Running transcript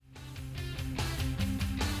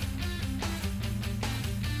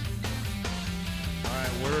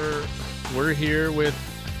We're here with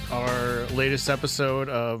our latest episode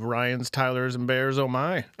of Ryan's, Tyler's, and Bears. Oh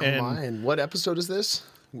my! And what episode is this?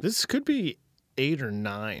 This could be 8 or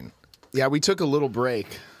 9. Yeah, we took a little break.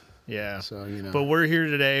 Yeah. So, you know. But we're here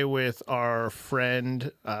today with our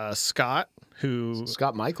friend Scott, who...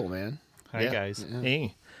 Scott Michael, man. Hi, guys. Yeah.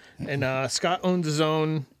 Hey. And Scott owns his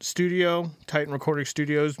own studio, Titan Recording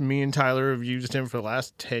Studios. Me and Tyler have used him for the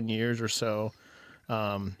last 10 years or so.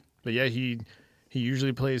 But yeah, he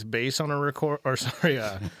usually plays bass on a record, or sorry,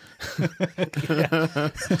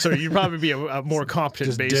 so you'd probably be a more competent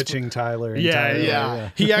Just bass. ditching Tyler. And Yeah, Tyler. yeah.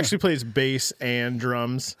 He actually plays bass and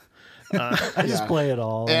drums. I just play it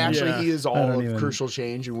all. Actually, Yeah. he is I all don't of even- Crucial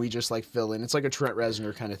Change, and we just like fill in. It's like a Trent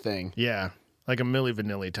Reznor kind of thing. Yeah, like a Milli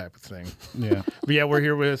Vanilli type of thing. Yeah. But yeah, we're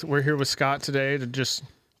here with Scott today to just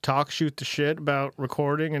shoot the shit about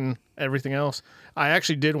recording and everything else. I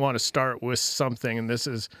actually did want to start with something, and this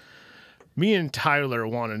is me and Tyler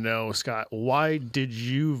want to know, Scott, why did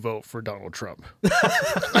you vote for Donald Trump?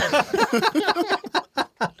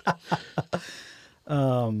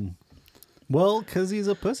 Well, because he's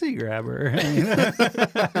a pussy grabber.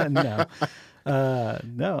 No.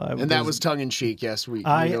 No. And that was tongue in cheek. Yes, we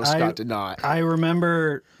know Scott did not. I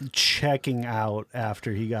remember checking out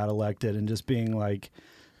after he got elected and just being like,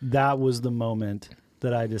 that was the moment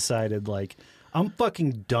that I decided, like, I'm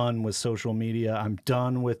fucking done with social media. I'm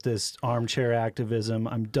done with this armchair activism.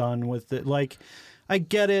 I'm done with it. Like, I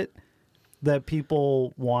get it that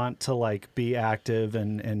people want to, like, be active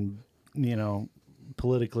and you know,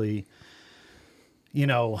 politically, you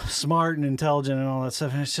know, smart and intelligent and all that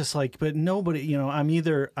stuff. And it's just like, but nobody, you know, I'm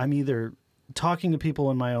either talking to people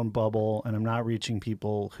in my own bubble and I'm not reaching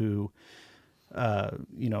people who,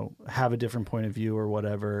 you know, have a different point of view or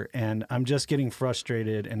whatever. And I'm just getting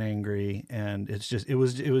frustrated and angry. And it's just, it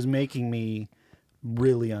was making me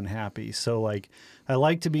really unhappy. So like, I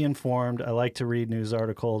like to be informed. I like to read news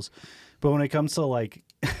articles, but when it comes to like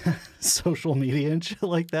social media and shit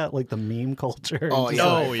like that, like the meme culture. Oh, and yeah.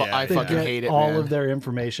 just, Oh, yeah. I they fucking get hate it, all man. of their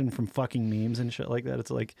information from fucking memes and shit like that.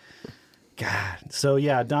 It's like, God. So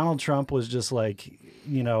yeah, Donald Trump was just like,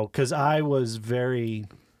 you know, because I was very,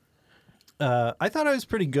 I thought I was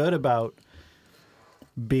pretty good about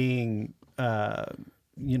being,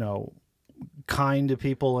 you know, kind to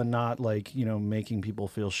people and not like, you know, making people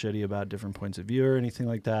feel shitty about different points of view or anything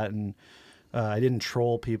like that. And I didn't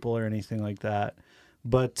troll people or anything like that.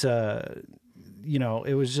 But, you know,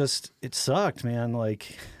 it was just, it sucked, man.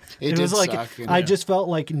 Like, It was did like, suck, you know. I just felt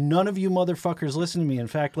like none of you motherfuckers listened to me. In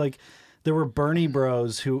fact, like, there were Bernie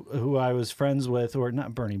bros who I was friends with, or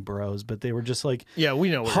not Bernie bros, but they were just like Yeah,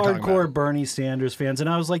 we know what you're talking hardcore about. Bernie Sanders fans. And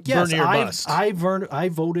I was like, yes, Bernie or bust. I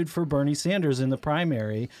voted for Bernie Sanders in the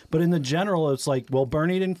primary, but in the general, it's like, well,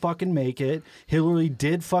 Bernie didn't fucking make it. Hillary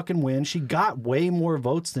did fucking win. She got way more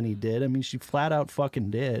votes than he did. I mean, she flat out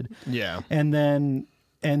fucking did. Yeah. And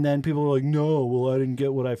then people were like, no, well, I didn't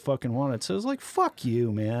get what I fucking wanted. So it was like, fuck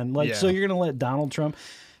you, man. Like, Yeah. so you're going to let Donald Trump.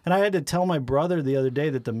 And I had to tell my brother the other day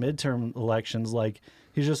that the midterm elections, like,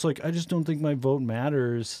 he's just like, I just don't think my vote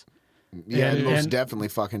matters. Yeah, it and- most and- definitely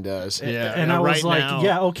fucking does. Yeah. And I was right like, now-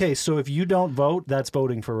 yeah, okay, so if you don't vote, that's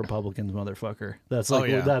voting for Republicans, motherfucker. That's like, Oh,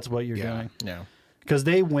 yeah. that's what you're Yeah. doing. Yeah. Because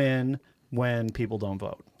they win when people don't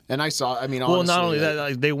vote. And I saw, I mean, Well, honestly, not only that,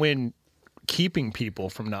 like, they win keeping people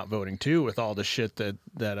from not voting too, with all the shit that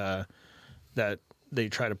they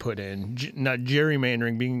try to put in. Not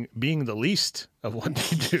gerrymandering being the least of what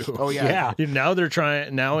they do. Oh, yeah. Now they're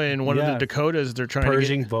trying. Now in one of the Dakotas, they're trying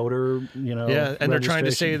Purging voter, you know. to get, yeah, and they're trying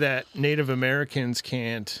to say registration. that Native Americans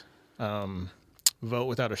can't vote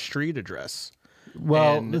without a street address.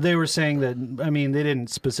 Well, And- they were saying that, I mean, they didn't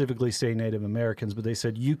specifically say Native Americans, but they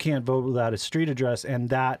said you can't vote without a street address, and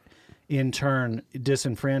that in turn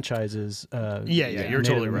disenfranchises. Yeah, you're Native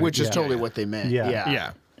totally right. which is Yeah. totally what they meant. Yeah.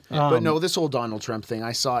 Yeah. But no, this whole Donald Trump thing,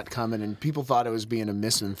 I saw it coming, and people thought it was being a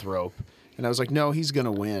misanthrope. And I was like, no, he's going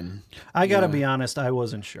to win. I got to be honest, I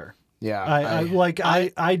wasn't sure. Yeah.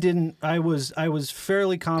 I didn't. I was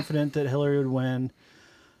fairly confident that Hillary would win.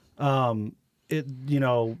 You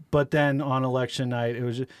know, but then on election night, it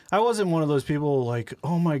was just, I wasn't one of those people like,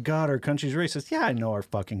 oh my God, our country's racist. Yeah, I know our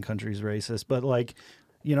fucking country's racist, but like,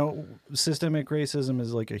 you know, systemic racism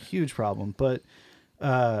is like a huge problem. But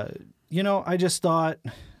you know, I just thought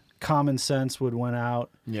common sense would win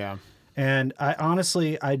out. Yeah. And I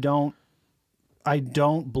honestly, I don't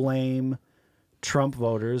blame Trump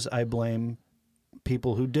voters. I blame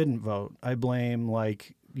people who didn't vote. I blame,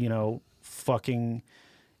 like, you know, fucking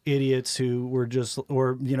idiots who were just,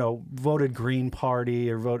 or, you know, voted Green Party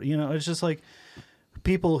or voted, you know, it's just like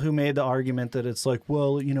people who made the argument that it's like,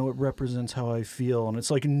 well, you know, it represents how I feel, and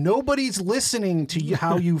it's like nobody's listening to you,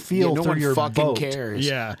 how you feel no through one your fucking vote. cares.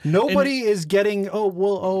 Yeah. Nobody is getting.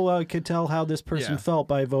 I could tell how this person Yeah. felt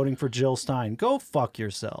by voting for Jill Stein. Go fuck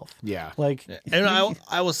yourself. Yeah. Like, And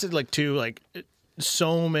I will say, like, too, like,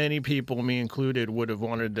 so many people, me included, would have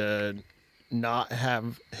wanted to not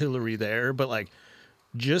have Hillary there, but, like,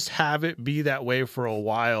 just have it be that way for a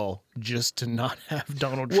while, just to not have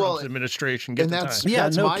Donald Trump's Well, administration get and the that's- time. yeah,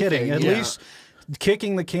 no my kidding. thing, At yeah. least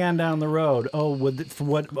kicking the can down the road. Oh, for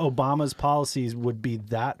what Obama's policies would be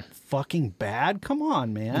that fucking bad? Come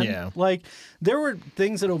on, man. Yeah. Like, there were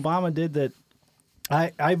things that Obama did that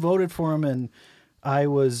I voted for him, and I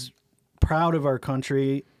was proud of our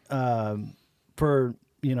country for,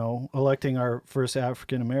 you know, electing our first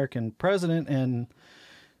African American president, and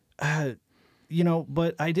you know,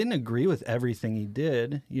 but I didn't agree with everything he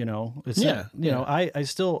did. You know, it's Yeah, you know, I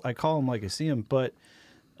still call him like I see him, but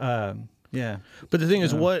yeah, But the thing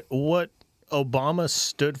is, what Obama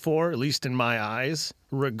stood for, at least in my eyes,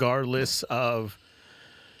 regardless of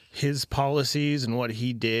his policies and what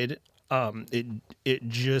he did, it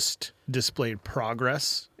just displayed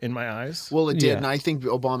progress in my eyes. Well, it did, Yeah. and I think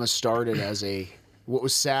Obama started as a. What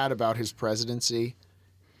was sad about his presidency,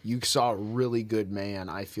 you saw a really good man,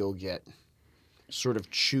 I feel, get sort of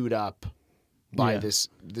chewed up by Yeah. this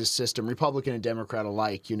system, Republican and Democrat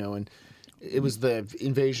alike, you know, and it was the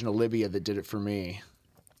invasion of Libya that did it for me.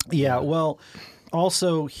 yeah. Well,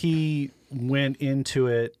 also he went into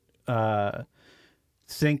it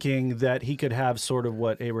thinking that he could have sort of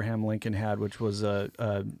what Abraham Lincoln had, which was sort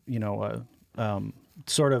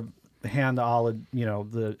of hand the olive, you know,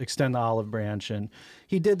 extend the olive branch. And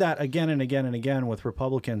he did that again and again and again with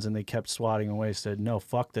Republicans, and they kept swatting away, said, no,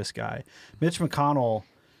 fuck this guy. Mitch McConnell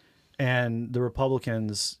and the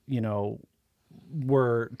Republicans, you know,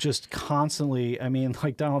 were just constantly, I mean,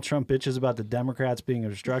 like Donald Trump bitches about the Democrats being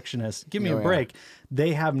obstructionists. Give me Oh, a yeah. break.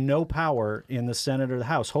 They have no power in the Senate or the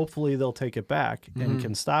House. Hopefully they'll take it back and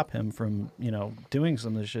can stop him from, you know, doing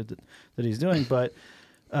some of the shit that he's doing. But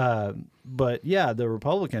yeah, the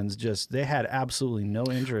Republicans they had absolutely no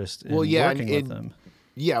interest in working with them.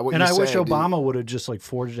 Yeah, what And you I wish said, Obama would have just like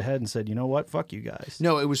forged ahead and said, you know what, fuck you guys.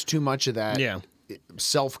 No, it was too much of that. Yeah.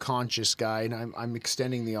 Self-conscious guy, and I'm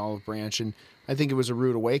extending the olive branch, and I think it was a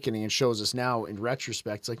rude awakening. It shows us now, in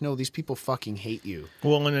retrospect, it's like, no, these people fucking hate you.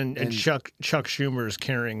 Well, and Chuck Schumer is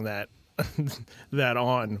carrying that that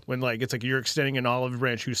on when, like, it's like you're extending an olive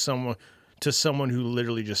branch to someone who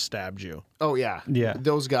literally just stabbed you. Oh yeah, Yeah.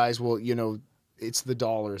 Those guys will, you know, it's the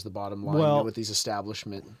dollar is the bottom line. Well, you know, with these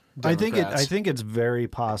establishment I Democrats. think it's very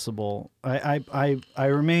possible. I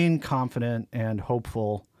remain confident and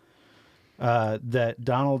hopeful that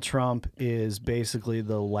Donald Trump is basically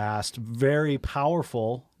the last very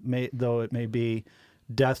powerful, though it may be,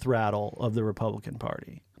 death rattle of the Republican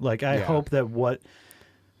Party. Like, I Yeah. hope that what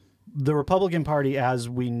the Republican Party, as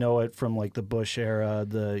we know it from like the Bush era,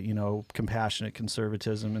 the, you know, compassionate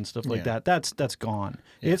conservatism and stuff like Yeah. that's gone.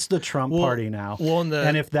 It's the Trump Well- party now. well, and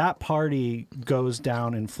and if that party goes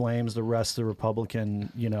down in flames, the rest of the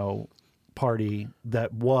Republican, you know, party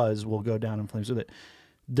that will go down in flames with it.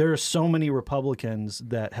 There are so many Republicans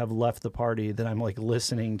that have left the party that I'm like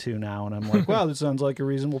listening to now, and I'm like, wow, this sounds like a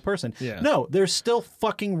reasonable person. Yeah. No, they're still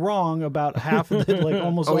fucking wrong about half of it, like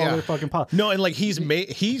almost all yeah. their fucking politics. No, and like he's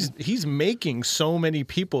making so many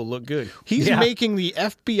people look good. He's Yeah. making the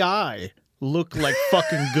FBI look like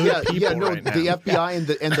fucking good people right now. the FBI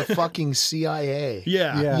and the fucking CIA.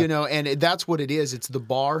 Yeah. Yeah. You know, and that's what it is. It's the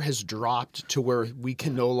bar has dropped to where we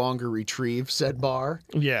can no longer retrieve said bar.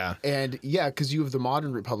 Yeah. And yeah, because you have the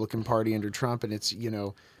modern Republican Party under Trump, and it's, you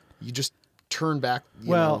know, you just turn back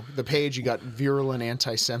the page. You got virulent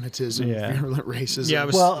anti-Semitism, Yeah. virulent racism. Yeah, it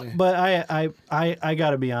was- Well, but I got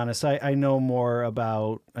to be honest. I know more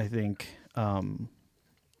about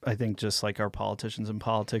I think just like our politicians in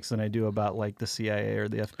politics than I do about like the CIA or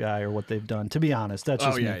the FBI or what they've done. To be honest, that's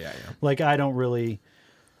just Oh, yeah, me. yeah. Like I don't really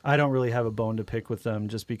have a bone to pick with them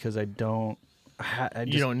just because I don't.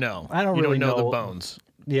 You don't know. I don't you really don't know the know- bones.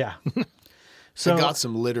 Yeah. I So got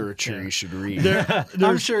some literature you should read.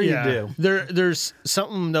 I'm sure you do. There's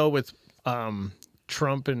something though with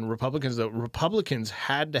Trump and Republicans though. Republicans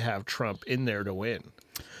had to have Trump in there to win.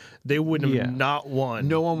 They wouldn't Yeah. have not won.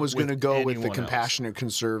 No one was going to go with the anyone else. compassionate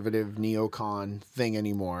conservative neocon thing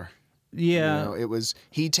anymore. Yeah. You know, it was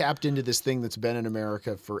he tapped into this thing that's been in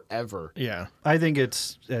America forever. Yeah. I think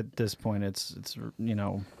it's at this point it's you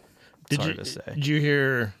know it's hard to say. Did you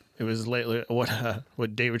hear? It was lately what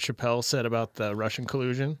David Chappelle said about the Russian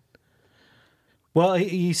collusion. Well,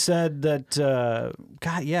 he said that.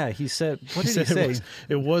 God, yeah, he said. What did he say?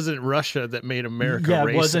 It wasn't Russia that made America Yeah,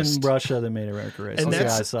 racist. it wasn't Russia that made America racist. And Yeah, I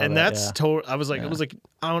that's saw and that, that's yeah. total. I was like, it was like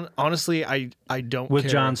honestly, I don't With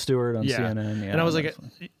care. Jon Stewart on Yeah. CNN. Yeah, And I was like,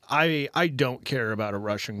 that's- I don't care about a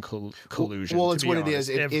Russian collusion. Well, to it's be what honest.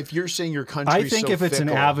 it is. If you're saying your country, I think so if it's an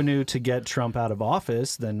fickle- avenue to get Trump out of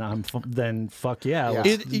office, then then fuck yeah. Yeah.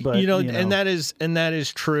 let's- but, and that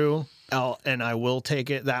is true. And I will take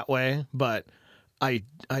it that way, but I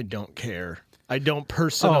don't care. I don't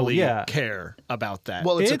personally care about that.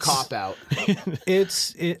 Well, it's a It's- cop out.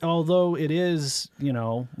 although it is,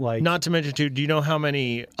 like Not to mention, too, do you know how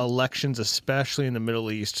many elections, especially in the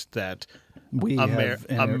Middle East, that we have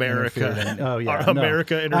America, interfered in. Oh yeah,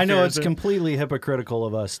 America no. I know interferes it's in. completely hypocritical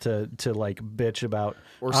of us to like bitch about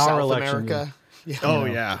Or our South election. America. Yeah. Oh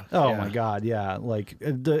yeah. Oh Yeah. my God, yeah! Like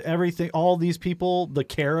everything, all these people, the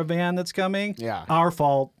caravan that's coming, Yeah. our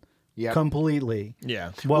fault, Yep. completely. Yeah.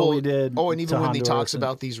 What Well, we did. Oh, and even to when he Honduras talks and-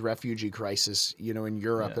 about these refugee crisis, in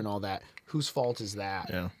Europe and all that, whose fault is that?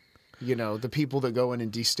 Yeah. The people that go in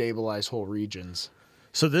and destabilize whole regions.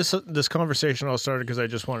 So this conversation all started because I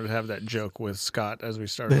just wanted to have that joke with Scott as we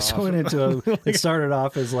started This off. went into it started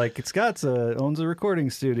off as like Scott's owns a recording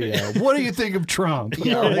studio. What do you think of Trump?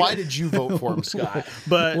 Yeah, why did you vote for him, Scott?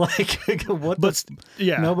 but Like what? but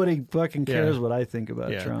yeah. Nobody fucking cares Yeah. what I think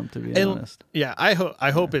about Yeah. Trump. To be And- honest, Yeah, I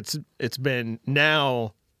hope it's been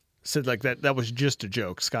now said like that. That was just a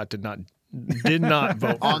joke. Scott did not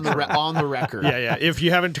vote for on the record. Yeah. If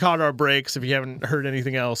you haven't caught our breaks, if you haven't heard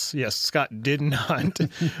anything else, yes, Scott did not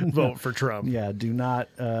vote for Trump. yeah. Do not.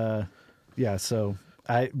 Yeah. So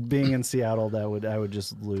being in Seattle, I would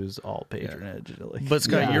just lose all patronage. Like, But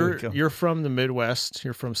Scott, Yeah. you're from the Midwest.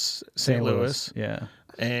 You're from St. Louis, Yeah.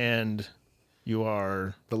 and you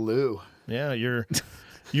are The Lou. you're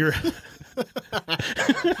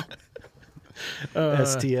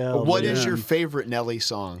STL. What yeah. is your favorite Nelly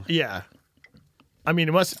song? yeah. I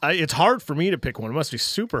mean, it's hard for me to pick one. It must be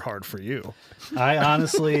super hard for you. I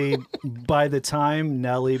honestly, by the time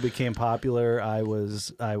Nelly became popular, I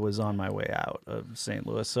was on my way out of St.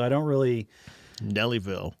 Louis. So I don't really.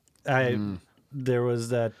 Nellyville. There was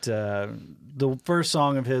that the first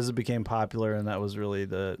song of his that became popular, and that was really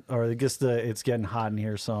It's Getting Hot in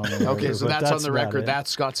Here song. or Okay, whatever, so but that's on the about record. it.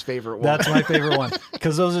 That's Scott's favorite one. That's my favorite one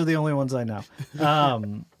because those are the only ones I know.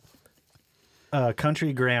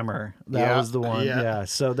 Country Grammar, that Yeah. was the one. Yeah. Yeah.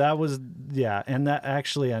 So that was and that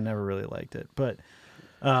actually I never really liked it, but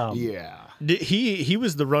yeah. He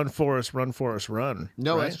was the Run Forest Run.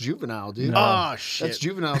 No, right? that's Juvenile, dude. Oh shit. That's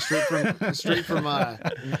Juvenile straight from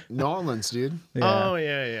New Orleans, dude. yeah. Oh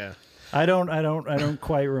yeah. I don't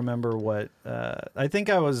quite remember what. I think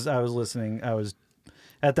I was listening. I was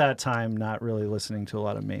at that time not really listening to a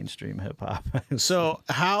lot of mainstream hip hop. So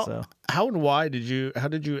how and why how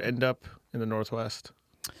did you end up in the Northwest?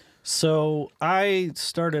 So I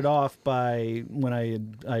started off by when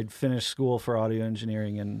I'd finished school for audio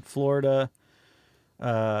engineering in Florida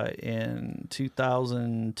in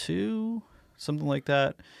 2002, something like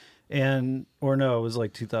that, it was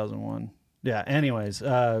like 2001. Yeah. Anyways,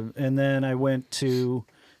 and then I went to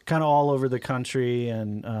kind of all over the country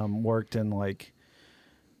and worked in like,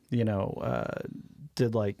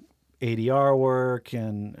 did like ADR work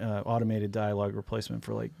and automated dialogue replacement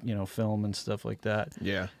for like film and stuff like that.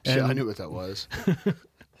 Yeah. Shit, I And- knew what that was.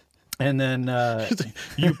 And then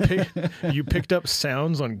You picked up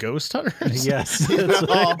sounds on Ghost Hunters? yes, that's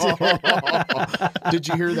what I Did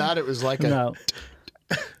you hear that? It was like a no.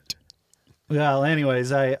 Well,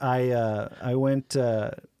 anyways, I went.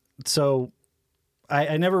 So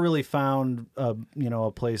I never really found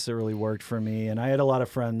a place that really worked for me, and I had a lot of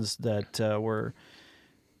friends that were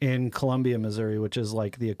in Columbia, Missouri, which is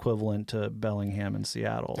like the equivalent to Bellingham in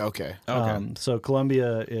Seattle. Okay. So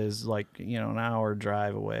Columbia is like an hour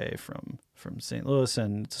drive away from St. Louis,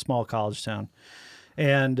 and it's a small college town.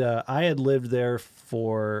 And I had lived there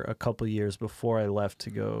for a couple of years before I left to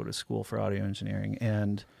go to school for audio engineering,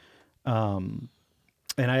 and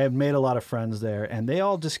I had made a lot of friends there, and they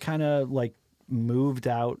all just kind of like moved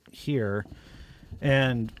out here.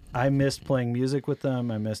 And I missed playing music with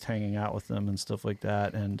them. I missed hanging out with them and stuff like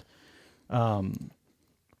that. And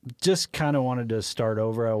just kind of wanted to start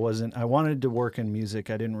over. I wanted to work in music.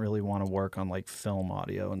 I didn't really want to work on like film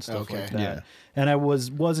audio and stuff Okay. like that. Yeah. And I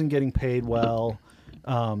wasn't getting paid well.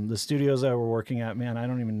 The studios I were working at, man, I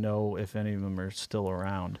don't even know if any of them are still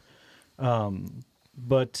around.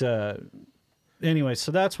 But anyway,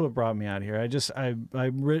 so that's what brought me out here.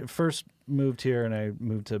 First moved here and I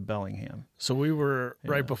moved to Bellingham. So we were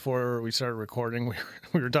right before we started recording.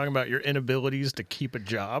 We were talking about your inabilities to keep a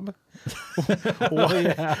job.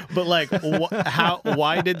 But like, how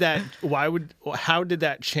did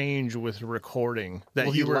that change with recording? That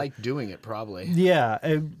Well, you you were like doing it, probably. Yeah,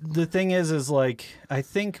 the thing is like I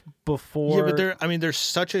think before. Yeah, but there's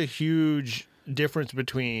such a huge difference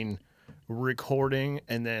between recording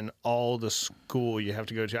and then all the school you have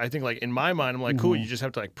to go to. I think like in my mind, I'm like, cool, you just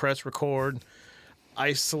have to like press record,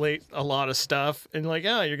 isolate a lot of stuff, and like,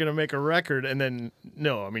 you're gonna make a record. And then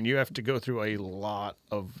no, you have to go through a lot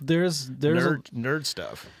of there's nerd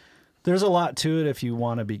stuff. There's a lot to it if you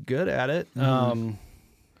want to be good at it.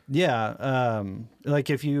 Like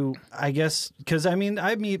if you, I guess, because I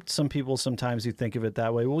meet some people sometimes who think of it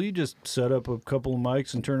that way. Well, you just set up a couple of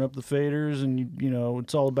mics and turn up the faders, and you know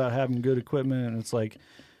it's all about having good equipment. And it's like,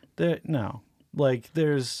 no, like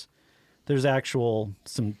there's actual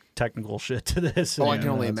some technical shit to this. Oh, I and,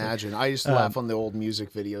 can only it's like- imagine. I used to laugh on the old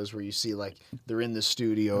music videos where you see like they're in the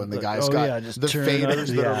studio and the guy's got just the turn up-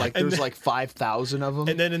 faders that are like And there's then- like 5,000 of them.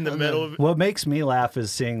 And then in the middle of What makes me laugh is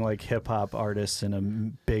seeing like hip hop artists in a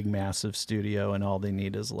big, massive studio, and all they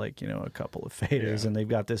need is like a couple of faders, and they've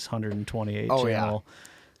got this 128 Oh, yeah.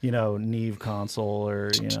 channel, Neve console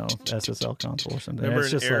or SSL console or something. remember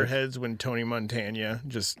It's in just like, Airheads when Tony Montana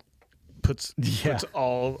just puts Yeah.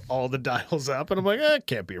 all the dials up, and I'm like, it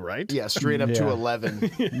can't be right. Yeah, straight up to Yeah.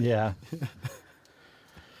 11. yeah,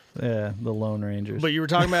 yeah, the Lone Rangers. But you were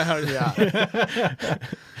talking about how Yeah.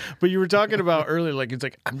 But you were talking about earlier, like it's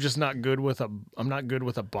like I'm not good with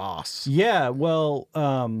a boss. Yeah, well,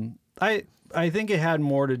 I think it had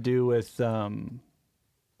more to do with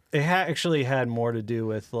actually had more to do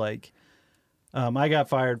with like I got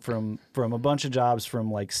fired from a bunch of jobs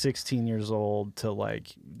from like 16 years old to like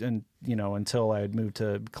until I had moved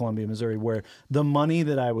to Columbia, Missouri, where the money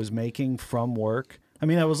that I was making from work.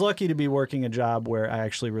 I was lucky to be working a job where I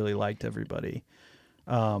actually really liked everybody.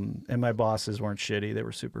 And my bosses weren't shitty. They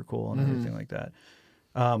were super cool and everything like that.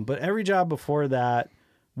 But every job before that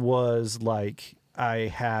was like I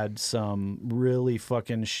had some really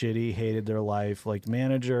fucking shitty, hated their life, like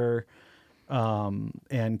manager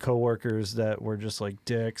and coworkers that were just like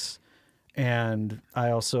dicks. And I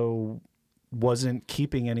also wasn't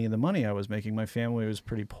keeping any of the money I was making. My family was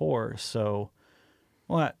pretty poor. So,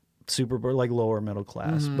 not super like lower middle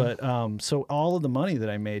class, but so all of the money that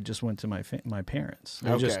I made just went to my parents.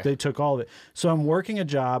 They took all of it. So I'm working a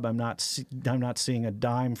job. I'm not seeing a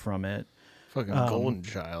dime from it. Fucking golden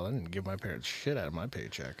child. I didn't give my parents shit out of my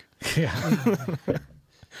paycheck. Yeah.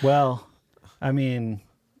 Well,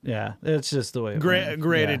 yeah, it's just the way.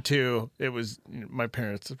 Granted, too, it was my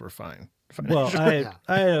parents were fine. Well,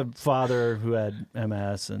 I had a father who had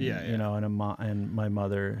MS, and Yeah, yeah. and my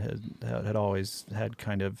mother had always had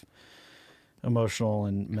kind of emotional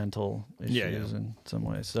and mental issues Yeah, yeah. in some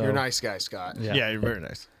ways. So You're a nice guy, Scott. Yeah, you're very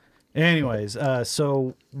nice. anyways,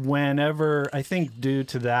 so whenever I think due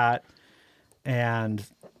to that and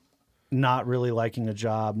not really liking a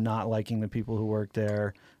job, not liking the people who work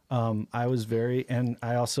there, I was and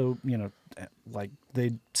I also, like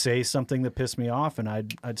they'd say something that pissed me off and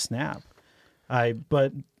I'd snap.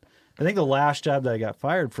 But I think the last job that I got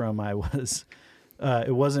fired from,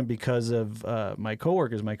 it wasn't because of my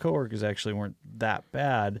coworkers. My coworkers actually weren't that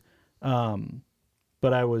bad.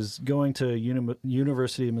 But I was going to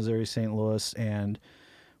University of Missouri St. Louis and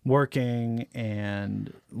working,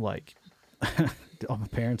 and like all my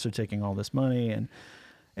parents are taking all this money,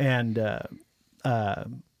 and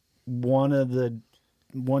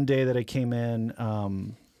one day that I came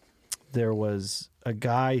in, there was a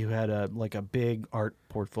guy who had a big art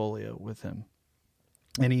portfolio with him,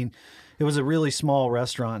 and it was a really small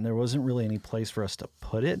restaurant, and there wasn't really any place for us to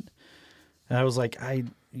put it. And I was like, I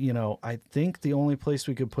think the only place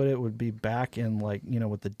we could put it would be back in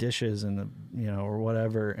with the dishes and or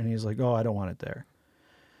whatever. And he's like, oh, I don't want it there.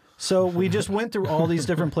 So we just went through all these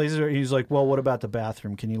different places. And he's like, well, what about the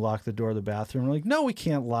bathroom? Can you lock the door of the bathroom? We're like, no, we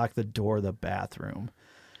can't lock the door of the bathroom.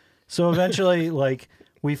 So eventually,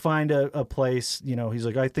 we find a place, he's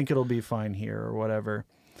like, I think it'll be fine here or whatever.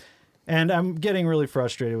 And I'm getting really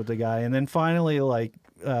frustrated with the guy. And then finally,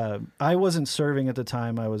 I wasn't serving at the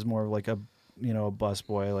time. I was more of like a bus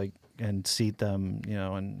boy, and seat them,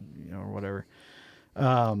 or whatever.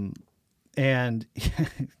 And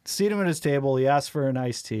seat him at his table. He asked for an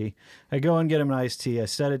iced tea. I go and get him an iced tea. I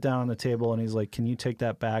set it down on the table, and he's like, can you take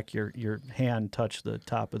that back? Your hand touched the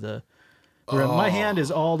top of the rim. My hand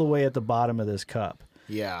is all the way at the bottom of this cup.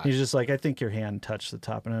 Yeah. He's just like, I think your hand touched the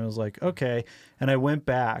top. And I was like, okay. And I went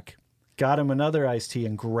back, got him another iced tea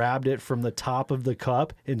and grabbed it from the top of the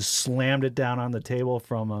cup and slammed it down on the table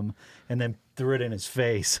from him and then threw it in his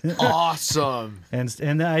face. Awesome.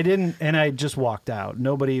 and I just walked out.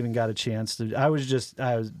 Nobody even got a chance to. I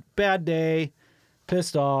was bad day,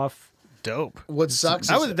 pissed off. Dope. What sucks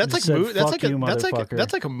That's like said, movie. That's "Fuck like you, motherfucker."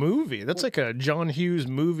 that's like a movie. That's like a John Hughes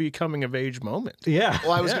movie coming of age moment. Yeah.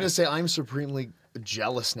 well, I was Yeah. going to say I'm supremely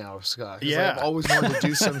jealous now of Scott. 'Cause Yeah. I've always wanted to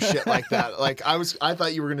do some shit like that. Like I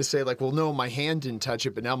thought you were going to say like, well, no, my hand didn't touch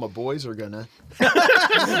it, but now my boys are going to.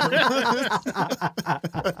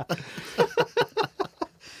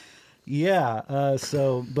 Yeah.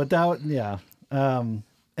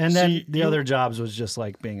 And then See, the other jobs was just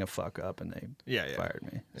like being a fuck up, and they Yeah. fired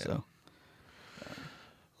me. So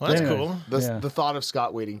Well, that's Anyway. cool. The thought of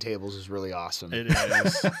Scott waiting tables is really awesome. It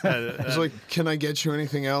is. It's like, can I get you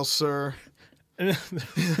anything else, sir? do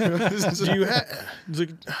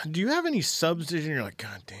you have any subs? And you're like,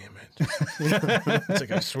 God damn it! It's like,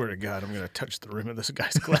 I swear to God, I'm gonna touch the rim of this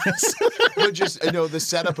guy's glass. But just the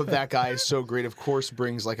setup of that guy is so great. Of course,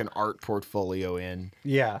 brings like an art portfolio in.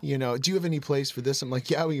 yeah. Do you have any place for this? I'm like,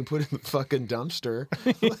 yeah, we can put it in the fucking dumpster.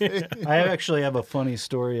 I actually have a funny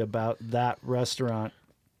story about that restaurant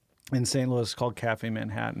in St. Louis called Cafe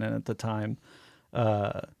Manhattan, and at the time,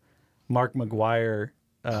 Mark McGuire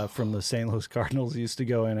from the St. Louis Cardinals used to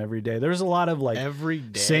go in every day. There's a lot of like Every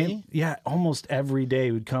day? almost every day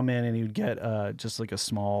he would come in and he would get just like a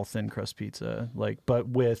small thin crust pizza, but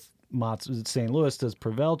with St. Louis does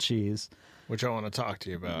Provel cheese. Which I want to talk to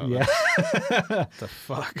you about. Yeah, What the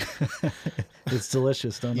fuck? it's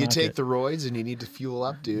delicious. Don't You knock take it. the roids and you need to fuel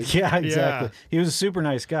up, dude. Yeah, exactly. Yeah. He was a super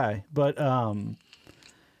nice guy. But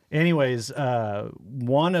anyways,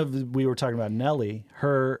 we were talking about Nelly,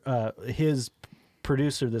 his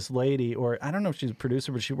producer, this lady, or I don't know if she's a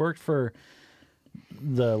producer, but she worked for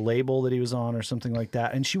the label that he was on or something like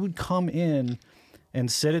that. And she would come in and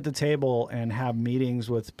sit at the table and have meetings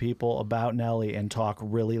with people about Nelly and talk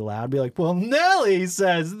really loud. Be like, well, Nelly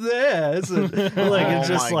says this. And it's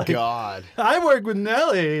just my like, God. I work with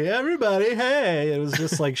Nelly. Everybody, hey. It was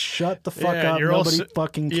just like, shut the fuck up. Nobody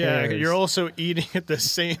fucking cares. Yeah, you're also eating at the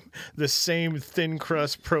same thin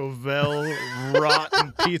crust Provel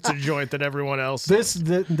rotten pizza joint that everyone else.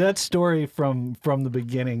 That story from the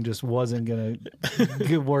beginning just wasn't gonna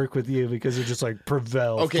work with you because it's just like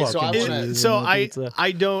Provel. Okay, so I fucking wanna- cheese So on the pizza.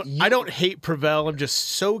 I don't hate Provel. I'm just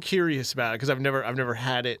so curious about it because I've never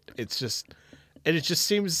had it. It just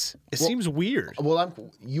seems weird. Well,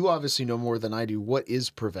 you obviously know more than I do. What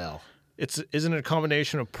is Provel? Isn't it a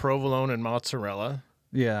combination of provolone and mozzarella?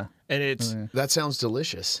 Yeah. And it's That sounds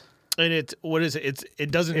delicious. what is it?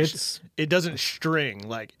 It doesn't string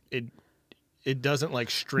like it doesn't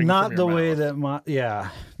like string. Not from the your way mouth.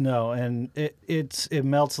 that and it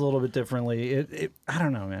melts a little bit differently. I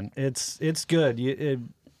don't know, man. It's good.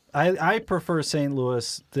 I prefer St.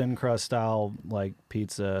 Louis thin crust style like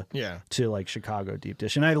pizza Yeah. to like Chicago deep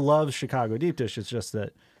dish, and I love Chicago deep dish. It's just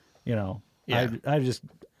that, Yeah.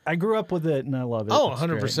 I grew up with it and I love it. Oh, It's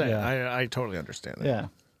great. 100%. Yeah. I totally understand that. Yeah.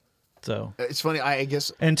 So It's funny. I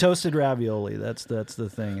guess and toasted ravioli. That's the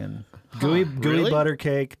thing. And gooey really? butter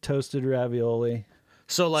cake, toasted ravioli,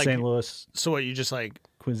 So like St. Louis so what you just like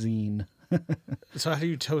cuisine. so how do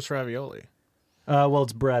you toast ravioli? Well,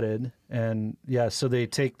 it's breaded, and so they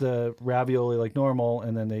take the ravioli like normal,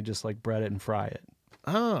 and then they just like bread it and fry it.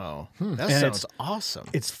 Oh, that And sounds awesome.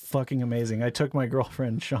 It's fucking amazing. I took my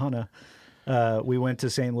girlfriend Shauna. We went to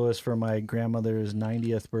St. Louis for my grandmother's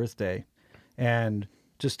 90th birthday, and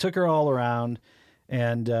just took her all around,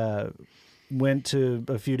 and went to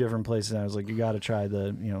a few different places. And I was like, "You got to try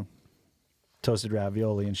the toasted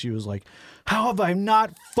ravioli," and she was like, "How have I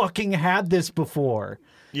not fucking had this before?"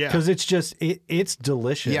 Yeah. Because it's just it's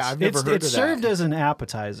delicious. Yeah, I've never heard it's of that. served as an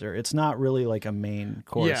appetizer. It's not really like a main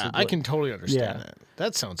course. Yeah, It's I like- can totally understand Yeah. that.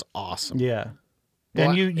 That sounds awesome. Yeah.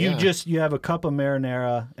 Well, And yeah. you have a cup of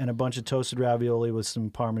marinara and a bunch of toasted ravioli with some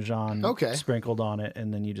Parmesan Okay. sprinkled on it,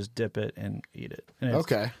 and then you just dip it and eat it. And it's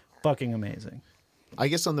Okay. fucking amazing. I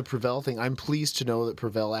guess on the Provel thing, I'm pleased to know that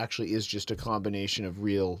Provel actually is just a combination of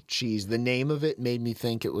real cheese. The name of it made me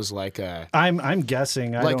think it was like a I'm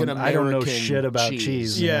guessing. Like an I don't know American shit about cheese.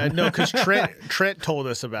 cheese. Yeah, man. no, because Trent told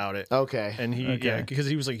us about it. okay. And because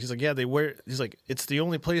he was like, he's like, it's the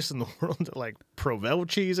only place in the world that like Provel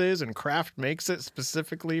cheese is, and Kraft makes it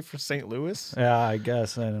specifically for St. Louis. Yeah, I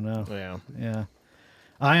guess. I don't know. Yeah. Yeah.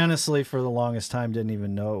 I honestly, for the longest time, didn't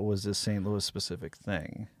even know it was a St. Louis specific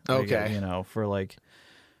thing. Like, Okay. for like,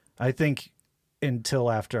 I think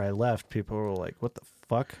until after I left, people were like, what the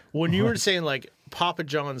fuck? When you were saying like Papa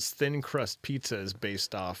John's thin crust pizza is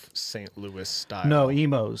based off St. Louis style. No,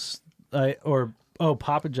 Emos. Oh,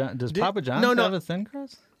 Papa John. Does Papa John's no. have a thin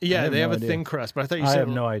crust? Yeah, they have no a idea. thin crust, but I thought you I said have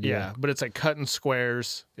no idea. Yeah, but it's like cut in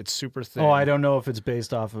squares. It's super thin. Oh, I don't know if it's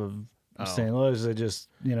based off of Oh. St. Louis. I just,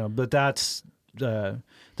 but that's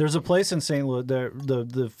there's a place in St. Louis.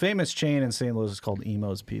 The famous chain in St. Louis is called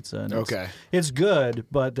Emo's Pizza. And it's good,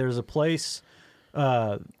 but there's a place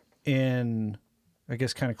in, I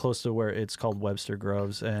guess, kind of close to where it's called Webster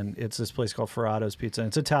Groves, and it's this place called Ferrato's Pizza. And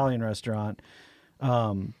it's an Italian restaurant.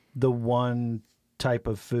 The one type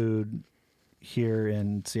of food here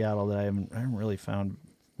in Seattle that I haven't really found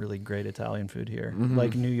really great Italian food here,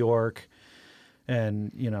 like New York,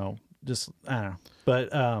 and just I don't know,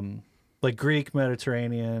 but like Greek,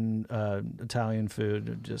 Mediterranean, Italian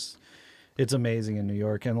food, just it's amazing in New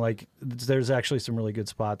York, and like there's actually some really good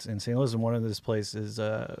spots in St. Louis, and one of this places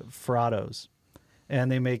is Ferrato's,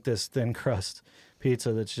 and they make this thin crust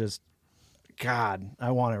pizza that's just, God,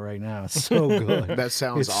 I want it right now. It's so good. That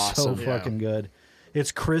sounds awesome. So fucking good.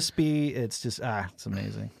 It's crispy. It's just it's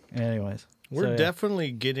amazing. Anyways, we're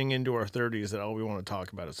definitely getting into our 30s that all we want to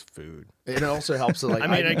talk about is food. It also helps that, like, I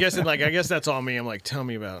mean, I guess that's all me. I'm like, tell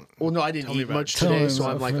me about. Well, no, I didn't eat much tell me today, so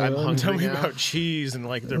about I'm like, food. I'm hungry Tell me now. about cheese and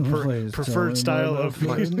like their Please tell preferred me style more of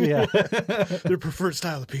about food. Yeah. their preferred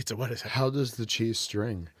style of pizza. What is it? How does the cheese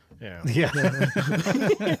string? Yeah.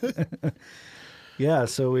 Yeah. Yeah.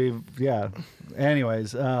 So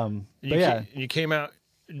anyways, but You came out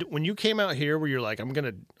when you came out here where you're like, I'm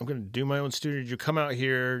gonna do my own studio. Did you come out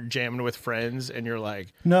here jamming with friends and you're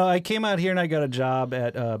like, no, I came out here and I got a job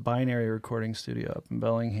at Binary Recording Studio up in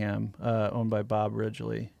Bellingham, owned by Bob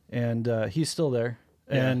Ridgely, and he's still there.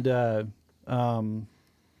 Yeah. And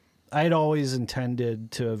I'd always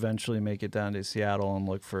intended to eventually make it down to Seattle and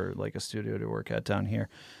look for like a studio to work at down here,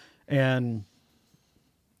 and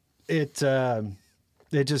it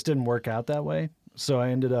just didn't work out that way. So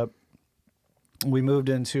I ended up. We moved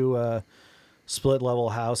into a split level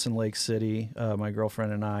house in Lake City, my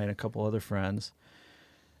girlfriend and I and a couple other friends.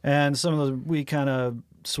 And we kind of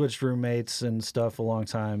switched roommates and stuff a long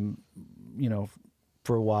time,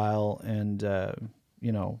 for a while. And,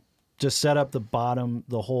 just set up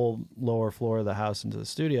the whole lower floor of the house into the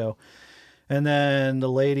studio. And then the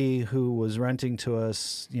lady who was renting to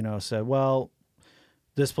us, said, well,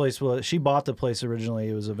 this place she bought the place originally.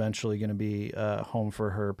 It was eventually going to be a home for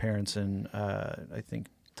her parents in, I think,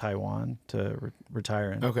 Taiwan to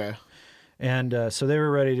retire in. Okay. And so they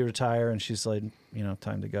were ready to retire, and she's like,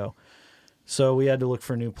 time to go. So we had to look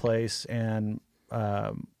for a new place, and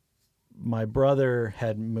my brother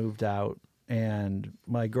had moved out, and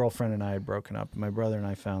my girlfriend and I had broken up. My brother and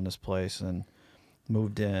I found this place and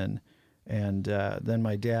moved in, and then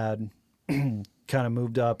my dad kind of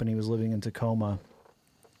moved up, and he was living in Tacoma.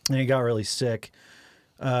 And he got really sick.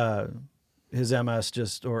 His MS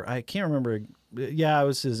I can't remember. Yeah, it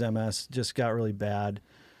was his MS, just got really bad.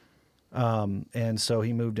 And so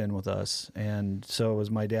he moved in with us. And so it was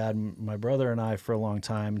my dad, my brother, and I for a long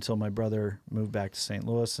time until my brother moved back to St.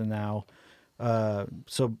 Louis. And now,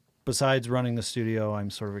 so besides running the studio, I'm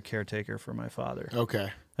sort of a caretaker for my father. Okay.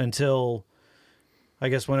 Until, I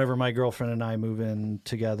guess, whenever my girlfriend and I move in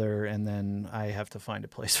together, and then I have to find a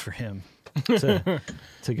place for him to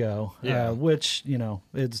go, Yeah. which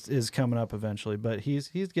is coming up eventually. But he's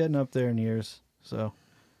getting up there in years, so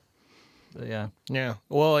but yeah.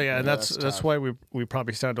 Well, yeah, and Yeah, that's tough. why we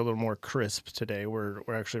probably sound a little more crisp today. We're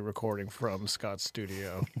actually recording from Scott's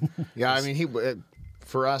studio. Yeah, I mean,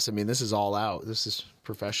 for us, I mean, this is all out. This is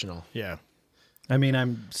professional. Yeah. I mean,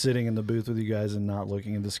 I'm sitting in the booth with you guys and not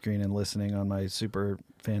looking at the screen and listening on my super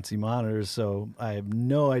fancy monitors, so I have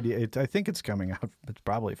no idea. I think it's coming out. It's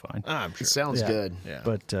probably fine. I'm sure. It sounds Yeah. good. Yeah.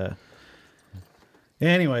 But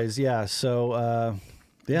anyways, yeah. So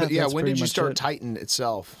yeah. But yeah, that's when pretty did you much start it. Titan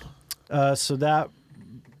itself? So that,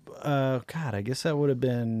 God, I guess that would have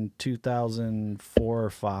been 2004 or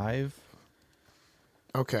 5,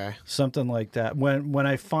 Okay. something like that. When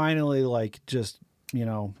I finally just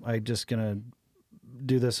I just gonna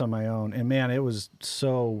do this on my own, and man, it was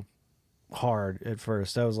so hard at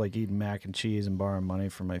first. I was like eating mac and cheese and borrowing money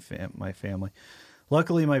from my family.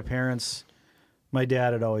 Luckily, my parents, my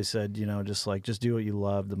dad had always said, just do what you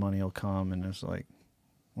love, the money will come, and it's like,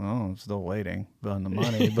 well, I'm still waiting on the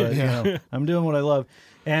money, but I'm doing what I love,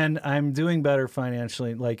 and I'm doing better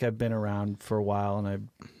financially. Like, I've been around for a while, and I've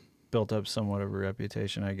built up somewhat of a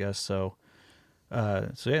reputation, I guess. So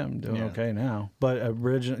yeah, I'm doing okay now. But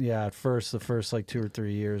at first, the first like 2 or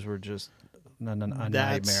 3 years were just a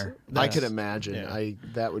nightmare. I could imagine. Yeah.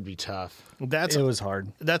 That would be tough. It was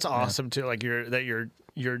hard. That's awesome too. Like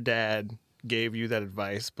your dad gave you that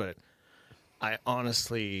advice, but I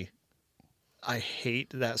honestly, I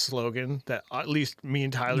hate that slogan that at least me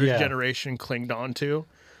and Tyler's Yeah. generation clinged on to.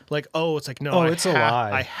 Like, oh, it's like, no, Oh, it's a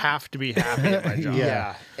lie. I have to be happy at my job. Yeah.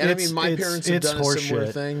 Yeah. And I It's- mean, my it's- parents have it's done a similar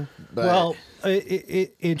horseshit. thing. But Well,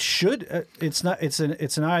 it should. It's not. It's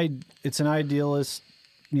an idealist,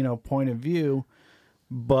 point of view,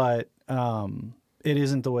 but it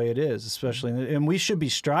isn't the way it is. Especially, and we should be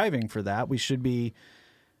striving for that. We should be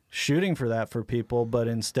shooting for that for people. But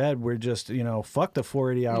instead, we're just fuck the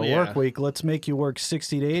 480-hour Yeah. work week. Let's make you work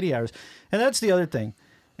 60 to 80 hours. And that's the other thing,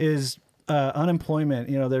 is unemployment.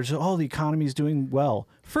 There's the economy's doing well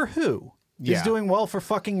for who? Yeah. It's doing well for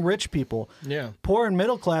fucking rich people. Yeah. Poor and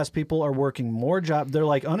middle class people are working more jobs. They're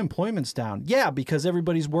like, unemployment's down. Yeah, because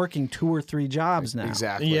everybody's working 2 or 3 jobs now.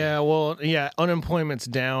 exactly. Yeah, well, yeah, unemployment's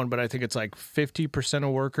down, but I think it's like 50% of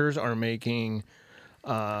workers are making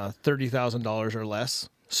 $30,000 or less.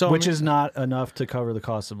 So Which is not enough to cover the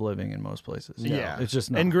cost of living in most places. yeah, It's just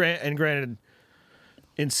not. And granted,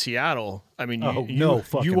 in Seattle, I mean, Oh, no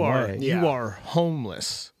fucking you are way. Yeah. you are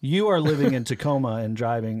homeless. You are living in Tacoma and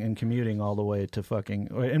driving and commuting all the way to fucking,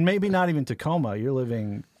 and maybe not even Tacoma. You're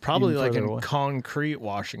living Probably even like further in away. Concrete,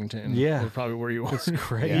 Washington. Yeah. is probably where you are. It's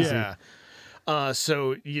crazy. Yeah.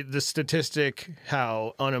 So the statistic,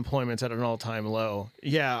 how unemployment's at an all-time low.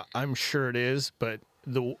 Yeah, I'm sure it is, but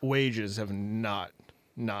the wages have not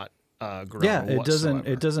grown. Yeah, it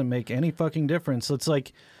whatsoever. doesn't make any fucking difference. It's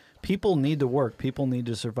like people need to work, people need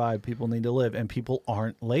to survive, people need to live, and people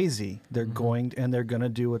aren't lazy. They're Mm-hmm. they're going to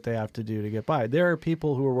do what they have to do to get by. There are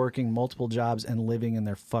people who are working multiple jobs and living in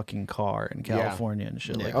their fucking car in California and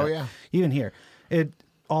shit like Oh, that. yeah. Even here. It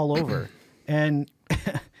all over. and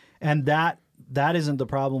that isn't the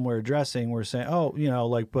problem we're addressing. We're saying,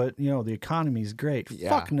 but the economy's great. Yeah.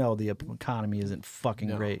 Fuck no, the economy isn't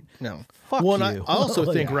fucking great. No. Fuck well, and you. I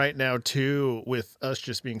also think Yeah. right now too, with us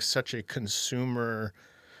just being such a consumer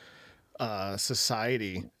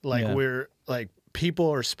society, like Yeah. we're like people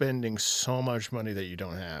are spending so much money that you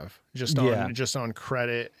don't have just on Yeah. just on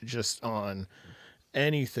credit, just on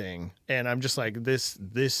anything, and I'm just like this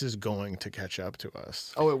is going to catch up to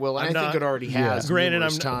us. Oh, it will. And I think it already has. Granted,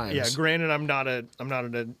 numerous times. Granted, I'm not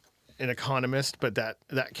an economist, but that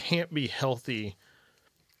can't be healthy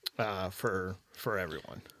for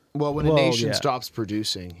everyone. Well, when a Well, nation yeah. stops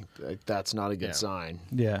producing, that's not a good Yeah. sign.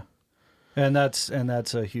 Yeah. And that's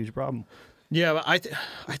a huge problem. Yeah, but I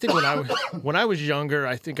think when I was younger,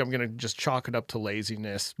 I think I'm gonna just chalk it up to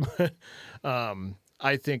laziness.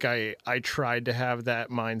 I think I tried to have that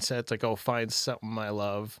mindset, it's like, oh, find something I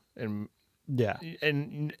love, and Yeah.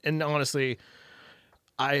 honestly,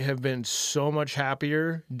 I have been so much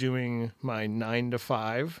happier doing my 9 to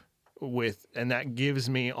 5 and that gives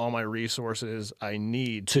me all my resources I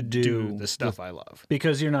need to do the stuff I love.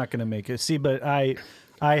 Because you're not going to make it. See, but I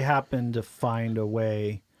happen to find a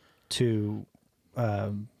way to,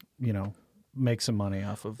 make some money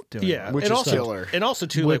off of doing Yeah, it. Which and is also, killer. And also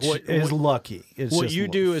too, Which like is lucky. It's what just you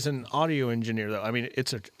luck. do as an audio engineer, though, I mean,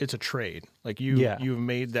 it's a trade. Like you've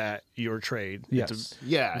made that your trade. Yes. It's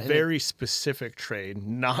Yeah. a and very specific trade.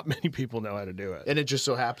 Not many people know how to do it. it just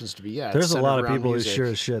so happens to be, it's There's a centered lot of around people music. who sure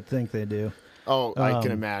as shit think they do. Oh, I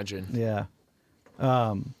can imagine. Yeah.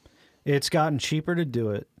 It's gotten cheaper to do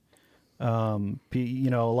it. A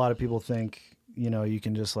lot of people think, you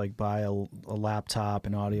can just like buy a laptop,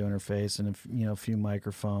 an audio interface, and a few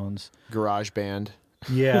microphones. Garage Band.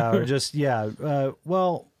 Yeah, or just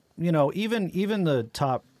even the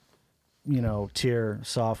top, tier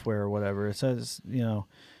software or whatever, it says,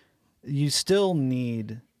 you still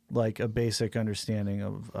need like a basic understanding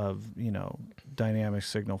of dynamic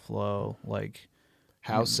signal flow, like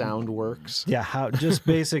How sound works. how just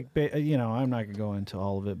basic. I'm not gonna go into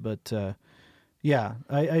all of it, but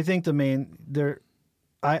I think the main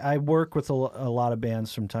I work with a lot of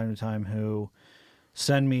bands from time to time who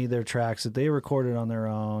send me their tracks that they recorded on their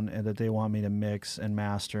own and that they want me to mix and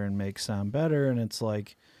master and make sound better. And it's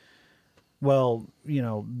like, well,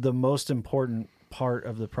 the most important part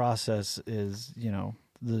of the process is,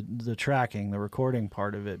 the tracking, the recording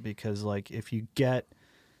part of it, because like if you get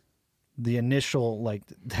the initial, like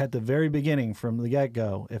at the very beginning from the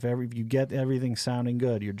get-go, if you get everything sounding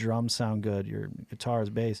good, your drums sound good, your guitars,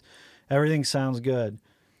 bass, everything sounds good,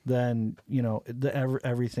 then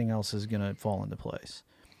everything else is going to fall into place.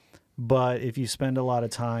 But if you spend a lot of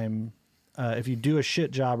time, if you do a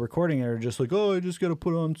shit job recording it, or just like, oh, I just got to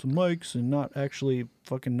put on some mics and not actually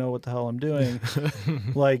fucking know what the hell I'm doing,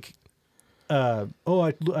 like,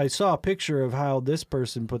 I saw a picture of how this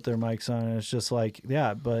person put their mics on, and it's just like,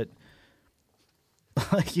 yeah, but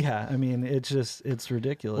yeah, I mean, it's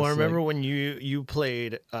ridiculous. Well, I remember when you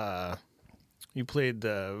played you played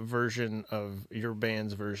the version of your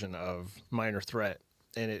band's version of Minor Threat,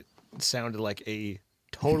 and it sounded like a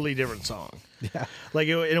totally different song. Yeah. Like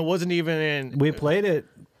it wasn't even in. We played it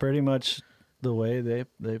pretty much the way they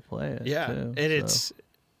play it. Yeah, too, and so.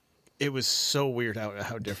 it was so weird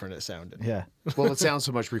how different it sounded. Yeah. Well, it sounds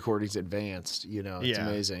so much recordings advanced. You know, it's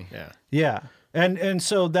amazing. Yeah. Yeah. And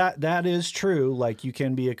so that is true. Like you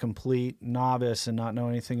can be a complete novice and not know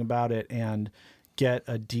anything about it and get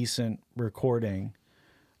a decent recording.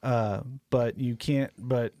 But you can't,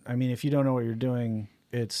 but I mean, if you don't know what you're doing,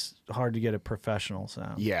 it's hard to get a professional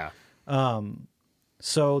sound. Yeah.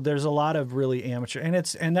 So there's a lot of really amateur, and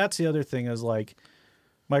that's the other thing is like,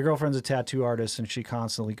 my girlfriend's a tattoo artist and she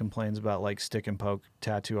constantly complains about like stick and poke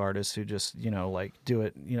tattoo artists who just, like do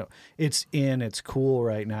it, it's cool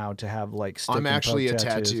right now to have like stick I'm and actually poke a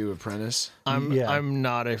tattoos. tattoo apprentice. I'm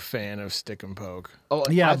not a fan of stick and poke. Oh,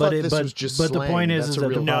 Yeah, I but thought this was just but the slang. point That's is a that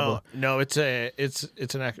real- No, it's an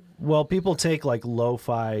well, people take like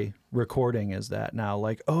lo-fi recording as that now,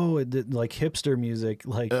 like, oh, like hipster music,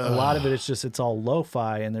 like a lot of it's all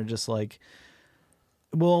lo-fi, and they're just like,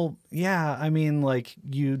 well, yeah, I mean, like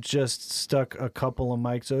you just stuck a couple of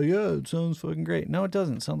mics. Oh yeah, it sounds fucking great. No, it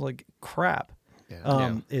doesn't. It sounds like crap.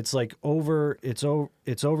 Yeah. It's like it's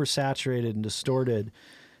oversaturated and distorted.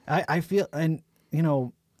 I feel, and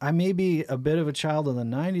I may be a bit of a child of the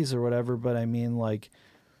 90s or whatever, but I mean, like,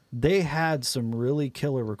 they had some really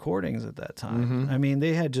killer recordings at that time. I mean,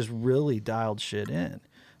 they had just really dialed shit in.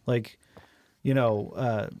 Like,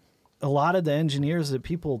 a lot of the engineers that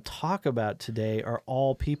people talk about today are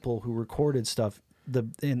all people who recorded stuff.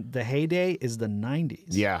 In the heyday is the 90s.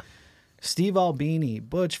 Yeah. Steve Albini,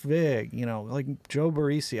 Butch Vig, like Joe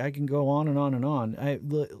Barresi. I can go on and on and on.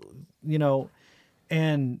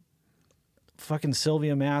 And fucking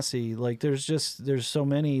Sylvia Massey. Like there's so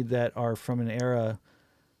many that are from an era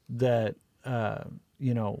that,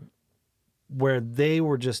 where they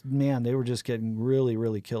were just getting really,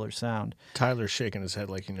 really killer sound. Tyler's shaking his head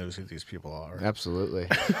like he knows who these people are. Absolutely.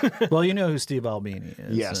 Well, you know who Steve Albini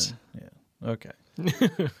is. Yes. Yeah. Okay.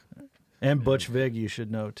 And Butch Vig, you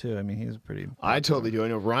should know too. I mean, he's pretty. I totally do. I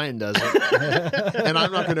know Ryan doesn't. And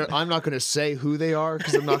I'm not gonna say who they are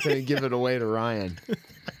because I'm not gonna give it away to Ryan.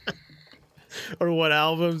 Or what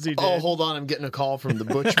albums he did. Oh, hold on, I'm getting a call from the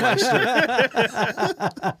Butchmeister.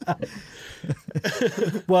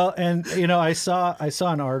 Well, and I saw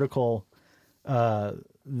an article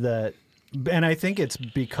that, and I think it's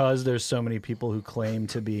because there's so many people who claim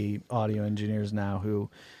to be audio engineers now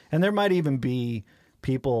and there might even be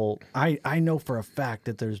people, I know for a fact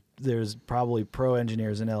that there's probably pro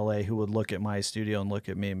engineers in LA who would look at my studio and look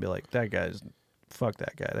at me and be like, fuck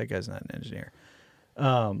that guy. That guy's not an engineer.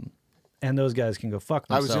 And those guys can go fuck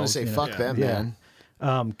themselves. I was going to say, fuck them, man.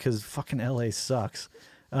 Because fucking LA sucks.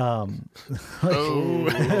 Well,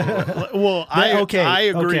 okay, I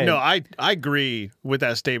agree. okay. No, I agree with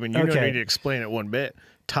that statement. You don't Okay. need to explain it one bit.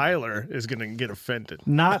 Tyler is going to get offended.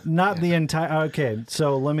 Not the entire. Okay,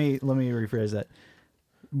 so let me rephrase that.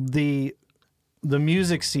 The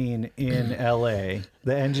music scene in LA,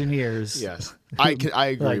 the engineers. Yes. I agree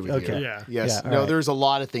Like, with okay. you. Yeah. Yes. Yeah, No, all right. there's a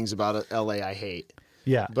lot of things about LA I hate,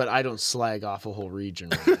 Yeah. but I don't slag off a whole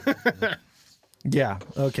region. Yeah.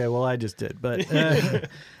 Okay. Well, I just did. But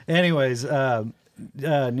anyways,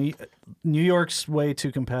 New York's way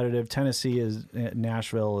too competitive.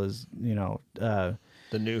 Nashville is, The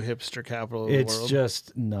new hipster capital of the it's world.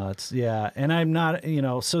 just nuts. Yeah. And I'm not,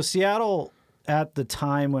 so Seattle at the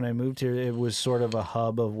time when I moved here, it was sort of a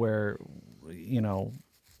hub of where,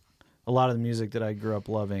 a lot of the music that I grew up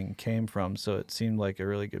loving came from. So it seemed like a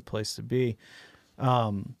really good place to be.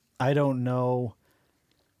 I don't know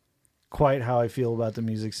quite how I feel about the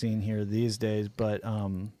music scene here these days, but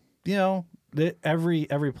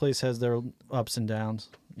every place has their ups and downs.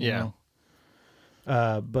 you Yeah.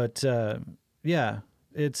 know? Yeah,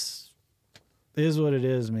 it is what it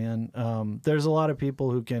is, man. There's a lot of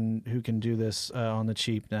people who can do this on the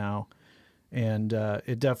cheap now, and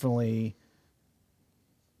it definitely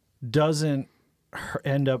doesn't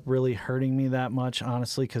end up really hurting me that much,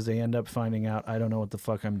 honestly, because they end up finding out I don't know what the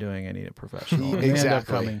fuck I'm doing. I need a professional. And they end up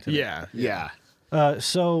Exactly. coming to me. Yeah. Yeah.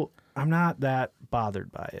 So I'm not that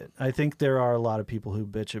bothered by it. I think there are a lot of people who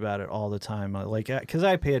bitch about it all the time, like because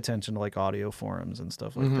I pay attention to like audio forums and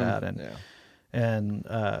stuff like that,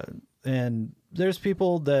 and there's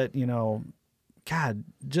people that God,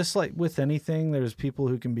 just like with anything, there's people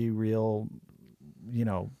who can be real,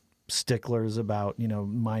 sticklers about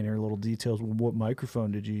minor little details. Well, what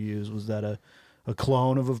microphone did you use? Was that a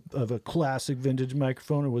clone of a classic vintage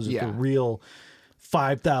microphone, or was it the real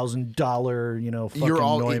 $5,000, fucking You're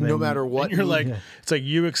all Neumann. no matter what. And you're like, it's like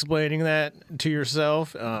you explaining that to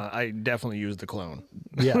yourself. I definitely use the clone.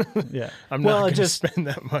 Yeah, yeah. I'm not going to spend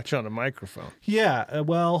that much on a microphone. Yeah,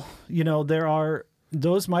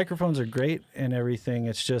 those microphones are great and everything.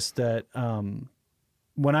 It's just that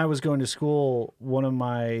when I was going to school, one of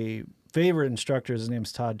my favorite instructors, his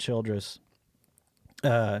name's Todd Childress,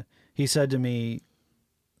 he said to me,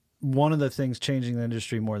 one of the things changing the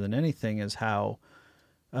industry more than anything is how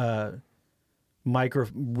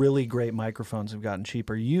really great microphones have gotten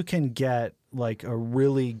cheaper. You can get like a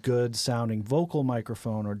really good sounding vocal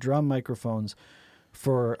microphone or drum microphones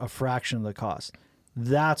for a fraction of the cost.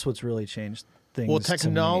 That's what's really changed things. Well,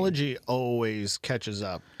 technology always catches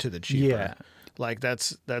up to the cheaper. Yeah. Like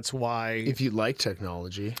that's why. if you like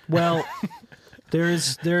technology, Well,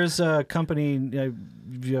 there's a company.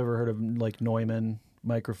 Have you ever heard of like Neumann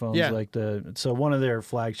microphones? Yeah. So one of their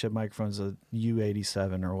flagship microphones is a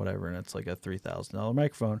U87 or whatever, and it's like a $3,000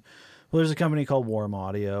 microphone. Well, there's a company called Warm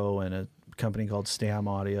Audio and a company called Stam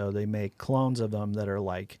Audio. They make clones of them that are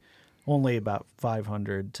like only about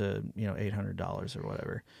 $500 to $800 or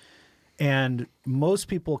whatever. And most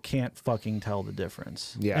people can't fucking tell the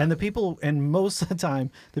difference. Yeah. And most of the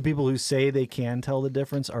time, the people who say they can tell the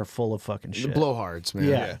difference are full of fucking the shit. blowhards, man.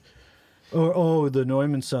 Yeah. Or, the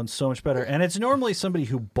Neumann sounds so much better. And it's normally somebody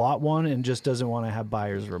who bought one and just doesn't want to have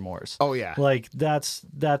buyer's remorse. Oh yeah. Like that's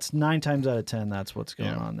 9 times out of 10, that's what's going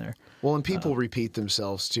on there. Well, and people repeat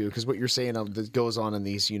themselves too, because what you're saying that goes on in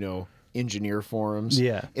these, engineer forums.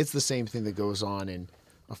 Yeah. It's the same thing that goes on in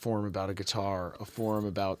a forum about a guitar, a forum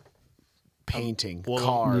about painting,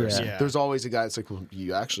 cars. yeah. There's always a guy that's like, well,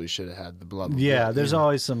 you actually should have had the blah, blah, Yeah, blah. there's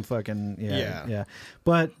always some fucking yeah.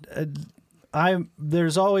 But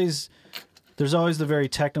there's always the very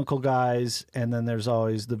technical guys, and then there's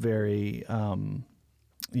always the very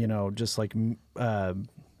just like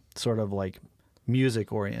sort of like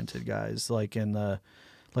music oriented guys, like in the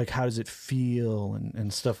like how does it feel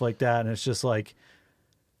and stuff like that. And it's just like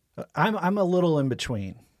I'm a little in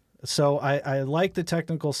between. So I like the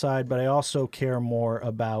technical side, but I also care more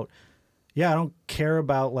about, I don't care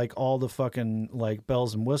about like all the fucking like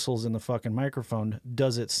bells and whistles in the fucking microphone.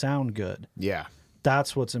 Does it sound good? Yeah.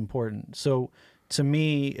 That's what's important. So to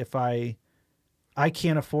me, if I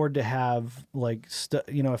can't afford to have like,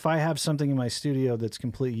 if I have something in my studio that's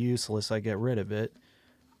completely useless, I get rid of it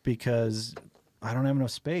because I don't have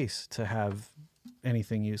enough space to have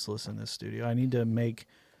anything useless in this studio. I need to make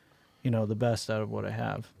the best out of what I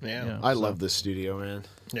have. Yeah. I love this studio, man.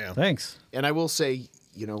 Yeah. Thanks. And I will say,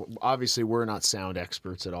 obviously we're not sound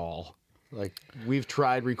experts at all. Like we've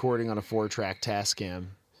tried recording on a 4-track Tascam,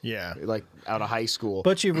 Yeah. like out of high school.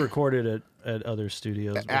 But you've recorded at other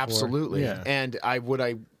studios before. Absolutely. Yeah. And what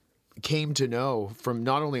I came to know from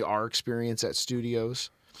not only our experience at studios,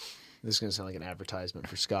 this is going to sound like an advertisement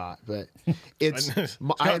for Scott, but it's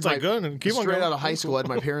I had like, good, keep on straight going. out of high school. I had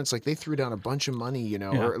my parents like they threw down a bunch of money,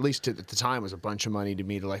 or at least at the time was a bunch of money to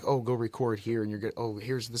me to like, oh, go record here, and you're good. Oh,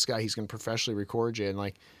 here's this guy, he's going to professionally record you, and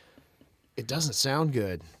like, it doesn't sound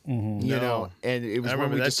good, Mm-hmm. you know. And it was I when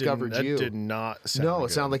remember we that discovered you. That did not sound No, good.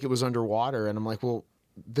 it sounded like it was underwater, and I'm like, well,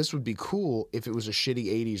 this would be cool if it was a shitty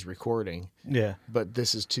 '80s recording, Yeah. but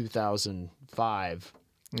this is 2005.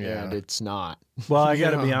 Yeah. And it's not. Well, I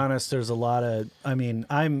got to be honest. There's a lot of. I mean,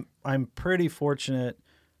 I'm pretty fortunate.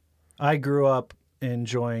 I grew up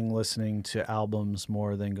enjoying listening to albums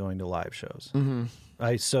more than going to live shows.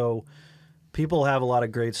 Mm-hmm. So people have a lot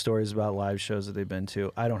of great stories about live shows that they've been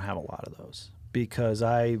to. I don't have a lot of those because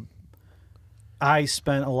I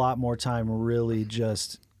spent a lot more time really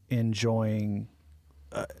just enjoying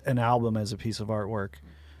an album as a piece of artwork.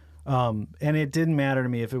 And it didn't matter to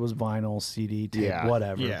me if it was vinyl, CD, tape, Yeah.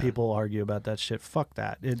 whatever. Yeah. People argue about that shit. Fuck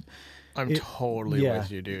that. I'm totally yeah,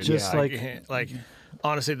 with you, dude. just like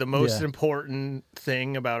honestly, the most Yeah. important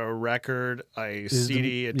thing about a record, a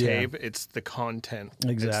CD, a tape, it's the content. It's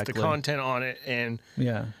Exactly. the content on it, and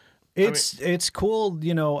Yeah. It's cool,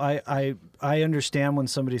 I understand when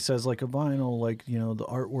somebody says like a vinyl, like, the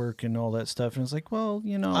artwork and all that stuff, and it's like, well,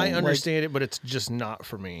 I understand it, but it's just not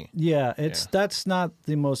for me. Yeah, that's not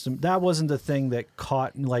the most. That wasn't the thing that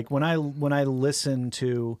caught. Like when I listened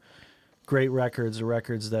to great records or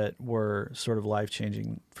records that were sort of life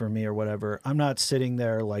changing for me or whatever, I'm not sitting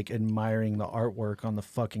there like admiring the artwork on the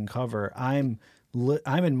fucking cover. I'm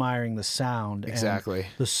admiring the sound, Exactly. and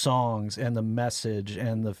the songs, and the message,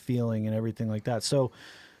 and the feeling, and everything like that. So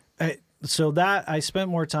that I spent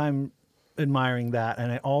more time admiring that,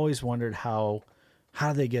 and I always wondered how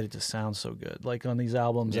did they get it to sound so good? Like on these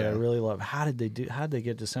albums that I really love, how did they get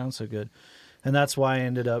it to sound so good? And that's why I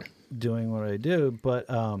ended up doing what I do. But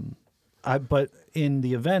but in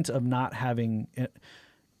the event of not having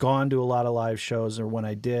gone to a lot of live shows, or when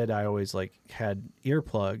I did, I always like had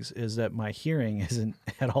earplugs, is that my hearing isn't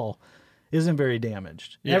very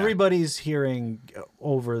damaged. Yeah. Everybody's hearing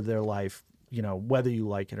over their life, whether you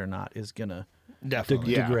like it or not, is gonna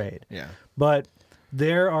Definitely. degrade. Yeah. But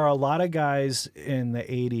there are a lot of guys in the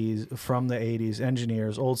 80s, from the 80s,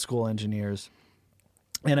 engineers, old school engineers.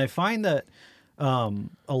 And I find that a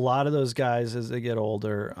lot of those guys, as they get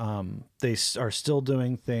older, they are still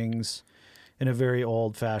doing things in a very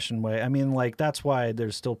old fashioned way. I mean, like, that's why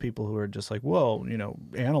there's still people who are just like, whoa,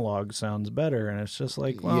 analog sounds better. And it's just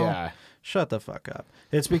like, well, shut the fuck up.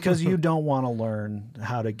 It's because you don't want to learn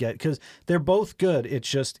how to because they're both good. It's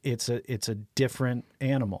just, it's a different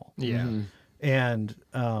animal. Yeah. Mm-hmm. And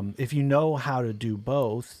if you know how to do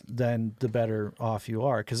both, then the better off you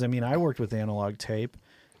are. Because, I mean, I worked with analog tape,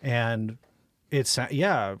 and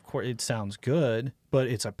of course, it sounds good, but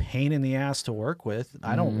it's a pain in the ass to work with.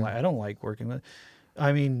 I don't like working with.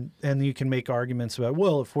 I mean, and you can make arguments about,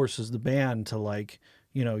 well, it forces the band to, like,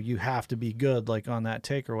 you have to be good, like, on that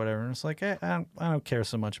take or whatever. And it's like, I don't care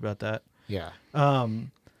so much about that. Yeah.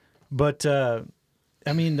 But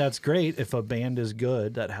I mean, that's great if a band is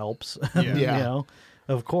good. That helps. Yeah.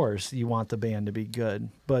 Of course, you want the band to be good.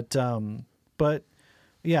 But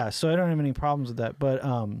yeah. So I don't have any problems with that. But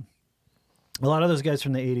a lot of those guys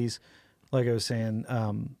from the '80s, like I was saying,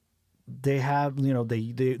 they have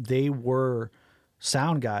they were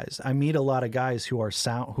sound guys. I meet a lot of guys who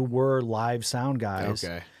were live sound guys.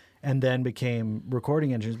 Okay. And then became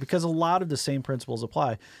recording engineers, because a lot of the same principles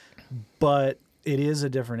apply, but it is a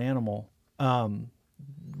different animal.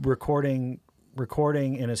 Recording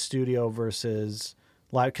in a studio versus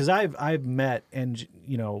live, because I've met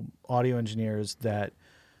audio engineers that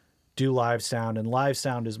do live sound, and live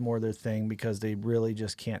sound is more their thing because they really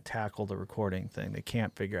just can't tackle the recording thing. They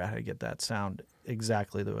can't figure out how to get that sound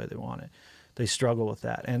exactly the way they want it. They struggle with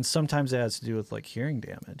that, and sometimes it has to do with like hearing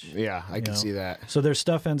damage. Yeah, I can see that. So their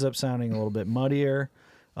stuff ends up sounding a little bit muddier.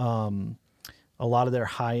 A lot of their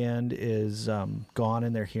high end is gone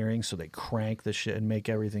in their hearing, so they crank the shit and make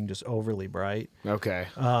everything just overly bright. Okay.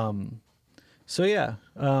 So yeah,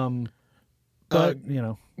 but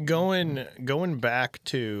going back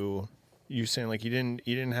to you saying like you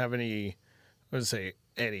didn't have any,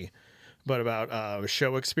 any, but about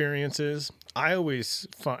show experiences. I always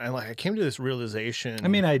find, and like I came to this realization. I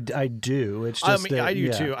mean, I do. It's just I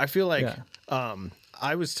do too. I feel like Yeah.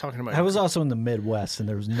 I was talking to my. I was also in the Midwest, and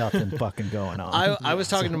there was nothing fucking going on. I was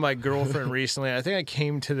talking to my girlfriend recently. I think I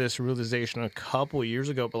came to this realization a couple years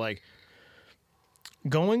ago, but like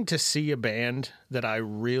going to see a band that I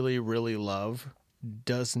really, really love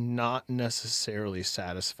does not necessarily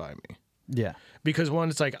satisfy me. Yeah. Because one,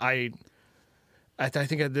 it's like I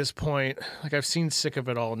think at this point, like I've seen Sick of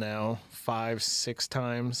It All now 5-6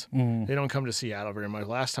 times. They don't come to Seattle very much.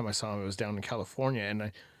 Last time I saw them, it was down in California,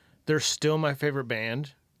 and they're still my favorite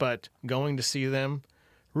band, but going to see them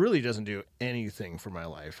really doesn't do anything for my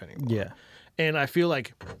life anymore. Yeah. And I feel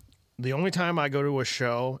like the only time I go to a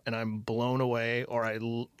show and I'm blown away or I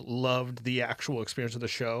loved the actual experience of the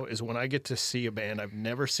show is when I get to see a band I've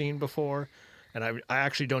never seen before, and I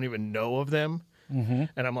actually don't even know of them. Mm-hmm.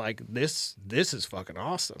 And I'm like, this is fucking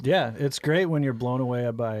awesome. Yeah, it's great when you're blown away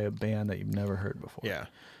by a band that you've never heard before. Yeah.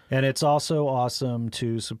 And it's also awesome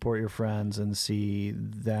to support your friends and see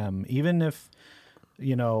them, even if,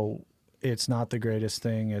 it's not the greatest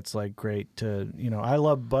thing. It's like great to, I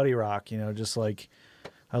love Buddy Rock, just like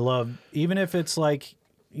I love, even if it's like,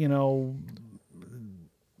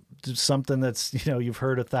 something that's, you've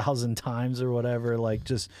heard 1,000 times or whatever, like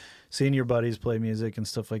just seeing your buddies play music and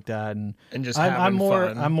stuff like that. And just I'm more,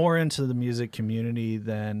 fun. I'm more into the music community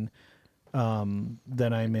than I'm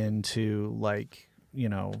into like,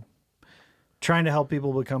 trying to help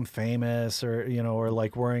people become famous or, or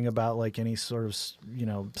like worrying about like any sort of,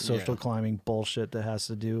 social climbing bullshit that has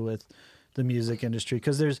to do with the music industry.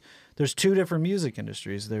 Cause there's two different music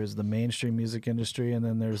industries. There's the mainstream music industry, and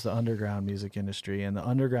then there's the underground music industry. And the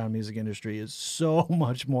underground music industry is so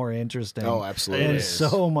much more interesting. Oh, absolutely. And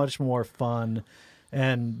so much more fun.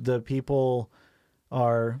 And the people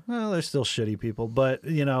are, well, they're still shitty people, but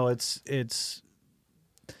it's,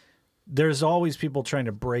 there's always people trying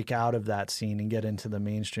to break out of that scene and get into the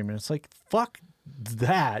mainstream. And it's like, fuck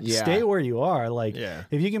that. Yeah. Stay where you are. Like,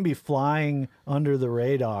 if you can be flying under the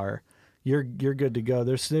radar, you're good to go.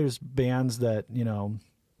 There's bands that,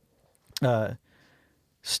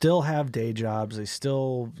 still have day jobs. They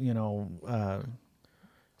still,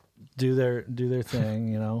 do their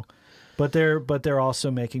thing, but they're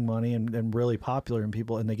also making money and really popular,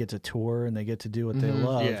 and they get to tour and they get to do what they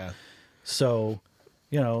love. Yeah. So,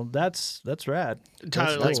 that's rad.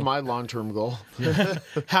 Tyler, That's like, my long-term goal.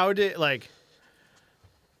 how did like?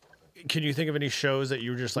 Can you think of any shows that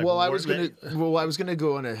you were just like? Well, I was gonna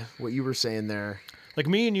go on what you were saying there. Like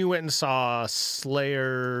me and you went and saw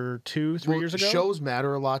Slayer 3 years ago. Shows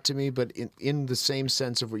matter a lot to me, but in the same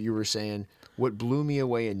sense of what you were saying, what blew me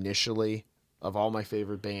away initially of all my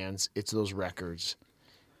favorite bands, it's those records.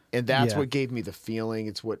 And that's what gave me the feeling.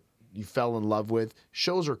 It's what you fell in love with.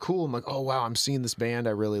 Shows are cool. I'm like, oh, wow, I'm seeing this band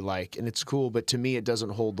I really like. And it's cool. But to me, it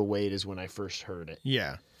doesn't hold the weight as when I first heard it.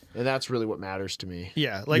 Yeah. And that's really what matters to me.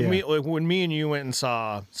 Yeah. Like when me and you went and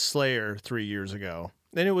saw Slayer 3 years ago,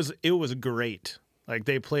 then it was great. Like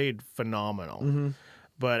they played phenomenal. Mm-hmm.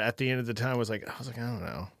 But at the end of the time, I was like, I don't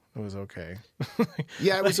know. It was okay.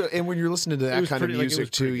 Yeah, it was. And when you're listening to that kind of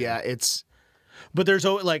music too, yeah, it's. But there's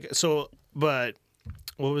always but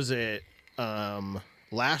what was it?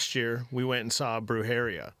 Last year we went and saw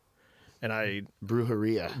Brujeria, and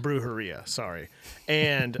Brujeria, sorry,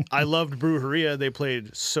 and I loved Brujeria. They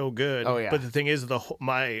played so good. Oh yeah. But the thing is,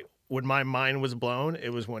 when my mind was blown, it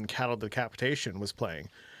was when Cattle Decapitation was playing,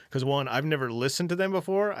 because one, I've never listened to them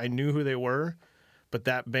before. I knew who they were, but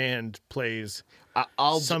that band plays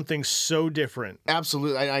something so different.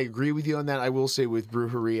 Absolutely, I agree with you on that. I will say with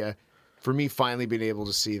Brujeria, for me, finally being able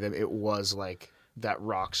to see them, it was like that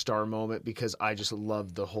rock star moment because I just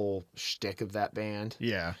loved the whole shtick of that band.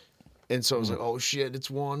 Yeah. And so I was like, oh shit, it's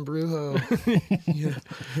Juan Brujo.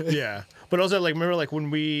 Yeah. But also, like, remember, like,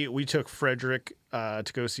 when we took Frederick to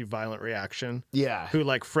go see Violent Reaction? Yeah. Who,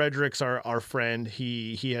 like, Frederick's our friend.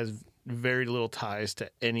 He has very little ties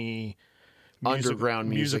to any underground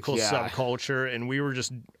musical subculture. And we were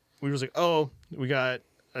like, oh, we got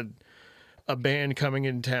a band coming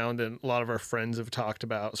in town that a lot of our friends have talked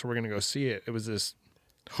about, so we're going to go see it. It was this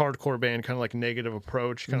hardcore band, kind of like Negative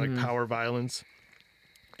Approach, kind of like Power Violence.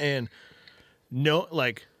 And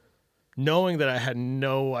knowing that I had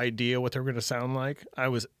no idea what they were going to sound like, I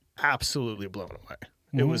was absolutely blown away.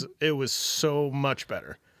 Mm-hmm. It was so much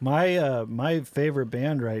better. My favorite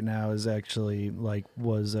band right now is actually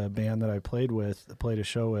was a band that I played a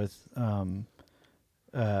show with.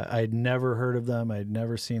 I'd never heard of them. I'd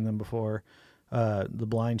never seen them before. The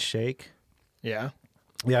Blind Shake. Yeah.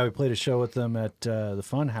 Yeah, we played a show with them at the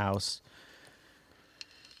Fun House.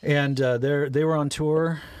 And they were on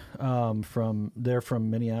tour from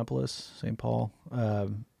Minneapolis, St. Paul.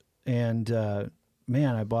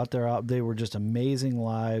 Man, I bought their album. They were just amazing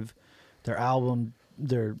live. Their album,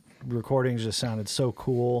 their recordings just sounded so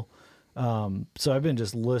cool. So I've been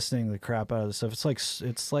just listening the crap out of the stuff.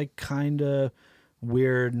 It's like kind of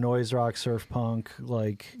weird noise rock, surf punk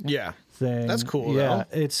thing. That's cool. Yeah,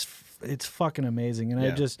 though. It's fucking amazing.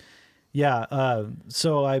 And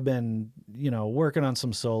so I've been, working on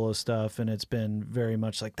some solo stuff, and it's been very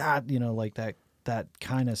much like that, like that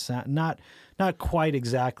kind of sound, not quite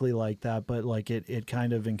exactly like that, but like it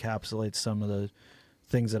kind of encapsulates some of the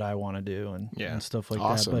things that I want to do and stuff like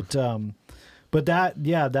that. But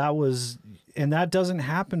that was, and that doesn't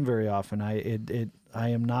happen very often. I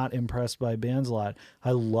am not impressed by bands a lot.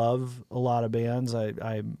 I love a lot of bands.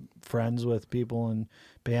 I'm friends with people in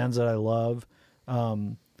bands that I love.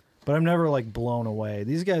 But I'm never blown away.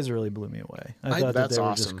 These guys really blew me away. I thought that they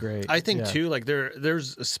were just great. I think too,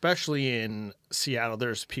 there's especially in Seattle,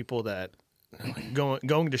 there's people that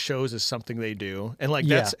going to shows is something they do, and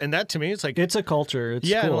that to me, it's a culture. It's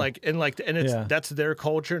cool. and it's that's their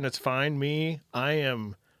culture, and it's fine. I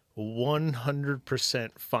am 100%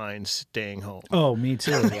 fine staying home. Oh, me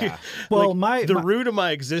too. Yeah. Well, the root of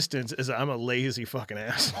my existence is I'm a lazy fucking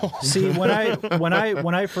asshole. See, when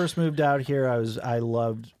I first moved out here, I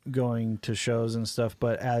loved going to shows and stuff.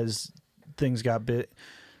 But as things got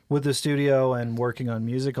with the studio and working on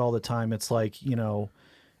music all the time, it's like,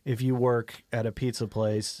 if you work at a pizza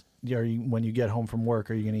place, when you get home from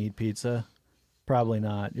work, are you going to eat pizza? Probably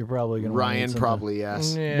not. You're probably going to. Ryan probably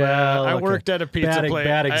yes. Yeah, well, I worked at a pizza place.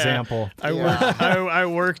 Bad example. I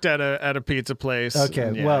worked at a pizza place. Okay,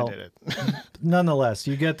 I did it. Nonetheless,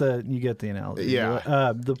 you get the analogy.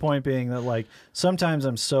 Yeah. The point being that sometimes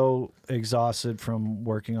I'm so exhausted from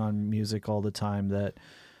working on music all the time that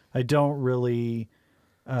I don't really.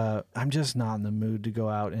 I'm just not in the mood to go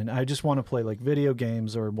out, and I just want to play video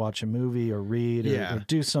games or watch a movie or read or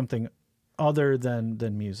do something other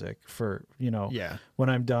than music for when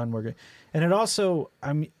I'm done working. And it also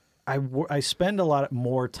I spend a lot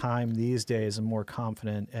more time these days and more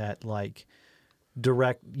confident at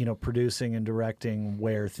producing and directing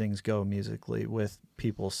where things go musically with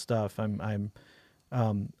people's stuff.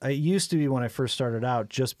 I used to be, when I first started out,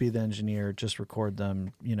 just be the engineer, just record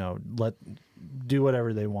them, do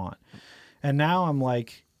whatever they want. And now I'm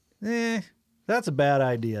That's a bad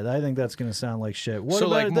idea. I think that's going to sound like shit. What so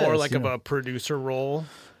about like more this? like of a producer role.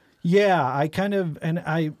 Yeah, I kind of, and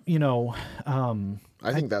I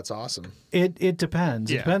think that's awesome. It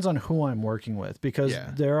depends. Yeah. It depends on who I'm working with, because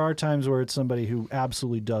Yeah. there are times where it's somebody who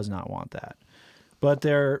absolutely does not want that. But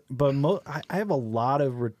I have a lot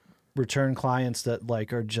of return clients that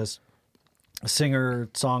like are just a singer,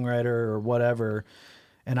 songwriter, or whatever,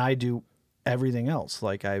 and I do everything else.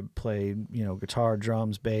 Like I play, guitar,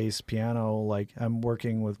 drums, bass, piano. Like I'm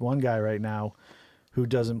working with one guy right now who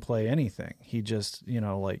doesn't play anything. He just,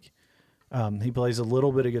 he plays a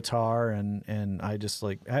little bit of guitar, and I just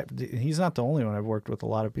he's not the only one. I've worked with a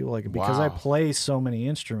lot of people like because I Wow. play so many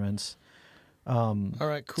instruments. All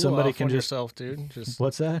right, cool Somebody off can on just- yourself, dude. Just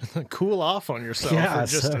What's that? cool off on yourself Yeah,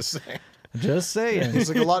 for just so- a second. Just saying. It's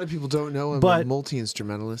like a lot of people don't know I'm But- a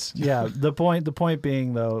multi-instrumentalist. Yeah, the point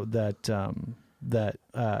being though that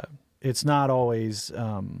it's not always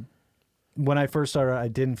when I first started I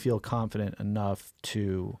didn't feel confident enough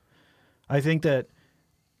to I think that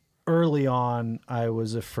early on I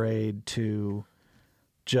was afraid to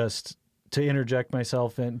interject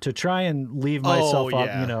myself in, to try and leave myself up,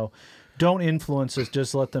 yeah. Don't influence us,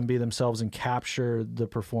 just let them be themselves and capture the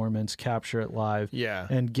performance, capture it live, Yeah.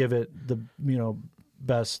 and give it the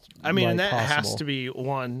best. I mean, light and that has possible. to be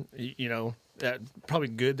one, that probably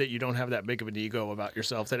good that you don't have that big of an ego about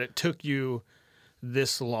yourself, that it took you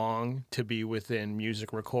this long to be within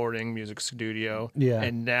music recording, music studio. Yeah.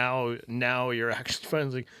 And now you're actually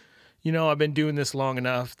finally, I've been doing this long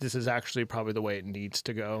enough. This is actually probably the way it needs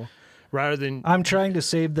to go. Rather than, I'm trying to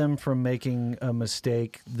save them from making a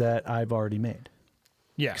mistake that I've already made.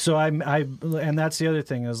 yeah. So and that's the other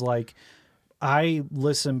thing is like, I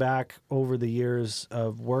listen back over the years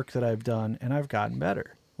of work that I've done and I've gotten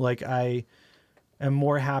better. Like I am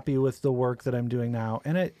more happy with the work that I'm doing now,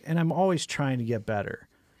 and I'm always trying to get better.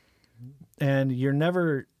 And you're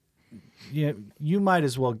never, you might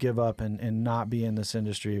as well give up and not be in this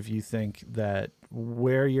industry if you think that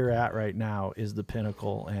where you're at right now is the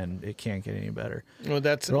pinnacle and it can't get any better. Well,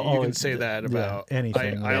 that's They'll you can always- say that yeah, about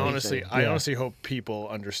anything, I really. honestly, Yeah. hope people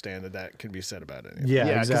understand that can be said about anything. Yeah,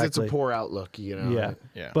 because exactly. it's a poor outlook, Yeah.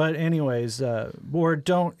 Yeah. But anyways, or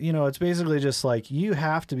don't, it's basically just like you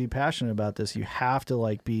have to be passionate about this. You have to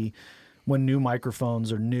like be when new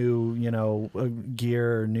microphones or new,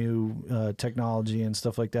 gear or new technology and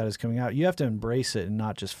stuff like that is coming out, you have to embrace it and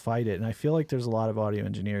not just fight it. And I feel like there's a lot of audio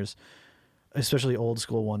engineers, especially old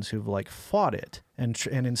school ones, who've like fought it and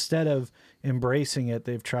instead of embracing it,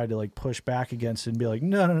 they've tried to like push back against it and be like,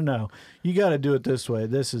 no, you got to do it this way.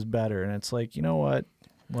 This is better. And it's like, you know what?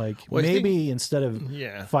 Like Well, I maybe think- instead of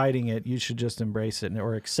Yeah. fighting it, you should just embrace it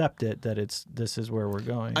or accept it that this is where we're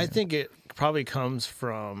going. I think it probably comes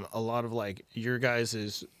from a lot of like your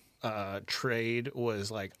guys' trade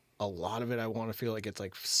was like a lot of it. I want to feel like it's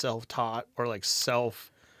like self-taught or like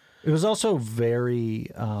it was also very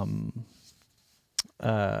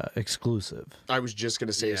exclusive. I was just going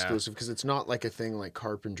to say Yeah. exclusive because it's not like a thing like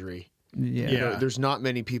carpentry. Yeah. Yeah. There's not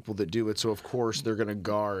many people that do it, so of course they're going to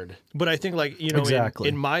guard. But I think like Exactly.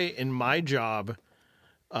 in my job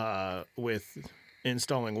with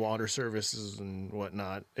installing water services and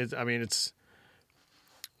whatnot,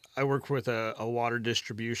 I work with a water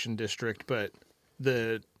distribution district, but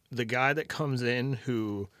the guy that comes in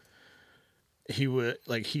who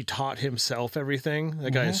he taught himself everything.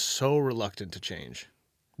 That guy is so reluctant to change.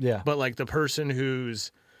 Yeah. But like the person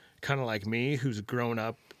who's kind of like me, who's grown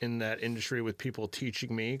up in that industry with people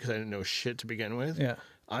teaching me because I didn't know shit to begin with. Yeah.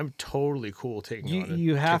 I'm totally cool taking on it.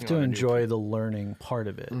 You have taking to on a new enjoy the learning part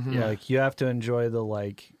of it. Yeah. Like you have to enjoy the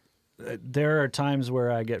like. There are times where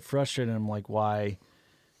I get frustrated. And I'm like, why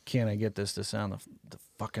can't I get this to sound the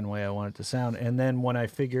fucking way I want it to sound? And then when I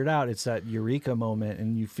figure it out, it's that eureka moment,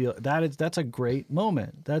 and you feel that's a great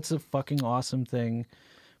moment. That's a fucking awesome thing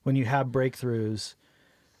when you have breakthroughs,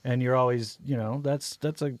 and you're always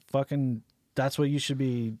that's what you should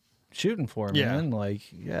be shooting for, Yeah. man. Like,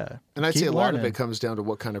 yeah. And I'd Keep say a lot of learning. it comes down to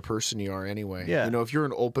what kind of person you are anyway. Yeah. If you're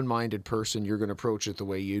an open-minded person, you're going to approach it the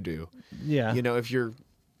way you do. Yeah.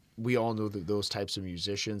 We all know those types of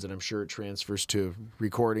musicians, and I'm sure it transfers to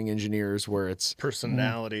recording engineers where it's,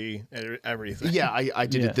 personality, everything. yeah, I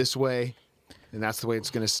did Yeah. it this way, and that's the way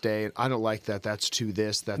it's going to stay. I don't like that. That's to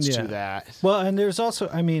this. That's Yeah. to that. Well, and there's also,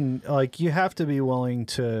 I mean, like you have to be willing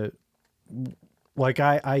to, like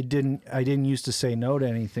I didn't used to say no to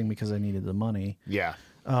anything because I needed the money. Yeah.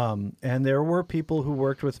 And there were people who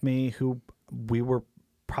worked with me who we were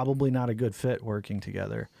probably not a good fit working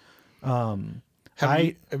together.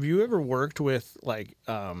 Have you ever worked with like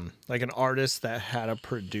an artist that had a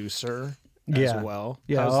producer as well.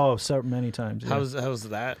 Yeah. So many times. Yeah. How's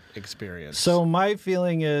that experience? So my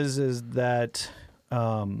feeling is that,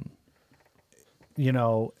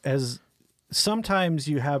 as sometimes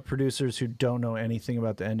you have producers who don't know anything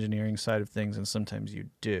about the engineering side of things, and sometimes you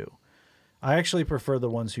do. I actually prefer the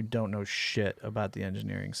ones who don't know shit about the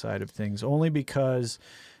engineering side of things, only because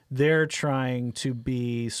they're trying to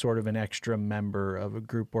be sort of an extra member of a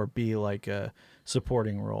group or be like a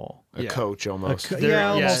supporting role. A coach almost.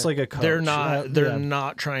 Almost like a coach. They're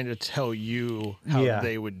not trying to tell you how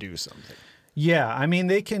they would do something. Yeah, I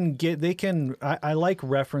mean, I like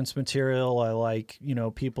reference material. I like,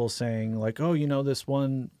 people saying like, oh, this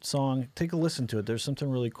one song, take a listen to it. There's something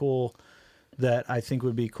really cool that I think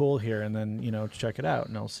would be cool here. And then, check it out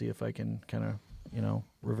and I'll see if I can kind of,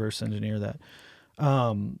 reverse engineer that.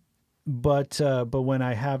 But when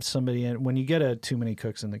I have somebody when you get a too many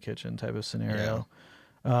cooks in the kitchen type of scenario,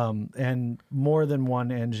 and more than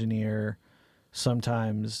one engineer,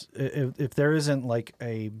 sometimes if there isn't like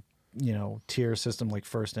a, tier system, like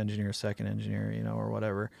first engineer, second engineer, or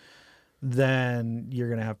whatever, then you're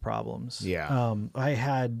going to have problems. Yeah. I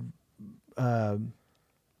had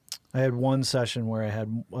one session where I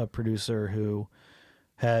had a producer who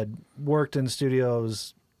had worked in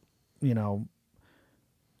studios,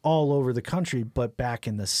 all over the country, but back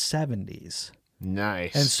in the 70s.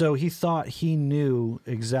 Nice. And so he thought he knew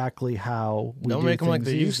exactly how we don't do make them like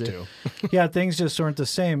things they used to. Yeah, things just weren't the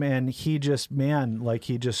same. And he just,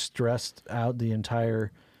 he just stressed out the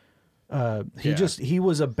entire. He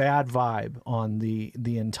was a bad vibe on the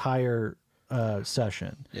entire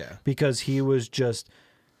session. Yeah. Because he was just,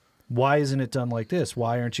 why isn't it done like this?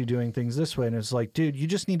 Why aren't you doing things this way? And it's like, dude, you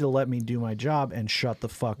just need to let me do my job and shut the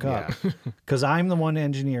fuck up. Because I'm the one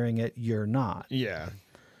engineering it. You're not. Yeah.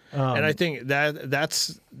 And I think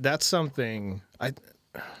that's something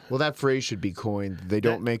Well, that phrase should be coined. They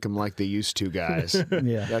don't make them like they used to, guys.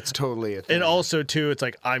 Yeah. That's totally a thing. And also, too, it's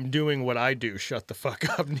like, I'm doing what I do. Shut the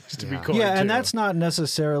fuck up needs to be coined, Yeah, and too. that's not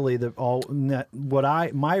necessarily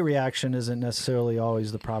my reaction isn't necessarily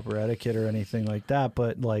always the proper etiquette or anything like that.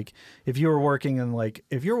 But like, if you're working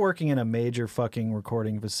in a major fucking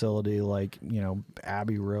recording facility, like,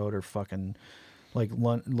 Abbey Road or fucking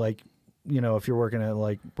if you're working at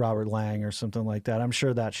like Robert Lang or something like that, I'm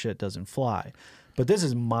sure that shit doesn't fly. But this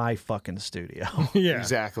is my fucking studio. Yeah.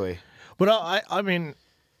 Exactly. But I mean,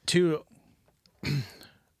 too,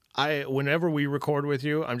 whenever we record with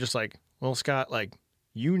you, I'm just like, well, Scott, like,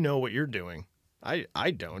 you know what you're doing.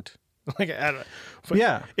 I don't. Like, I don't. But,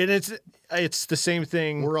 yeah. And it's the same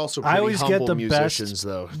thing. We're also pretty always humble get the musicians, best,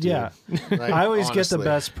 though. Dude. Yeah. Like, I always get the honestly.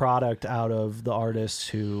 best product out of the artists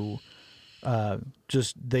who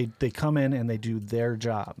just they come in and they do their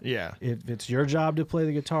job. Yeah. If it's your job to play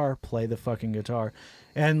the guitar, play the fucking guitar.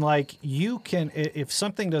 And like, you can, if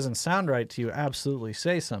something doesn't sound right to you, absolutely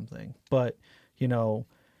say something. But,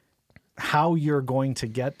 how you're going to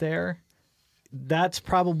get there, that's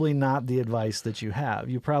probably not the advice that you have.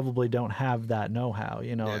 You probably don't have that know-how,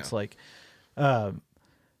 It's like, and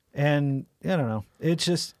I don't know.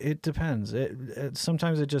 It depends.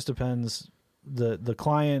 Sometimes it just depends. The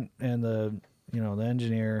client and the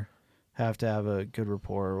engineer have to have a good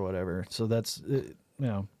rapport or whatever. So that's,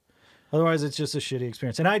 otherwise it's just a shitty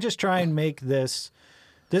experience. And I just try and make this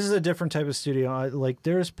is a different type of studio.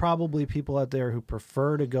 There's probably people out there who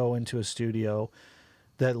prefer to go into a studio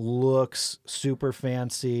that looks super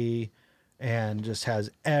fancy and just has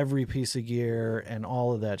every piece of gear and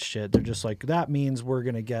all of that shit. They're just like, that means we're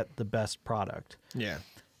going to get the best product. Yeah.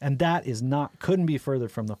 And that couldn't be further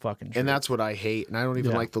from the fucking truth. And that's what I hate. And I don't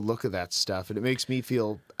even like the look of that stuff. And it makes me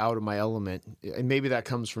feel out of my element. And maybe that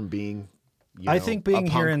comes from being, I think being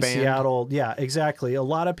here in band. Seattle, yeah, exactly. A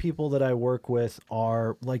lot of people that I work with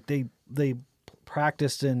are like, they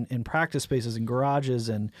practiced in practice spaces and garages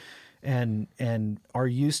and are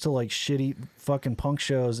used to like shitty fucking punk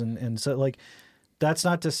shows. And so like, that's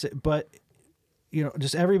not to say, but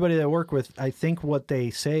just everybody that I work with, I think what they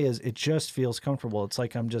say is it just feels comfortable. It's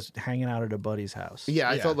like I'm just hanging out at a buddy's house. Yeah,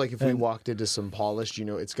 I felt like if we walked into some polished,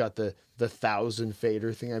 it's got the 1,000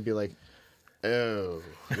 fader thing, I'd be like, oh,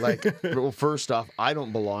 like, well, first off, I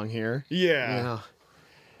don't belong here. Yeah.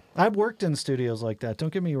 I've worked in studios like that.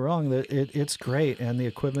 Don't get me wrong, that it's great, and the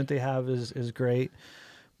equipment they have is great,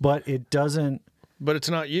 but it doesn't. But it's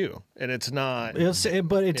not you, and it's not.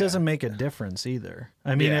 But it doesn't make a difference either.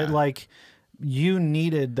 I mean, you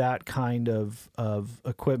needed that kind of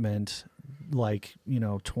equipment like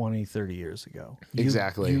 20, 30 years ago.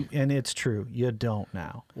 Exactly. And it's true, you don't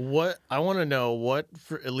now. What I want to know,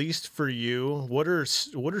 at least for you, what are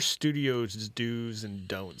studios' do's and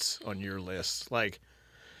don'ts on your list? Like,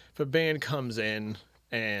 if a band comes in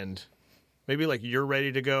and maybe like you're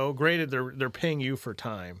ready to go. Granted, they're paying you for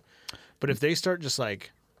time, but if they start just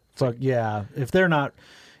like, Fuck yeah.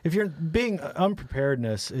 If you're being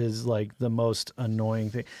unpreparedness is like the most annoying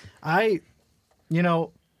thing.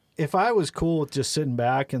 If I was cool with just sitting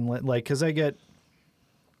back and like, cause the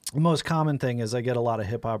most common thing is I get a lot of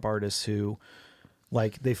hip hop artists who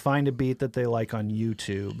like, they find a beat that they like on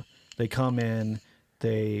YouTube. They come in,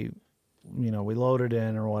 we load it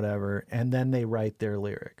in or whatever, and then they write their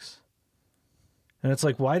lyrics. And it's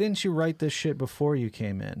like, why didn't you write this shit before you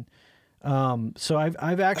came in? So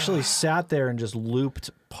I've actually sat there and just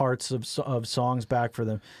looped parts of songs back for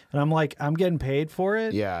them, and I'm like, I'm getting paid for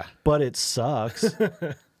it. Yeah, but it sucks.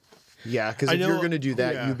 Yeah, because if you're gonna do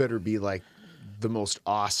that, you better be like the most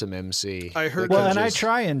awesome MC. I heard. Well, and I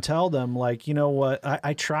try and tell them, like, you know what?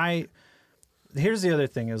 I try. Here's the other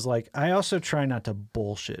thing is like, I also try not to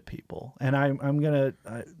bullshit people, and I'm gonna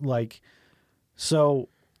so.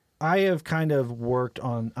 I have kind of work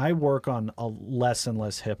on a less and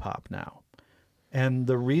less hip hop now. And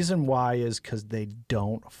the reason why is because they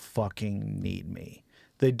don't fucking need me.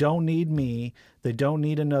 They don't need me. They don't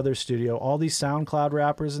need another studio. All these SoundCloud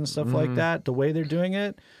rappers and stuff like that, the way they're doing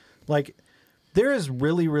it, like there is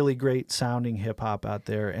really, really great sounding hip hop out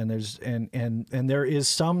there. And there's, and there is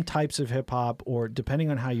some types of hip hop, or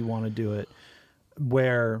depending on how you want to do it,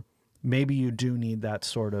 where maybe you do need that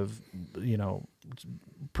sort of,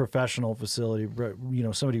 professional facility,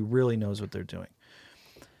 somebody who really knows what they're doing.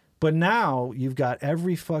 But now you've got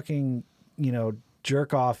every fucking,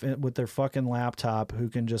 jerk off with their fucking laptop who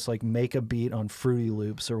can just like make a beat on Fruity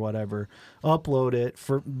Loops or whatever, upload it,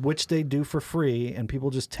 for which they do for free, and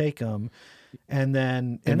people just take them. And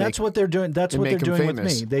that's what they're doing. That's what they're doing with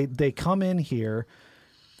me. They come in here,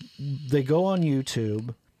 they go on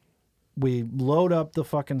YouTube, we load up the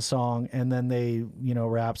fucking song, and then they,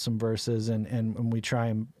 rap some verses, and we try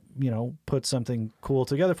and, put something cool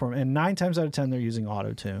together for them. And 9 times out of 10, they're using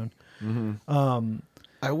auto-tune. Mm-hmm.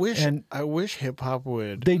 I wish hip hop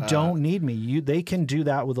would. They don't need me. They can do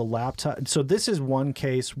that with a laptop. So this is one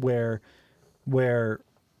case where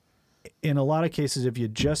in a lot of cases, if you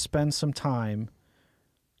just spend some time,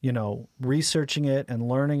 researching it and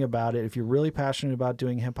learning about it, if you're really passionate about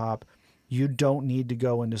doing hip hop, you don't need to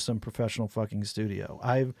go into some professional fucking studio.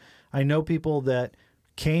 I know people that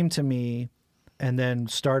came to me and then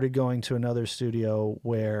started going to another studio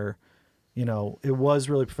where, it was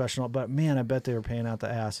really professional, but man, I bet they were paying out the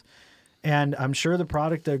ass. And I'm sure the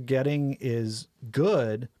product they're getting is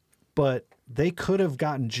good, but they could have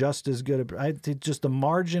gotten just as good. Just the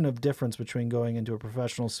margin of difference between going into a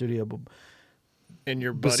professional studio in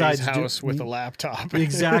your buddy's house with a laptop.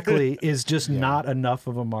 Exactly, is just not enough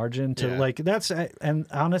of a margin to like, that's, and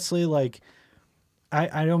honestly, like,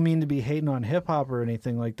 I don't mean to be hating on hip hop or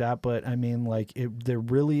anything like that, but I mean, like, there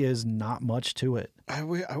really is not much to it. I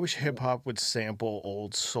wish hip hop would sample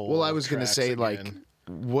old soul. Well, I was going to say, again. like,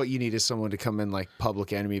 what you need is someone to come in like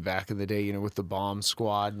Public Enemy back in the day, with the Bomb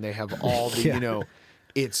Squad, and they have all the,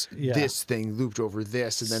 it's this thing looped over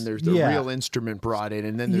this, and then there's the real instrument brought in,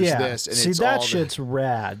 and then there's this, and it's that all shit's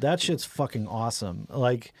rad. That shit's fucking awesome.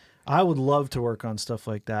 Like, I would love to work on stuff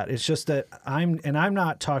like that. It's just that I'm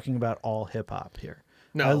not talking about all hip hop here.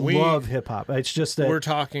 No, I love hip hop. It's just that we're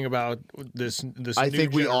talking about this. I new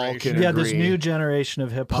think we all can agree. this new generation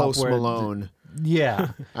of hip hop. Post Malone. Yeah,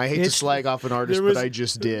 I hate to slag off an artist, but I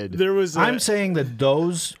just did. I'm saying that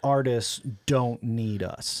those artists don't need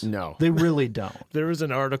us. No, they really don't. There was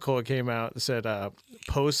an article that came out that said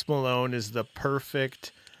Post Malone is the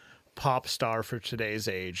perfect pop star for today's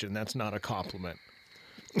age, and that's not a compliment.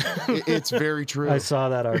 It's very true. I saw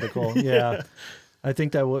that article. Yeah. I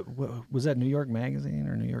think that was that New York Magazine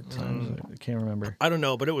or New York Times. I can't remember. I don't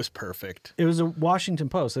know, but it was perfect. It was a Washington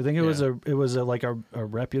Post. I think it was a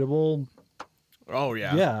reputable. Oh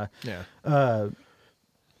yeah. Yeah.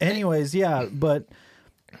 Anyways, yeah, but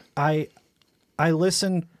I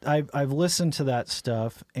listen. I've listened to that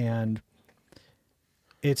stuff, and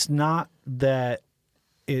it's not that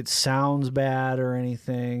it sounds bad or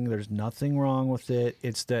anything. There's nothing wrong with it.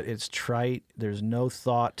 It's that it's trite. There's no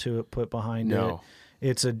thought to it put behind it.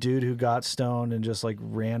 It's a dude who got stoned and just like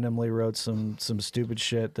randomly wrote some stupid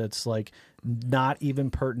shit that's like not even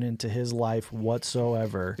pertinent to his life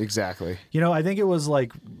whatsoever. Exactly. I think it was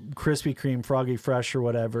like Krispy Kreme, Froggy Fresh or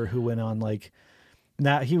whatever, who went on like,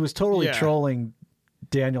 now he was totally trolling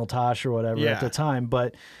Daniel Tosh or whatever at the time,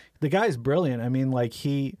 but the guy's brilliant. I mean, like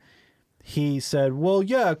he said, well,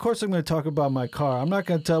 yeah, of course I'm going to talk about my car. I'm not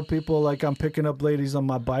going to tell people like I'm picking up ladies on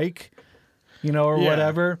my bike, or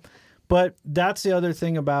whatever. But that's the other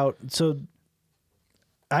thing about,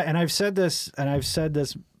 I've said this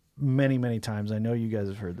many, many times. I know you guys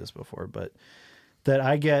have heard this before, but that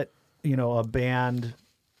I get, I'll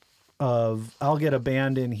get a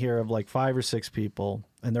band in here of like 5 or 6 people,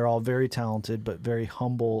 and they're all very talented, but very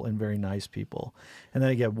humble and very nice people. And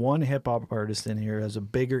then I get one hip hop artist in here who has a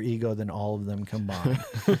bigger ego than all of them combined,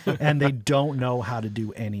 and they don't know how to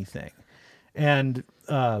do anything. And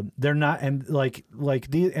they're not, and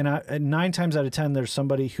and 9 times out of 10, there's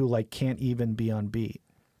somebody who like can't even be on beat.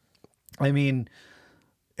 I mean,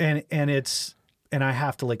 and I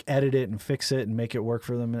have to like edit it and fix it and make it work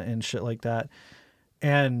for them and shit like that.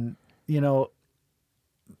 And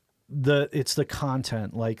it's the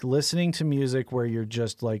content, like listening to music where you're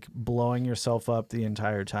just like blowing yourself up the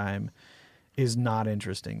entire time is not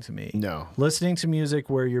interesting to me. No. Listening to music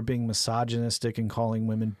where you're being misogynistic and calling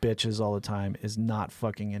women bitches all the time is not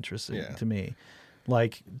fucking interesting to me.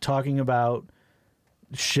 Like talking about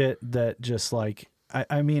shit that just like,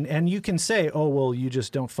 I mean, and you can say, oh, well, you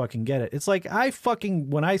just don't fucking get it. It's like,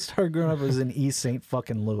 when I started growing up, I was in East St.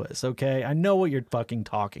 fucking Louis, okay? I know what you're fucking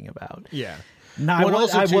talking about. Yeah. No,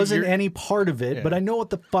 I wasn't any part of it, but I know what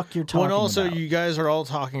the fuck you're talking about. Well, also, you guys are all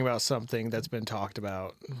talking about something that's been talked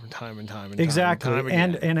about time and time and exactly. time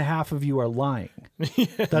again. And half of you are lying.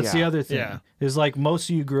 That's the other thing. Yeah. Is like most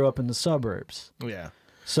of you grew up in the suburbs. Yeah.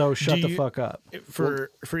 So shut the fuck up. For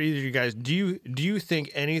either of you guys, do you think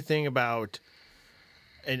anything about,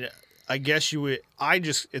 and I guess you would,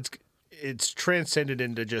 it's transcended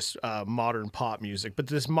into just modern pop music, but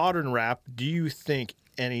this modern rap, do you think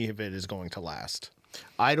any of it is going to last?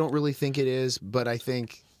 I don't really think it is, but I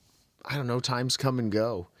think, I don't know, times come and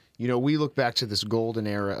go. We look back to this golden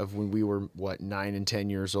era of when we were, 9 and 10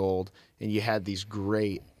 years old, and you had these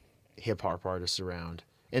great hip-hop artists around,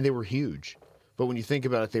 and they were huge. But when you think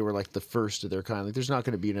about it, they were like the first of their kind. Like, there's not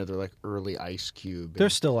going to be another like early Ice Cube. They're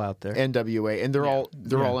still out there. NWA, and they're all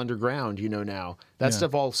underground. Now that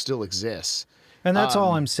stuff all still exists. And that's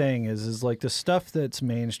all I'm saying is like the stuff that's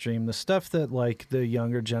mainstream, the stuff that like the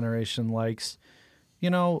younger generation likes.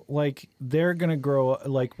 Like they're gonna grow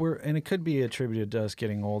like and it could be attributed to us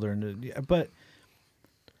getting older, but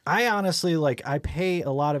I honestly I pay a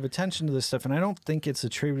lot of attention to this stuff, and I don't think it's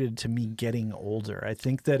attributed to me getting older. I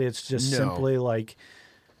think that it's just simply like,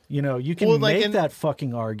 you can make that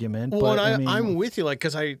fucking argument. Well, but I'm with you,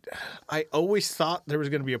 because I always thought there was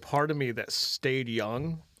going to be a part of me that stayed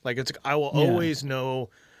young. Like I will always know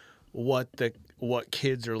what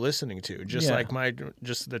kids are listening to, just like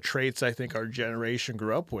the traits I think our generation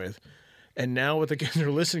grew up with. And now what the kids are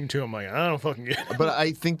listening to, I'm like, I don't fucking get it. But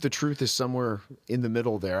I think the truth is somewhere in the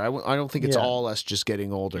middle there. I don't think it's all us just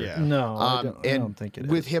getting older. Yeah. No, I don't think it is.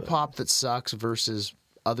 With hip-hop that sucks versus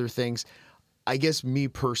other things, I guess me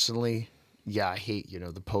personally, I hate,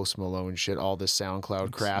 the Post Malone shit, all this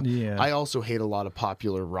SoundCloud crap. Yeah. I also hate a lot of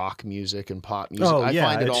popular rock music and pop music. Oh, I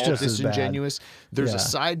find it it's all just disingenuous. There's a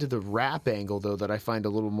side to the rap angle, though, that I find a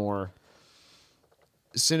little more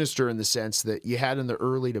sinister in the sense that you had in the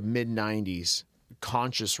early to mid 90s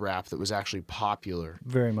conscious rap that was actually popular,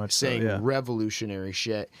 very much saying revolutionary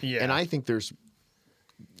shit. And I think there's,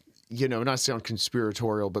 not sound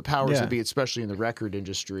conspiratorial, but powers that be, especially in the record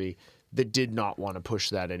industry, that did not want to push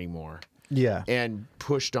that anymore. And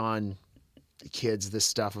pushed on kids this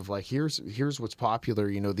stuff of like, here's what's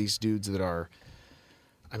popular. These dudes that are,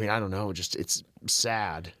 I mean, I don't know, just it's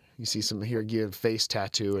sad. You see some here, get a face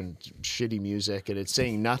tattoo and shitty music, and it's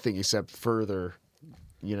saying nothing except furthering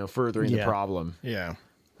the problem. Yeah,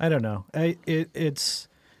 I don't know. It's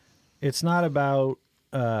not about.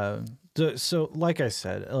 So, like I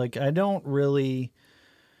said, like I don't really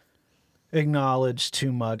acknowledge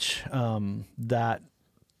too much that.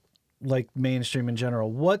 Like mainstream in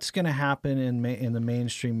general, what's going to happen in the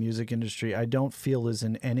mainstream music industry, I don't feel is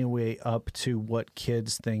in any way up to what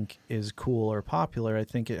kids think is cool or popular. I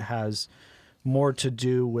think it has more to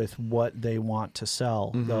do with what they want to sell.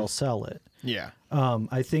 Mm-hmm. They'll sell it. Yeah.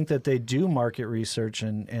 I think that they do market research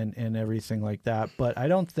and everything like that, but I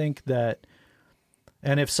don't think that.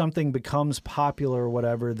 And if something becomes popular or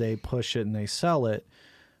whatever, they push it and they sell it.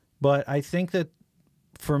 But I think that.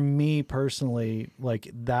 For me personally, like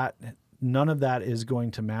that, none of that is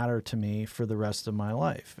going to matter to me for the rest of my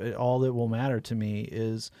life. All that will matter to me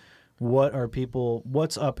is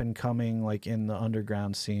what's up and coming, like in the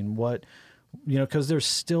underground scene, because there's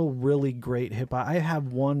still really great hip hop. I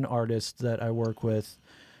have one artist that I work with,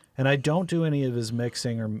 and I don't do any of his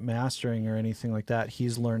mixing or mastering or anything like that.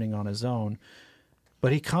 He's learning on his own.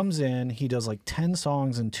 But he comes in, he does like 10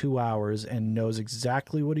 songs in 2 hours and knows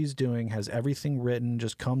exactly what he's doing, has everything written,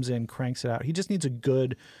 just comes in, cranks it out. He just needs a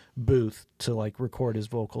good booth to like record his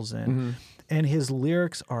vocals in. Mm-hmm. And his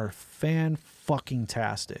lyrics are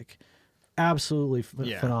fan-fucking-tastic. absolutely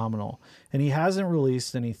Yeah. phenomenal. And he hasn't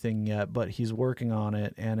released anything yet, but he's working on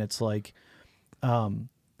it. And it's like,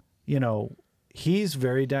 you know, he's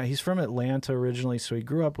very down. He's from Atlanta originally, so he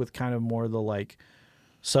grew up with kind of more the like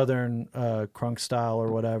Southern crunk style or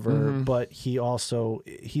whatever. But he's also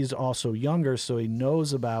younger, so he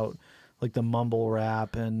knows about like the mumble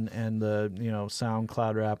rap and the, you know,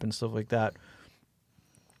 SoundCloud rap and stuff like that.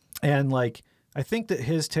 And like, I think that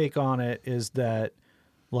his take on it is that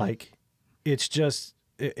like it's just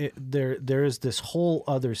there is this whole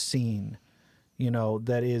other scene, you know,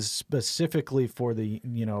 that is specifically for the,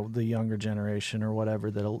 you know, the younger generation or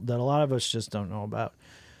whatever that a lot of us just don't know about.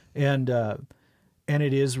 And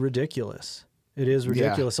it is ridiculous. It is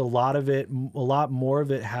ridiculous. A lot more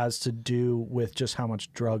of it has to do with just how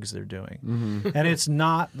much drugs they're doing. And it's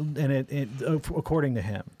not, and it according to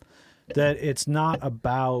him, that it's not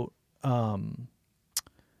about, you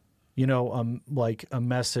know, like a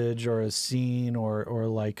message or a scene or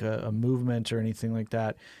like a movement or anything like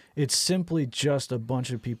that. It's simply just a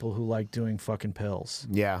bunch of people who like doing fucking pills.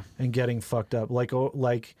 Yeah. And getting fucked up. Like,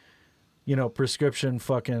 you know, prescription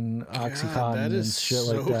fucking Oxycontin and shit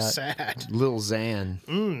like that. Sad. Lil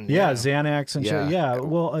Xan. Yeah, Xanax and shit. Yeah,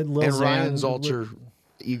 well, Lil and Xan, Ryan's alter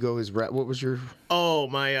ego is what was your? Oh,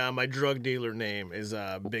 my drug dealer name is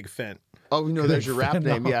Big Fent. Oh no, there's your rap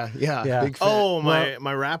name. Yeah. Big Fent. Oh,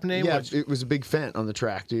 my rap name. Yeah, was, it was a Big Fent on the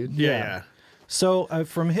track, dude. yeah. So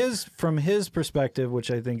from his perspective,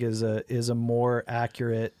 which I think is a more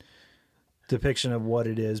accurate depiction of what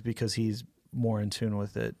it is because he's more in tune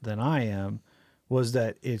with it than I am, was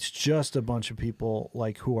that it's just a bunch of people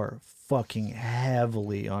like who are fucking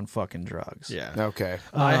heavily on fucking drugs. Yeah. Okay.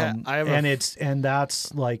 I have and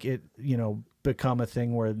that's like it, you know, become a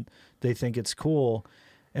thing where they think it's cool.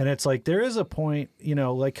 And it's like there is a point, you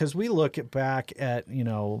know, like because we look back at, you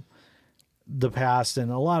know, the past,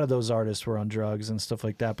 and a lot of those artists were on drugs and stuff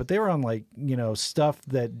like that, but they were on like, you know, stuff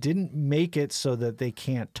that didn't make it so that they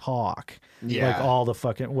can't talk. Yeah. Like all the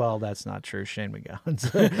fucking, well, that's not true. Shane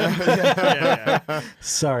McGowan's.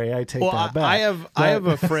 Sorry, I take that back. I have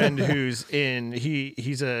a friend who's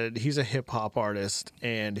he's a hip hop artist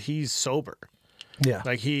and he's sober. Yeah.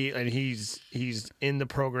 Like he's in the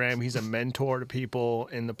program. He's a mentor to people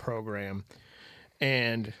in the program.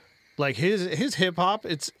 And like his hip hop,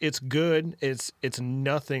 it's good. It's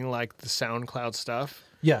nothing like the SoundCloud stuff.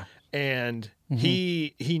 Yeah. And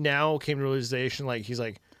he now came to the realization, like he's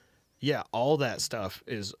like, yeah, all that stuff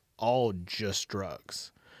is all just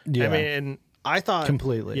drugs. Yeah. I mean, and I thought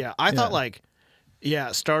completely. Yeah, I thought like, yeah,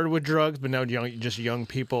 it started with drugs, but now young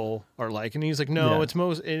people are like, and he's like, no,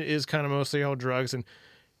 it is kind of mostly all drugs, and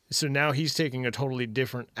so now he's taking a totally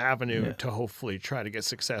different avenue to hopefully try to get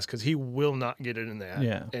success because he will not get in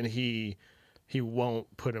that, and he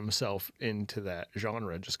won't put himself into that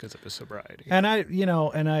genre just because of his sobriety. And I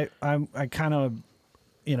kind of,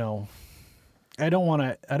 you know, I don't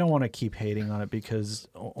want to keep hating on it because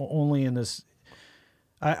only in this.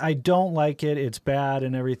 I don't like it. It's bad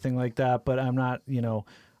and everything like that, but I'm not, you know,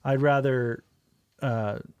 I'd rather,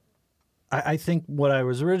 I think what I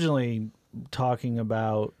was originally talking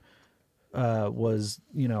about was,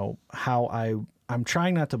 you know, how I'm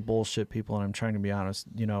trying not to bullshit people and I'm trying to be honest.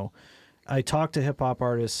 You know, I talk to hip hop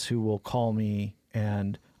artists who will call me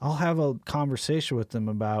and I'll have a conversation with them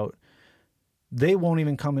about, they won't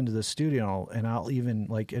even come into the studio and I'll even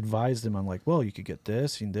like advise them on like, well, you could get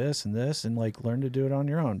this and this and this and like learn to do it on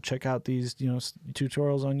your own. Check out these, you know,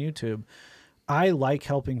 tutorials on YouTube. I like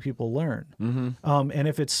helping people learn. And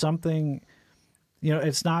if it's something, you know,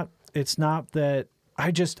 it's not that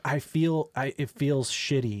it feels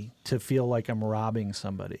shitty to feel like I'm robbing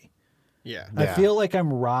somebody. Yeah. I feel like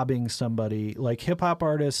I'm robbing somebody. Like hip hop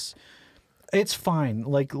artists, it's fine.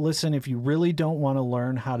 Like, listen, if you really don't want to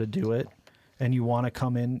learn how to do it, and you want to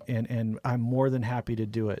come in and I'm more than happy to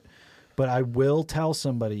do it. But I will tell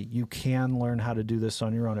somebody you can learn how to do this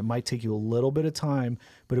on your own. It might take you a little bit of time,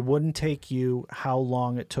 but it wouldn't take you how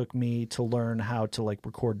long it took me to learn how to like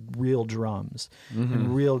record real drums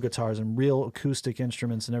and real guitars and real acoustic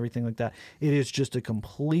instruments and everything like that. It is just a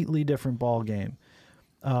completely different ball game.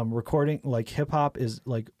 Recording like hip hop is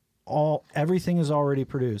like everything is already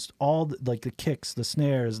produced. Like the kicks, the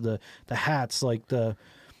snares, the hats, like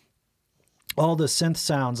all the synth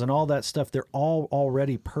sounds and all that stuff, they're all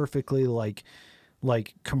already perfectly like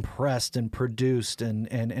compressed and produced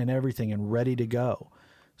and everything and ready to go.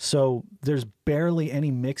 So there's barely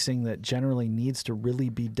any mixing that generally needs to really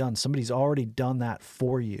be done. Somebody's already done that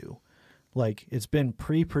for you. Like it's been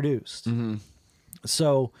pre-produced.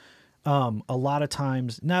 So a lot of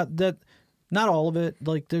times, not all of it,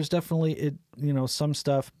 like there's definitely some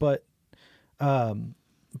stuff, but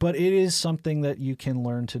but it is something that you can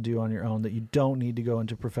learn to do on your own, that you don't need to go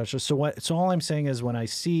into professional. So all I'm saying is when I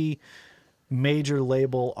see major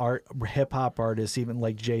label hip hop artists, even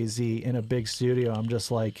like Jay-Z in a big studio, I'm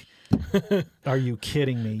just like, are you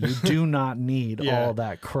kidding me? You do not need all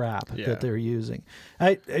that crap that they're using.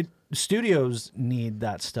 Studios need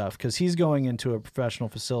that stuff because he's going into a professional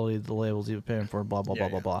facility that the label's even paying for, blah, blah, blah,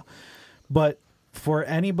 blah, blah. But for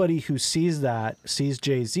anybody who sees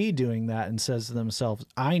Jay-Z doing that and says to themselves,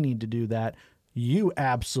 I need to do that, you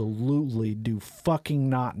absolutely do fucking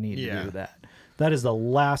not need to do that. That is the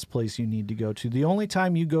last place you need to go to. The only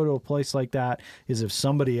time you go to a place like that is if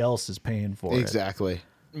somebody else is paying for it. Exactly.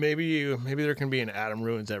 Maybe there can be an Adam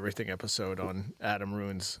Ruins Everything episode on Adam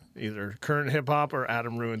Ruins, either current hip hop or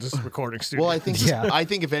Adam Ruins recording studio. Well, I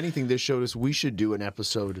think if anything, this showed us we should do an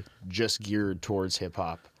episode just geared towards hip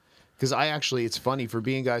hop. Because it's funny for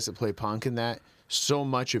being guys that play punk and that, so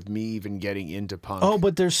much of me even getting into punk. Oh,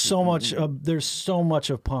 but there's so much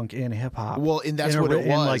of punk in hip hop. Well, and that's what it was.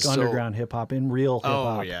 In like underground hip hop, in real hip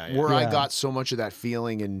hop. Oh, yeah. Where I got so much of that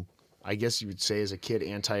feeling, and I guess you would say as a kid,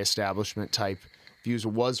 anti-establishment type views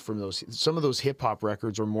was from some of those hip hop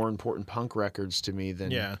records are more important punk records to me than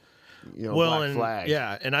Black Flag.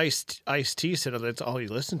 Yeah, and Ice-T said that's all he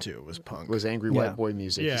listened to was punk. Was angry white boy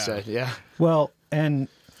music. Yeah. He said, Well, and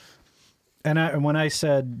when I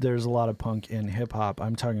said there's a lot of punk in hip hop,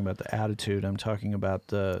 I'm talking about the attitude. I'm talking about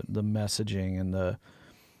the messaging and the,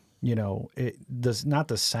 not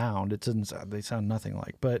the sound. It doesn't. They sound nothing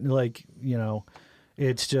like. But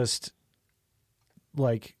it's just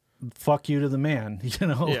like, fuck you to the man,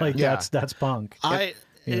 that's punk.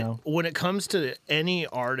 When it comes to any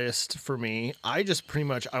artist, for me, I just pretty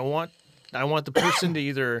much I want the person to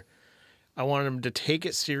either I want them to take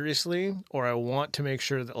it seriously, or I want to make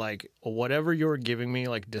sure that like whatever you're giving me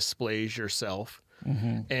like displays yourself.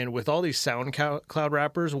 Mm-hmm. And with all these SoundCloud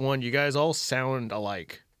rappers, you guys all sound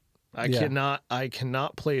alike. I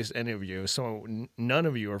cannot place any of you, so none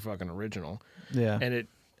of you are fucking original. Yeah, and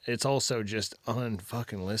it's also just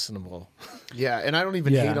unfucking listenable. Yeah, and I don't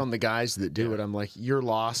even hate on the guys that do it. I'm like, you're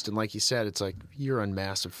lost, and like you said, it's like you're on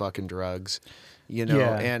massive fucking drugs,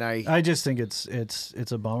 And I just think it's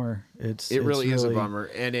a bummer. It really is a bummer,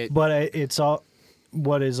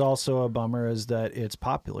 what is also a bummer is that it's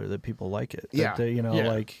popular, that people like it. You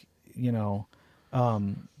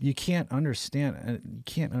can't understand a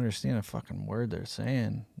fucking word they're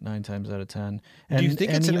saying 9 times out of 10. Do you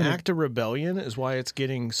think it's an act of rebellion is why it's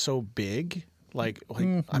getting so big?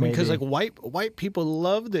 Because white people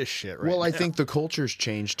love this shit right now. I think the culture's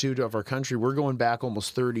changed too of our country. We're going back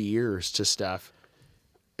almost 30 years to stuff,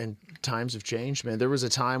 and times have changed, man. There was a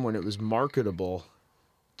time when it was marketable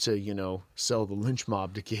to, sell the lynch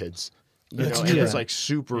mob to kids. It was like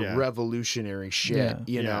super revolutionary shit,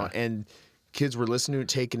 and kids were listening to it,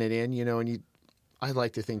 taking it in, and I'd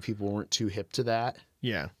like to think people weren't too hip to that.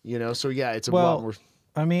 Yeah. It's a lot more.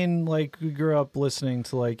 I mean, like, we grew up listening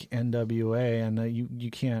to like NWA, and you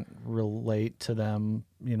can't relate to them,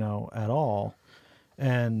 at all.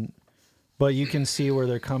 But you can see where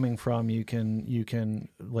they're coming from. You can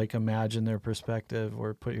like imagine their perspective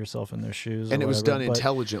or put yourself in their shoes. And it was done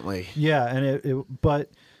intelligently. Yeah,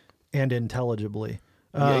 and intelligibly.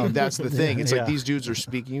 That's the thing. It's like these dudes are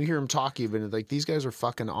speaking. You hear them talk, even like these guys are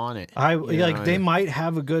fucking on it. They might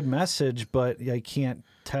have a good message, but I can't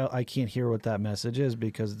hear what that message is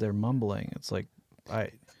because they're mumbling. It's like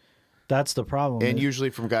that's the problem. And usually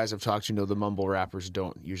from guys I've talked to, the mumble rappers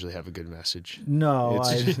don't usually have a good message. No,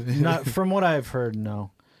 not from what I've heard.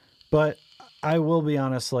 No, but I will be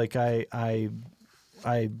honest. Like I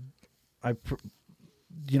kind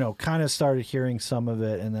of started hearing some of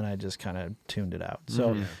it, and then I just kind of tuned it out.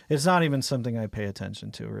 So it's not even something I pay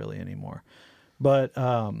attention to really anymore. But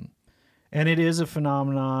and it is a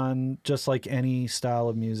phenomenon, just like any style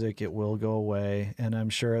of music. It will go away, and I'm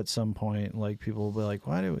sure at some point, like, people will be like,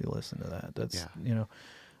 "Why do we listen to that?" That's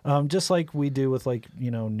just like we do with like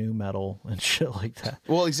new metal and shit like that.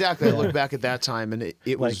 Well, exactly. I look back at that time, and it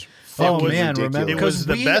was ridiculous. Remember? It was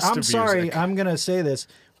the best. I'm sorry, I'm gonna say this.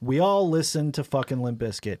 We all listened to fucking Limp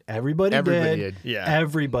Bizkit. Everybody did. Yeah.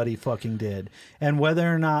 Everybody fucking did. And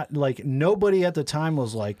whether or not, like, nobody at the time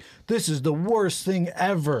was like, this is the worst thing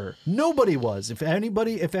ever. Nobody was. If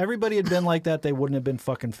everybody had been like that, they wouldn't have been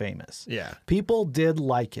fucking famous. Yeah. People did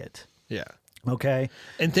like it. Yeah. Okay?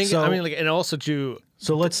 And and also to...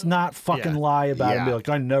 So let's not fucking lie about it and be like,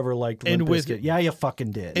 I never liked Limp Bizkit. Yeah, you fucking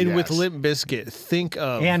did. And with Limp Bizkit, think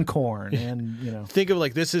of... And Korn, and, Think of,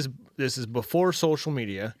 like, this is before social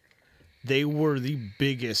media. They were the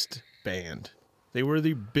biggest band. They were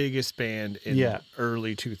the biggest band in the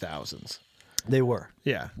early 2000s. They were.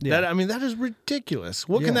 Yeah. Yeah. That is ridiculous.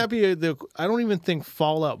 What can Yeah. that be? I don't even think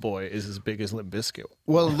Fall Out Boy is as big as Limp Bizkit.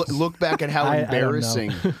 Well, look back at how I don't know.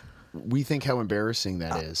 embarrassing we think how embarrassing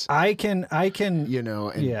that is. I can. You know,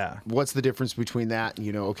 and Yeah. what's the difference between that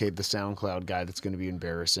and, okay, the SoundCloud guy that's going to be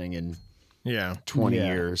embarrassing in Yeah. 20 Yeah.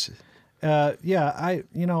 years?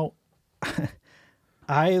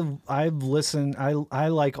 I've listened. I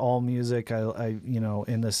like all music. I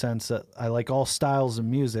in the sense that I like all styles of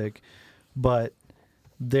music, but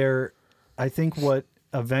I think what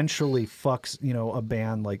eventually fucks a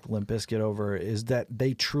band like Limp Bizkit over is that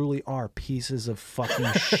they truly are pieces of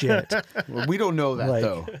fucking shit. Well, we don't know that, Like-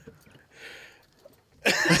 though.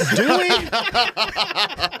 Do we?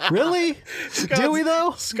 Really? Do we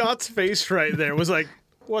though? Scott's face right there was like,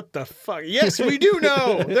 what the fuck? Yes, we do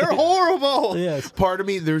know. They're horrible. Yes. Part of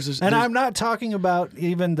me, there's And I'm not talking about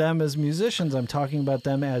even them as musicians. I'm talking about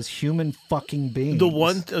them as human fucking beings. The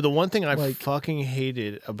one thing I Like- fucking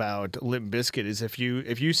hated about Limp Bizkit is if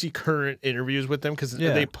you see current interviews with them, because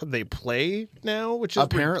Yeah. they play now, which is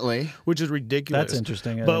apparently. which is ridiculous. That's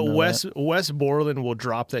interesting. I But didn't know Wes Borland will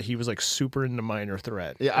drop that he was like super into Minor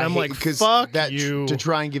Threat. Yeah, And I'm like, because fuck that you. to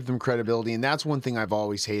try and give them credibility, and that's one thing I've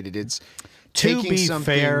always hated. It's To taking be something.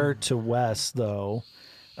 fair to Wes, though,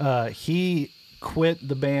 he quit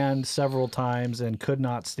the band several times and could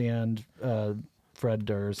not stand Fred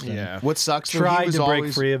Durst. and Yeah. What sucks? though, he tried was to break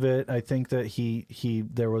always, free of it. I think that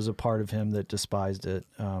there was a part of him that despised it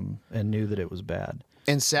and knew that it was bad.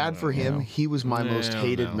 And sad for him, he was my most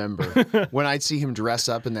hated member. When I'd see him dress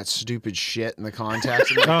up in that stupid shit in the contacts,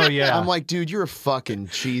 I'm like, Oh, yeah. I'm like, dude, you're a fucking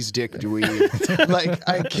cheese dick dweeb. Like,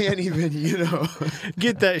 I can't even,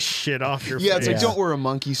 Get that shit off your Yeah, face. it's like, Yeah. don't wear a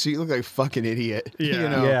monkey suit. You look like a fucking idiot.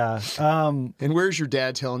 Yeah. Yeah. And where's your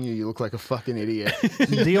dad telling you look like a fucking idiot?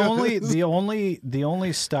 the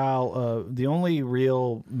only style the only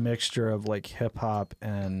real mixture of like hip hop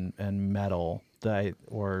and metal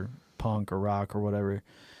or punk or rock or whatever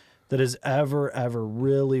that has ever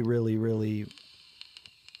really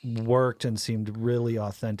worked and seemed really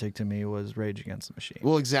authentic to me was Rage Against the Machine.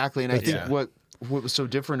 Well, exactly. And I think Yeah. what was so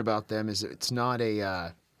different about them is it's not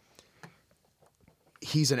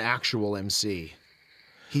he's an actual MC.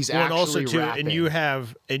 He's Well, and actually also too, rapping.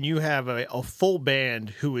 and you have a full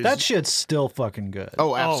band who is That shit's still fucking good.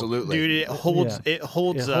 Oh, absolutely. dude. It holds Yeah. it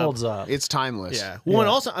holds it up. holds up. It's timeless. Yeah. Well, and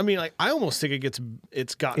Yeah. also, I mean, like I almost think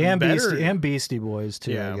it's gotten and better. Beastie Boys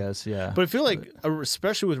too, Yeah. I guess. Yeah. But I feel like,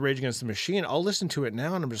 especially with Rage Against the Machine, I'll listen to it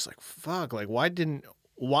now and I'm just like, fuck. Like, why didn't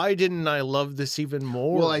I love this even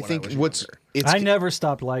more? Well, I when think was what's younger? it's I never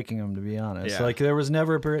stopped liking them, to be honest. Yeah. Like there was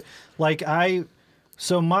never a period. Like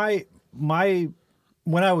my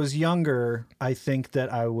when I was younger, I think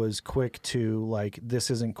that I was quick to like, this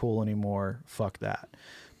isn't cool anymore. Fuck that.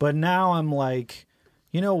 But now I'm like,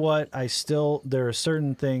 you know what? There are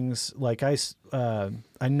certain things like there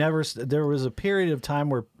was a period of time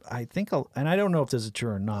where I think, and I don't know if this is true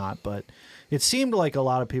or not, but it seemed like a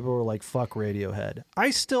lot of people were like, fuck Radiohead. I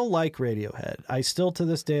still like Radiohead. I still to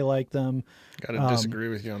this day like them. Gotta disagree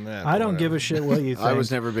with you on that. I don't give a shit what you think. I was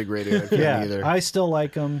never a big Radiohead fan yeah, either. I still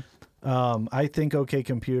like them. I think OK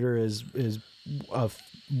Computer is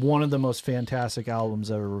one of the most fantastic albums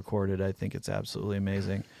ever recorded. I think it's absolutely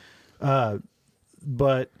amazing.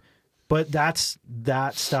 But that's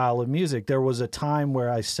that style of music. There was a time where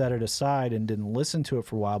I set it aside and didn't listen to it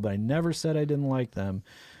for a while, but I never said I didn't like them.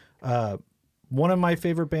 One of my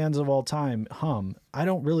favorite bands of all time, Hum. I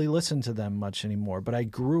don't really listen to them much anymore, but I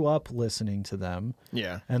grew up listening to them.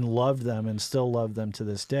 Yeah. And loved them and still love them to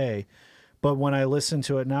this day. But when I listen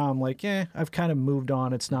to it now, I'm like, I've kind of moved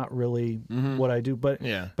on. It's not really what I do. But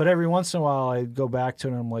Yeah. but every once in a while, I go back to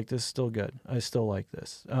it and I'm like, this is still good. I still like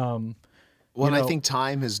this. Well, and I think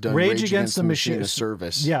time has done Rage Against the Machine a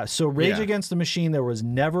service. Yeah, so Rage Yeah. Against the Machine, there was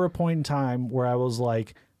never a point in time where I was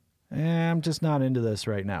like, I'm just not into this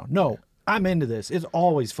right now. No, I'm into this. It's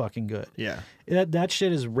always fucking good. Yeah. That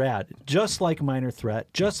shit is rad. Just like Minor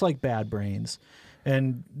Threat, just like Bad Brains.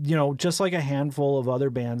 And, just like a handful of other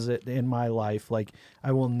bands that in my life, like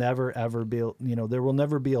I will never, ever be, there will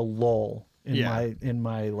never be a lull in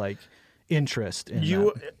my like interest in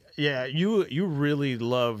them. Yeah, you really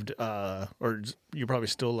loved, or you probably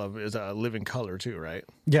still love, is Living Color too, right?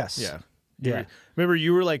 Yes. Yeah. Yeah. Remember,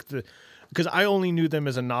 you were like because I only knew them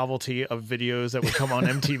as a novelty of videos that would come on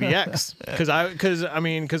MTVX. Because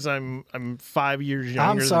I'm 5 years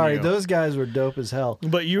younger. I'm sorry, than you. those guys were dope as hell.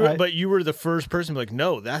 But you were the first person to be like,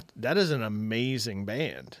 no, that is an amazing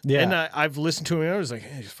band. Yeah. And I've listened to it and I was like,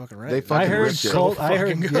 hey, he's fucking right. They man. fucking I heard ripped it. Cult, I heard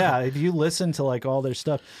fucking good. yeah, if you listen to like all their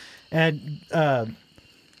stuff. And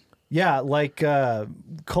Yeah, like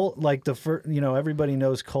cult, like everybody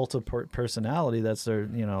knows Cult of Personality. That's their,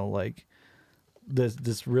 like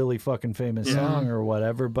this really fucking famous song or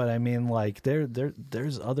whatever. But I mean, like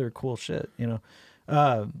there's other cool shit,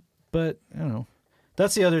 But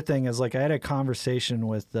that's the other thing is like I had a conversation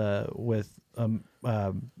with one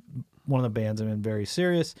of the bands I'm in, Very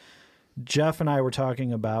Serious. Jeff and I were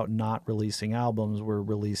talking about not releasing albums. We're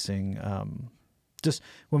releasing just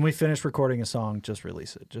when we finish recording a song, just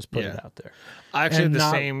release it. Just put it out there. I actually had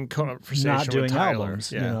the same conversation not doing with Tyler.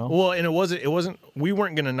 albums, Well, and it wasn't. We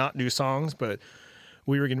weren't going to not do songs, but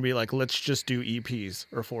we were going to be like, let's just do EPs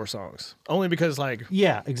or 4 songs. Only because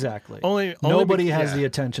yeah, exactly. Only nobody has the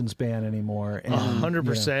attention span anymore.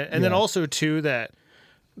 100%. And then also too that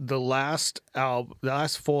the last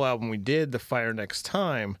full album we did, The Fire Next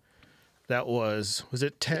Time, that was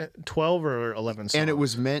it 12 or 11 songs? And it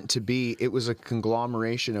was meant to be, it was a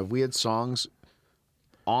conglomeration of, we had songs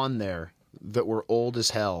on there that were old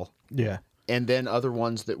as hell. Yeah. And then other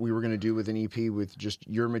ones that we were going to do with an EP with just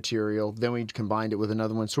your material. Then we combined it with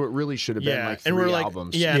another one. So it really should have been like 3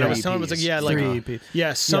 albums. Yeah, and I was telling him, it's like, 3 EPs.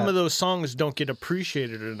 Yeah, some of those songs don't get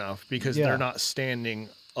appreciated enough because they're not standing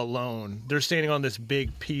alone. They're standing on this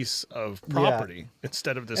big piece of property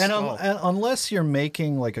instead of this small. And unless you're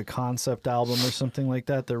making like a concept album or something like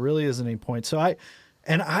that, there really isn't any point. So I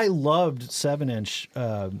loved 7-inch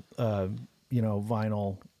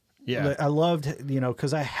vinyl. Yeah, I loved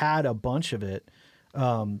because I had a bunch of it,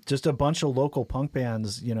 just a bunch of local punk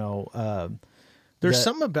bands. There's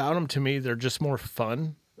something about them to me. They're just more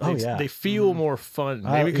fun. They feel more fun.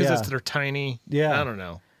 Maybe because they're tiny. Yeah, I don't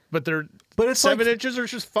know. But it's 7 inches are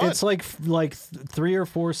just fun. It's like 3 or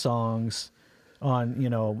 4 songs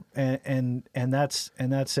on, and that's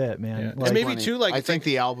it, man. Yeah. Like, and maybe too, I think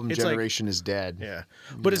the album generation is dead. Yeah,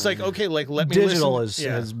 but it's like, okay, like let me digital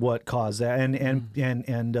listen. is what caused that, and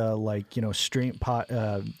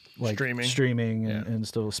streaming and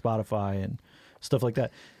still Spotify and stuff like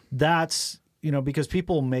that. That's because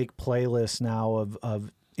people make playlists now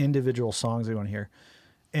of individual songs they want to hear,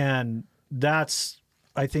 and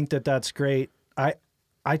I think that's great.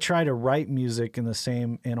 I try to write music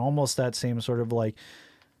in almost that same sort of like,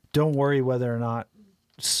 don't worry whether or not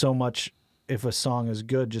so much if a song is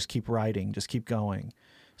good, just keep writing, just keep going.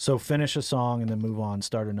 So finish a song and then move on,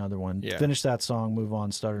 start another one. Yeah. Finish that song, move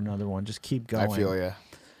on, start another one. Just keep going. I feel you.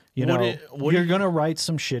 You're going to write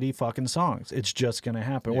some shitty fucking songs. It's just going to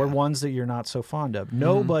happen. Or ones that you're not so fond of.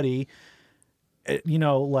 Nobody,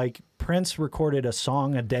 like Prince recorded a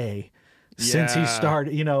song a day since he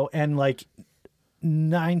started, and like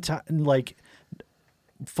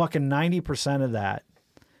fucking 90% of that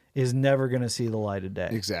is never going to see the light of day.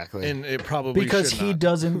 Exactly. And it probably because he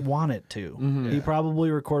doesn't want it to. He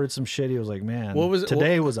probably recorded some shit. He was like, man,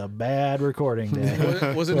 today was a bad recording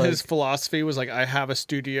day. Wasn't his philosophy was like, I have a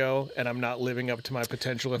studio and I'm not living up to my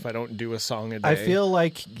potential if I don't do a song a day? I feel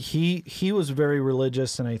like he was very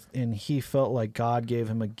religious and he felt like God gave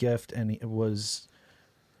him a gift and it was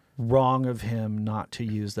wrong of him not to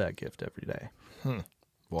use that gift every day.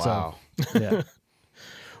 Wow. So, yeah.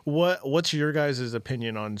 What's your guys'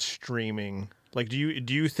 opinion on streaming? Like, do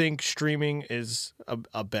you think streaming is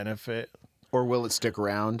a benefit, or will it stick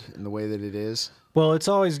around in the way that it is? Well, it's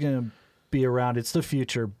always going to be around. It's the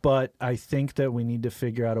future, but I think that we need to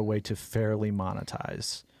figure out a way to fairly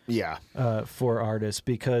monetize. Yeah. For artists,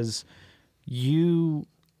 because the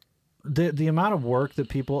amount of work that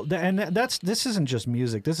people this isn't just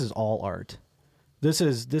music. This is all art. This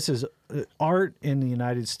is art in the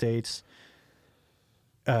United States.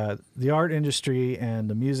 The art industry and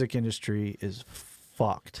the music industry is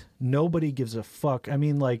fucked. Nobody gives a fuck. I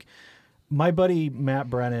mean, like my buddy Matt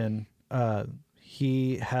Brennan,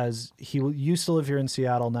 he used to live here in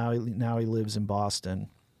Seattle. Now he lives in Boston.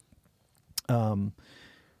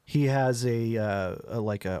 He has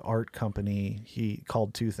a art company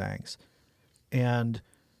called Two Things, and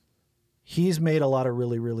he's made a lot of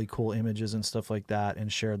really, really cool images and stuff like that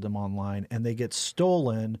and shared them online, and they get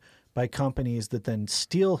stolen by companies that then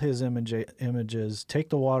steal his images, take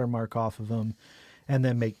the watermark off of them, and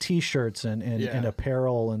then make T-shirts and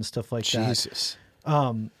apparel and stuff like that. Jesus.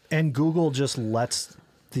 And Google just lets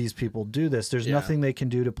these people do this. There's nothing they can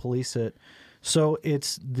do to police it. So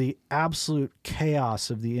it's the absolute chaos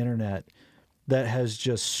of the internet that has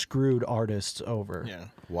just screwed artists over. Yeah.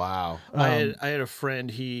 Wow. I had a friend.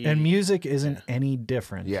 And music isn't any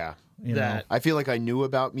different. Yeah. You know? I feel like I knew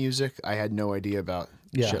about music. I had no idea about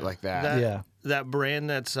shit like that. That brand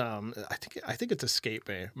that's I think it's a skate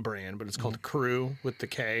brand, but it's called Crew with the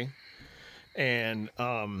K, and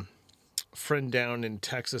friend down in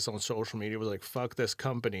Texas on social media was like, "Fuck this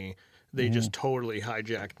company." They just totally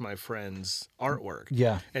hijacked my friend's artwork.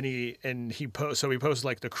 Yeah. And he posted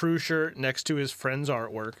like the crew shirt next to his friend's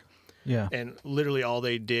artwork. Yeah. And literally all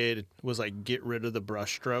they did was like get rid of the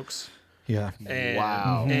brush strokes. Yeah. And,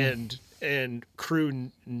 Wow. And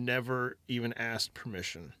crew never even asked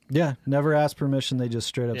permission. Yeah. Never asked permission. They just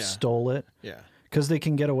straight up Yeah. stole it Yeah. because they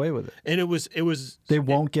can get away with it. And it was They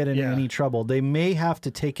won't get in yeah. any trouble. They may have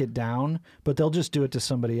to take it down, but they'll just do it to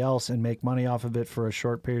somebody else and make money off of it for a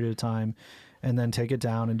short period of time, and then take it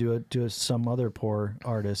down and do it to some other poor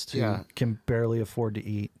artist who Yeah. can barely afford to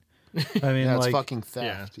eat. I mean, Yeah, it's like, fucking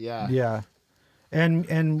theft. Yeah. yeah,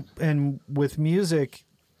 and with music,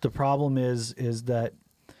 the problem is that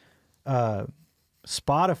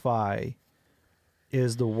Spotify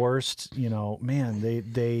is the worst. You know, man,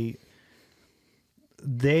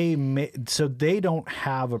 so they don't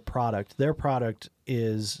have a product. Their product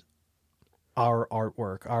is our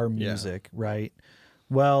artwork, our music, right?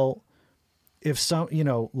 Well, if some, you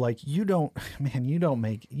know, like you don't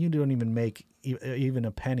even make even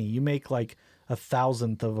a penny. You make like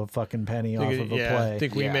 1,000th of a fucking penny off of a play. I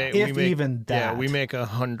think we Yeah. make If we make, even that. Yeah, we make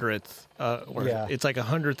 100th. Yeah. It's like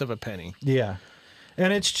 100th of a penny. Yeah.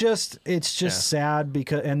 And it's just sad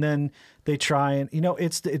because, and then they try and, you know,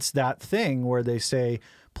 it's that thing where they say,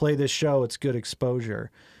 play this show, it's good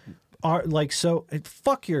exposure.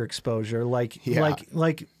 Fuck your exposure. Like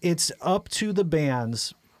it's up to the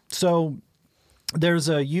bands. So there's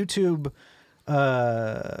a YouTube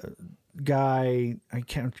guy, I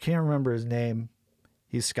can't remember his name.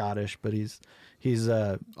 He's Scottish, but he's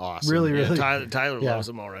Awesome. really, Yeah, really, Tyler Yeah. loves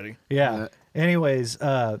them already. yeah. Anyways,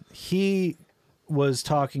 he was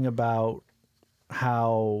talking about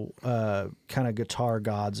how kind of guitar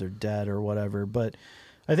gods are dead or whatever, but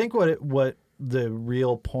I think what the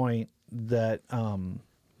real point that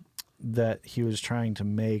that he was trying to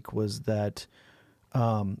make was that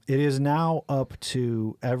it is now up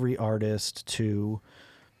to every artist to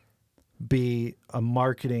be a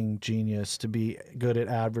marketing genius, to be good at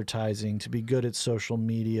advertising, to be good at social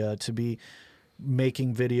media, to be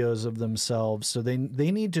making videos of themselves. So they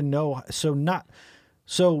need to know.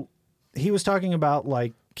 So he was talking about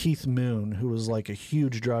like Keith Moon, who was like a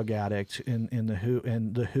huge drug addict in the Who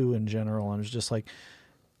and the Who in general, and it was just like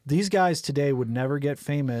these guys today would never get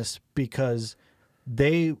famous because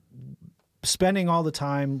they spending all the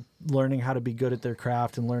time learning how to be good at their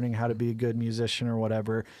craft and learning how to be a good musician or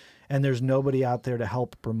whatever, and there's nobody out there to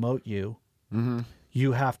help promote you. Mm-hmm.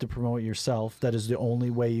 You have to promote yourself. That is the only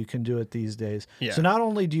way you can do it these days. Yeah. So not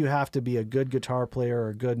only do you have to be a good guitar player or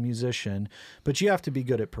a good musician, but you have to be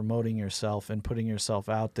good at promoting yourself and putting yourself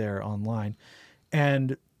out there online.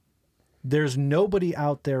 And there's nobody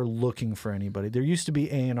out there looking for anybody. There used to be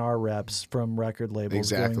A&R reps from record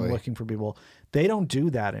labels going looking for people. They don't do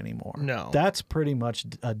that anymore. No. That's pretty much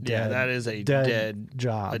a dead that is a dead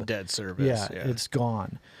job. A dead service. Yeah, it's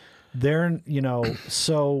gone. They're, you know,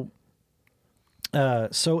 so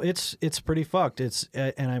it's pretty fucked.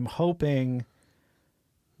 And I'm hoping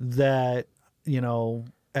that, you know,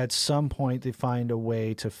 at some point they find a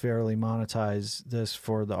way to fairly monetize this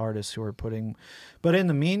for the artists who are putting, but in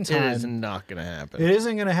the meantime, it is not going to happen. It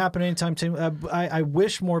isn't going to happen anytime soon. I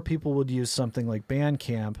wish more people would use something like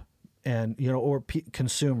Bandcamp, and you know, or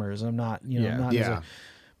consumers. I'm not, you know, not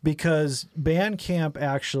because Bandcamp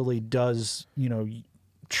actually does, you know,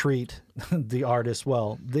 treat the artist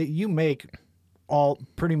well. You make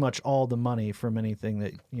pretty much all the money from anything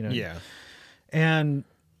that, you know. Yeah. And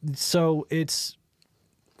so it's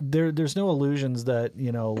there's no illusions that,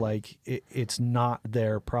 you know, like it's not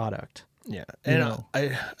their product. Yeah. You And know.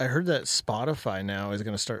 I heard that Spotify now is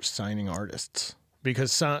going to start signing artists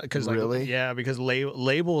because Really? because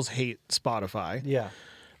labels hate Spotify. Yeah.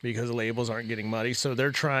 Because labels aren't getting money. So they're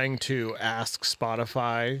trying to ask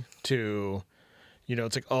Spotify to, you know,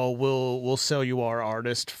 it's like, oh, we'll sell you our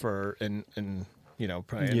artist for and you know,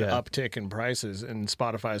 probably an uptick in prices. And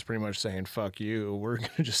Spotify is pretty much saying, fuck you, we're gonna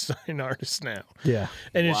just sign artists now. Yeah.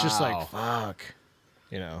 And it's just Wow. like, fuck.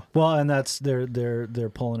 You know. Well, and that's they're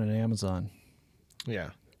pulling an Amazon.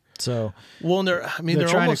 Yeah. So Well, and they're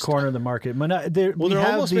trying almost, to corner the market. We they're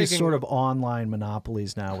have almost these making- sort of online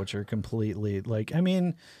monopolies now, which are completely like, I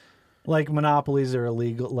mean, like monopolies are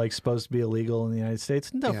illegal, like supposed to be illegal in the United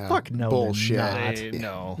States. No, Yeah, fuck no, bullshit. they're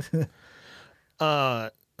not. no.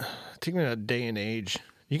 Taking a day and age.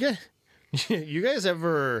 You guys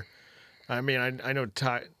ever? I mean, I know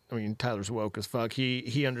Tyler's woke as fuck.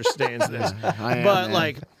 He understands this. I am, But man.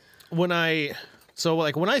 like when I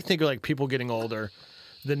think of like people getting older,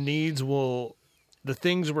 the needs will the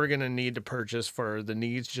things we're going to need to purchase for the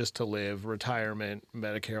needs just to live, retirement,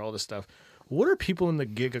 Medicare, all this stuff. What are people in the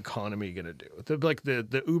gig economy going to do?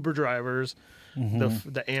 The Uber drivers,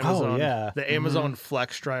 the Amazon, the Amazon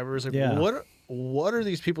Flex drivers. Like, what are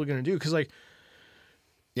these people going to do? Because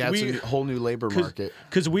it's a whole new labor market.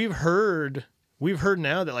 Because we've heard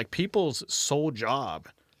now that like people's sole job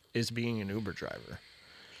is being an Uber driver.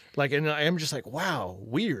 Like, and I'm just like, wow,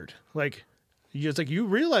 weird. Like, it's like you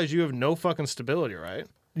realize you have no fucking stability, right?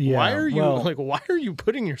 Yeah. Why are you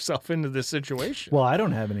putting yourself into this situation? Well, I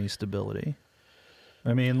don't have any stability.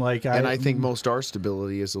 I mean, like, I think most our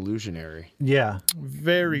stability is illusionary. Yeah.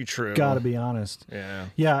 Very true. Gotta be honest. Yeah.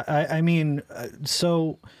 Yeah. I mean,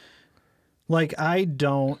 so, like, I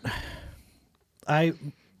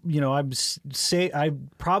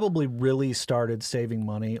probably really started saving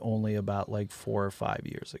money only about like 4 or 5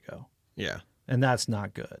 years ago. Yeah. And that's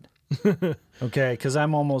not good. Okay, because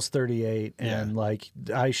I'm almost 38 and like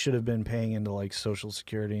I should have been paying into like Social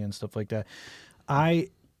Security and stuff like that.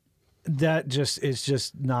 That just is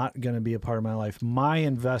just not going to be a part of my life. My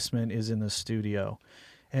investment is in the studio,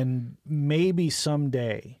 and maybe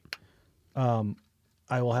someday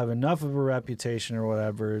I will have enough of a reputation or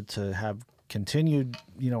whatever to have continued,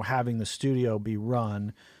 having the studio be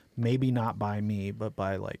run, maybe not by me, but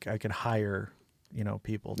by like I could hire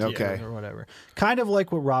people to do it or whatever. Kind of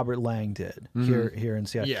like what Robert Lang did here in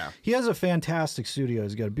Seattle. Yeah. He has a fantastic studio.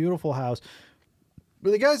 He's got a beautiful house.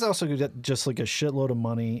 But the guy's also got just like a shitload of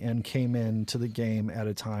money and came into the game at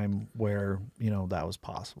a time where, that was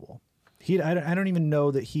possible. I don't even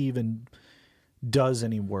know that he even does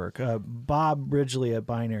any work. Bob Ridgely at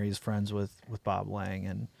Binary is friends with Bob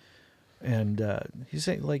Lang, and he's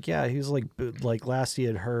saying like, he was like last he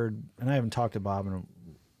had heard, and I haven't talked to Bob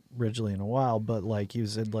Ridgely in a while, but like he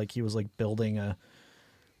said like he was like building a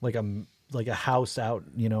house out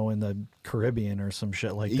in the Caribbean or some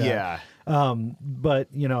shit like that. But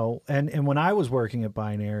and when I was working at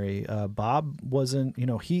Binary, Bob wasn't,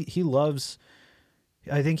 he loves,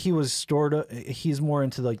 I think he was he's more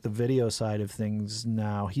into like the video side of things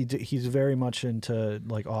now. He's very much into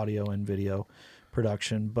like audio and video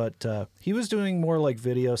production, but he was doing more like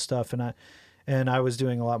video stuff, and I was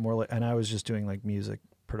doing a lot more and I was just doing like music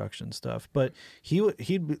production stuff. But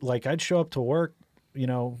he'd like, I'd show up to work,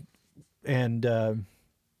 and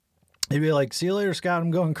he'd be like, "See you later, Scott.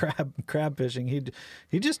 I'm going crab fishing." He'd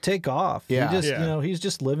just take off. He's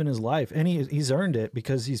just living his life, and he's earned it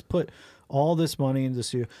because he's put all this money into the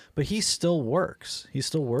studio. But he still works. He's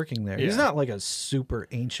still working there. Yeah. He's not like a super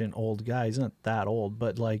ancient old guy. He's not that old,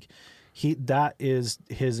 but like that is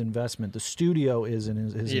his investment. The studio is in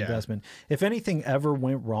his investment. If anything ever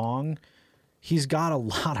went wrong, he's got a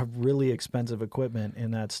lot of really expensive equipment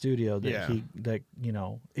in that studio that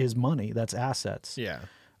is money. That's assets. Yeah.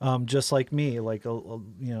 Just like me, like I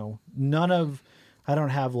don't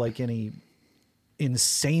have like any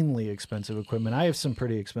insanely expensive equipment. I have some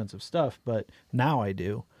pretty expensive stuff, but now I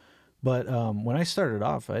do. But when I started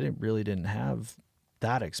off, I didn't have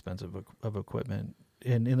that expensive of equipment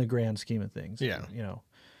in the grand scheme of things. Yeah.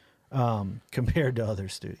 Compared to other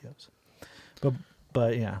studios.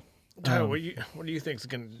 But yeah. Tyler, what do you think is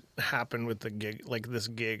going to happen with the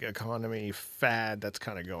gig economy fad that's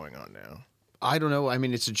kind of going on now? I don't know. I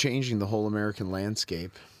mean, it's changing the whole American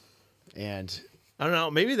landscape, and I don't know.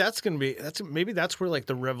 Maybe that's going to be maybe that's where like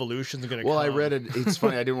the revolution's going to come. Well, I read it. It's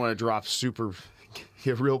funny. I didn't want to drop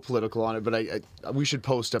get real political on it, but we should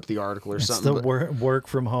post up the article or something. It's the work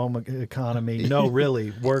from home economy. No,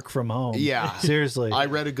 really, work from home. Yeah, seriously. I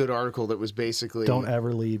read a good article that was basically don't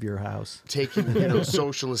ever leave your house. Taking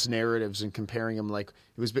socialist narratives and comparing them, like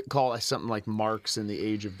it was called something like Marx in the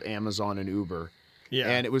age of Amazon and Uber. Yeah,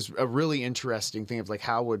 and it was a really interesting thing of like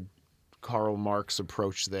how would Karl Marx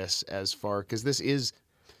approach this because this is,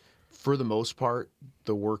 for the most part,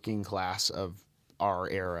 the working class of our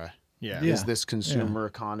era. Yeah. Is this consumer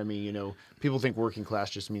economy, people think working class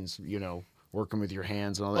just means, working with your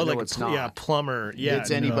hands and all that. No, it's not. Yeah, plumber. Yeah. It's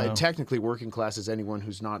anybody. No. Technically, working class is anyone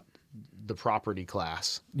who's not the property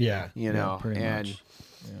class. Yeah. Pretty and much.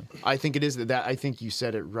 Yeah. I think it is that I think you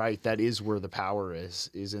said it right. That is where the power is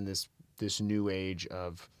in this new age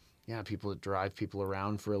of, people that drive people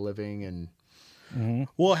around for a living and. Mm-hmm.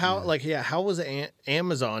 Well, how was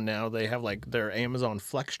Amazon now? They have like their Amazon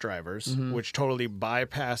Flex drivers, which totally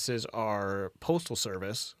bypasses our postal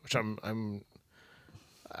service, which I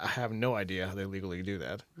have no idea how they legally do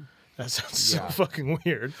that. That sounds so fucking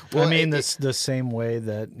weird. Well, I mean, the same way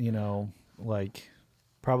that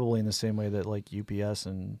probably in the same way that like UPS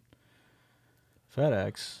and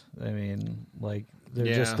FedEx. I mean, like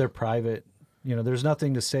they're private You know, there's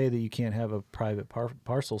nothing to say that you can't have a private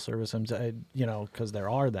parcel service. You know, because there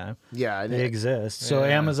are them. Yeah, they exist. So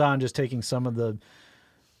Amazon just taking some of the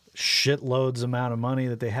shitloads amount of money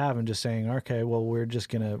that they have and just saying, okay, well, we're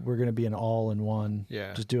gonna be an all-in-one.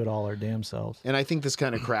 Yeah. Just do it all our damn selves. And I think this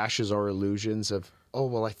kind of crashes our illusions of, oh,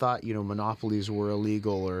 well, I thought, monopolies were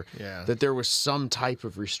illegal, or that there was some type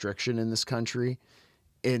of restriction in this country.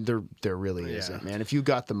 And there really isn't, man. If you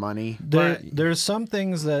got the money, there's some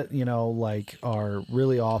things that like are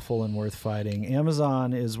really awful and worth fighting.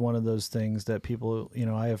 Amazon is one of those things that people,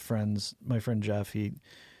 I have friends. My friend Jeff,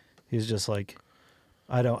 he's just like,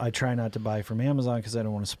 I try not to buy from Amazon because I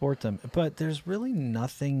don't want to support them. But there's really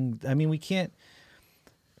nothing. I mean, we can't.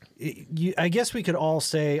 I guess we could all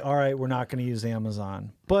say, all right, we're not going to use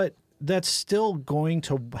Amazon, but that's still going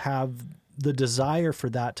to have. The desire for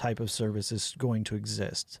that type of service is going to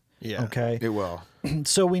exist. Yeah. Okay. it will.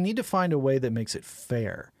 So we need to find a way that makes it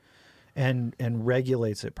fair and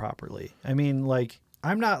regulates it properly. I mean, like,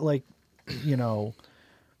 I'm not like,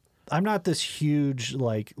 I'm not this huge,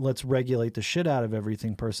 like, let's regulate the shit out of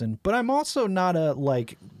everything person, but I'm also not a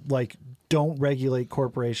like don't regulate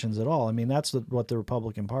corporations at all. I mean, that's what the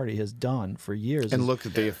Republican Party has done for years. And look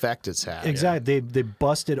at the effect it's had. Exactly. They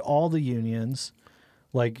busted all the unions.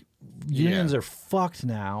 Like, unions are fucked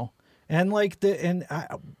now, and like the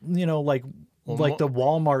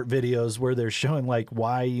Walmart videos where they're showing like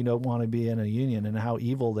why you don't want to be in a union and how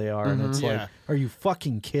evil they are, and it's like, are you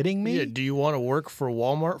fucking kidding me? Yeah. Do you want to work for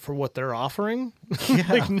Walmart for what they're offering?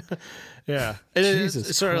 Yeah, yeah. And Jesus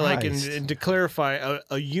it's sort of like, Christ. and to clarify,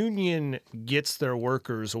 a union gets their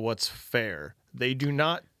workers what's fair. They do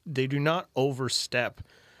not overstep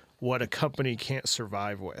what a company can't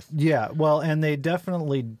survive with. Yeah, well, and they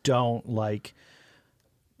definitely don't like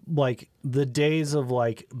the days of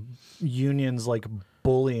like unions like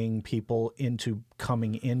bullying people into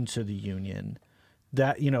coming into the union.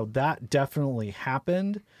 That that definitely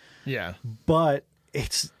happened. Yeah. But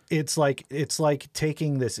it's like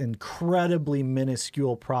taking this incredibly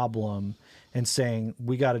minuscule problem and saying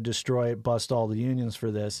we got to destroy it, bust all the unions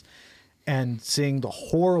for this. And seeing the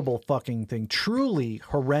horrible fucking thing, truly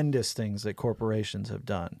horrendous things that corporations have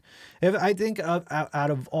done. I think out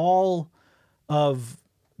of all of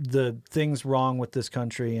the things wrong with this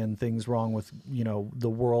country and things wrong with the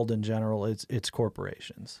world in general, it's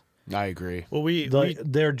corporations. I agree. Well,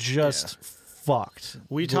 they're just fucked.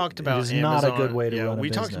 We talked about it is Amazon. Not a good way to run a we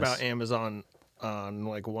business. talked about Amazon on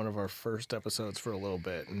like one of our first episodes for a little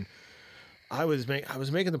bit, and I was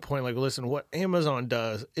making the point, like, listen, what Amazon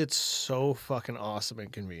does, it's so fucking awesome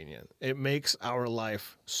and convenient. It makes our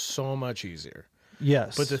life so much easier.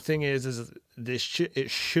 Yes. But the thing is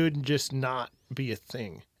it should just not be a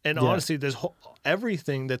thing. And honestly,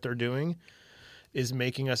 everything that they're doing is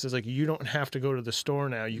making us is like, you don't have to go to the store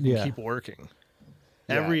now. You can keep working.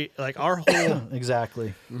 Yeah. Our whole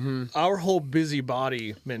exactly. Our whole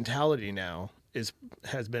busybody mentality now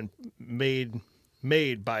has been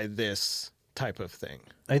made by this type of thing.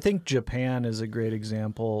 I think Japan is a great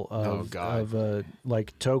example of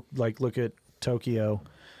look at Tokyo.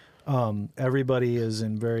 Everybody is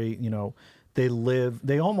in very,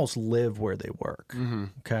 they almost live where they work. Mm-hmm.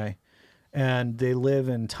 Okay. And they live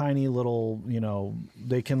in tiny little,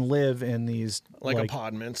 they can live in these like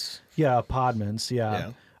apartments. Yeah. Apartments.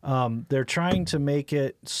 Yeah. They're trying to make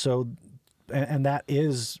it so, and that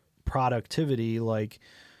is productivity. Like,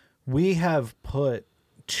 we have put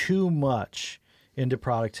too much into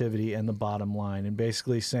productivity and the bottom line, and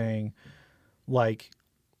basically saying, like,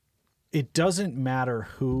 it doesn't matter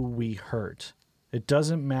who we hurt. It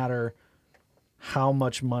doesn't matter how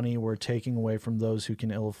much money we're taking away from those who can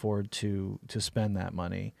ill afford to spend that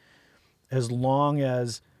money. As long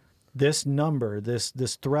as this number, this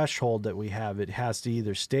threshold that we have, it has to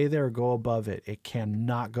either stay there or go above it. It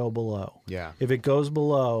cannot go below. Yeah. If it goes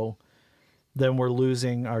below, then we're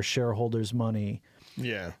losing our shareholders' money.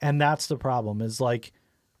 Yeah. And that's the problem, is like,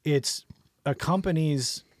 it's a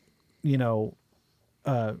company's,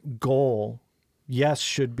 goal, yes,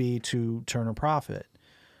 should be to turn a profit,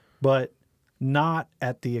 but not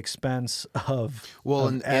at the expense of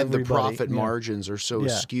and the profit margins are so Yeah.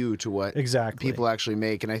 skewed to what Exactly. people actually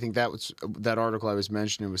make. And I think that article I was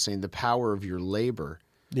mentioning was saying the power of your labor,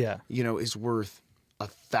 is worth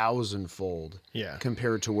 1,000-fold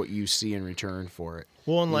compared to what you see in return for it.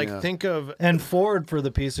 Well, and think of... And Ford, for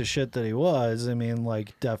the piece of shit that he was, I mean,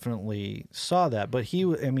 like, definitely saw that. But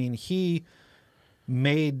he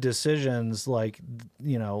made decisions like,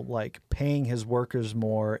 like paying his workers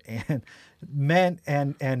more and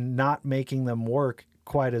not making them work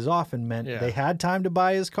quite as often meant they had time to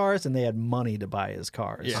buy his cars and they had money to buy his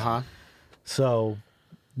cars. Yeah. So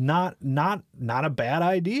not a bad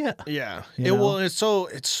idea. Yeah. You know? Well, it's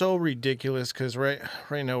so ridiculous because right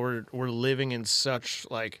now we're living in such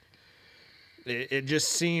like it just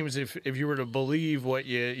seems if you were to believe what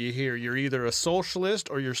you hear, you're either a socialist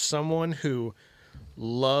or you're someone who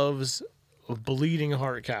loves bleeding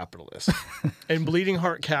heart capitalists. And bleeding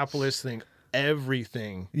heart capitalists think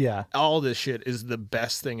everything, all this shit is the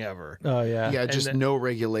best thing ever. Oh yeah. Yeah, just no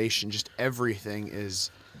regulation, just everything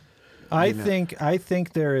is. I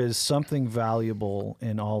think there is something valuable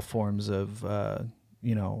in all forms of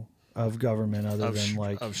of government other than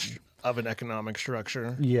like of an economic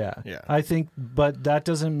structure. Yeah. I think, but that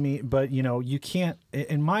doesn't mean. But you can't.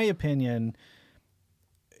 In my opinion,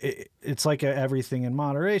 it's like a everything in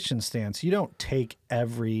moderation stance. You don't take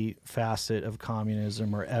every facet of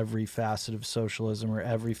communism or every facet of socialism or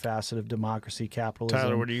every facet of democracy, capitalism.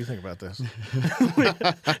 Tyler, what do you think about this?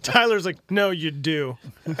 Tyler's like, no, you do.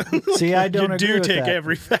 See, I don't you agree do with take that.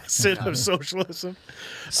 every facet of socialism.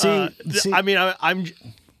 See, I mean,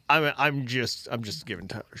 I'm just giving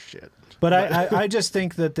Tyler shit. But I just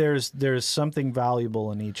think that there's something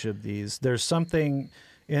valuable in each of these. There's something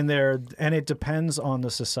in there, and it depends on the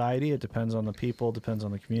society, it depends on the people, it depends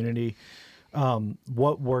on the community,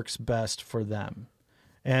 what works best for them.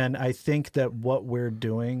 And I think that what we're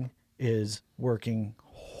doing is working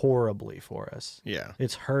horribly for us. Yeah.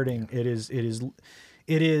 It's hurting. It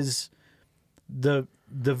is the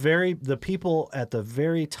people at the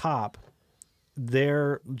very top,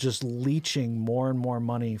 they're just leeching more and more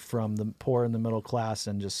money from the poor and the middle class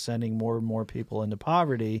and just sending more and more people into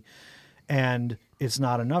poverty. And it's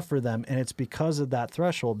not enough for them. And it's because of that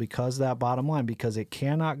threshold, because of that bottom line, because it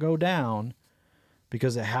cannot go down,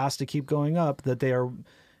 because it has to keep going up, that they are,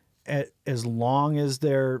 as long as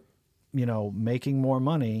they're, making more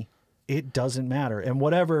money, it doesn't matter. And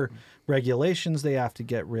whatever regulations they have to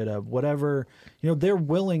get rid of, whatever, they're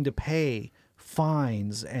willing to pay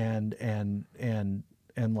fines and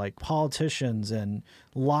like politicians and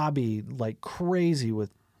lobby like crazy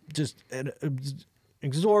with just an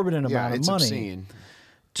exorbitant amount of money. Obscene.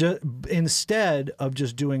 Instead of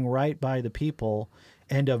just doing right by the people,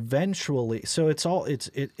 and eventually, so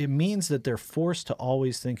it means that they're forced to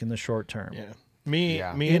always think in the short term. Yeah. Me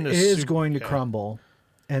it is going to crumble,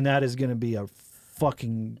 and that is going to be a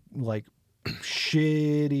fucking like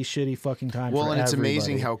shitty fucking time. Well, for and it's everybody.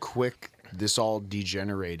 amazing how quick this all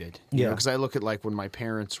degenerated. Yeah. Because I look at like when my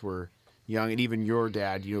parents were young, and even your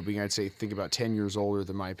dad, being I'd say think about 10 years older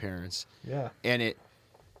than my parents. Yeah. And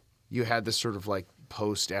you had this sort of like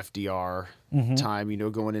post FDR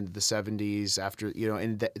time, going into the 70s after,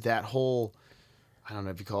 and that whole, I don't know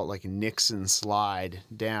if you call it like a Nixon slide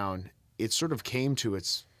down, it sort of came to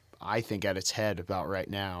I think at its head about right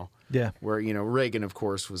now. Yeah. Where, Reagan, of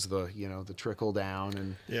course, was the trickle down.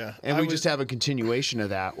 And Yeah. and we just have a continuation of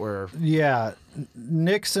that where. Yeah.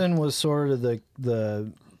 Nixon was sort of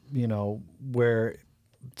the where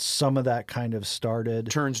some of that kind of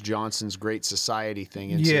started. Turns Johnson's Great Society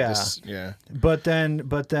thing into this. Yeah. But then,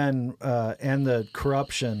 and the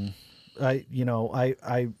corruption,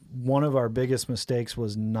 one of our biggest mistakes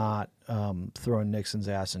was not throwing Nixon's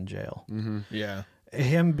ass in jail. Mm-hmm. Yeah.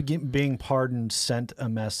 Him being pardoned sent a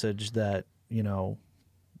message that,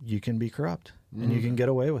 you can be corrupt and you can get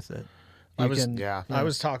away with it. I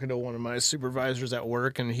was talking to one of my supervisors at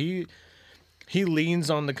work, and he leans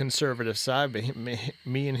on the conservative side, but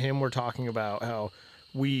me and him were talking about how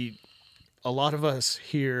a lot of us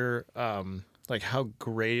here, like how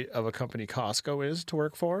great of a company Costco is to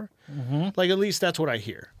work for. Mm-hmm. Like at least that's what I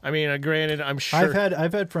hear. I mean, granted, I'm sure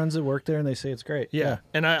I've had friends that work there and they say it's great. Yeah.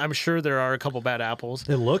 And I'm sure there are a couple bad apples.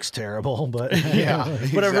 It looks terrible, but Yeah,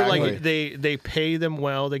 whatever. exactly. Like they pay them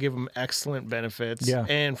well, they give them excellent benefits. Yeah.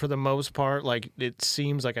 And for the most part, like it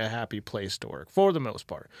seems like a happy place to work for the most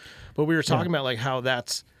part. But we were talking about like how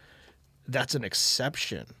that's an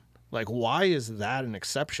exception. Like, why is that an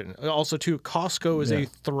exception? Also, too, Costco is a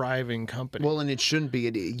thriving company. Well, and it shouldn't be.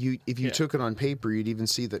 If you took it on paper, you'd even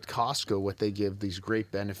see that Costco, what they give, these great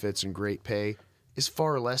benefits and great pay, is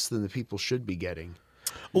far less than the people should be getting.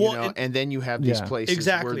 And then you have these places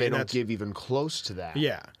where they don't give even close to that.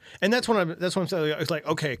 Yeah, and that's what I'm saying. It's like,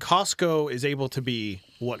 okay, Costco is able to be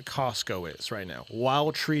what Costco is right now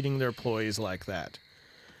while treating their employees like that.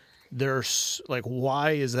 There's like,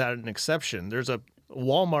 why is that an exception? There's a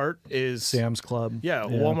Walmart is Sam's Club. Yeah,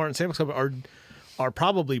 Walmart and Sam's Club are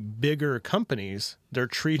probably bigger companies. They're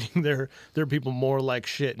treating their people more like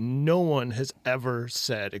shit. No one has ever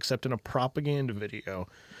said, except in a propaganda video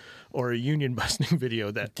or a union busting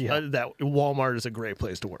video, that that Walmart is a great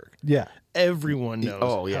place to work. Yeah, everyone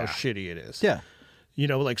knows how shitty it is. Yeah,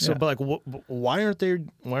 But like, why aren't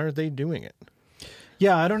they doing it?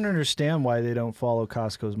 Yeah, I don't understand why they don't follow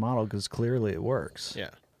Costco's model because clearly it works. Yeah.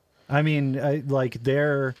 I mean,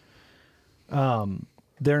 they're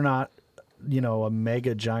not, a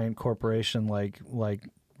mega giant corporation like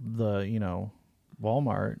the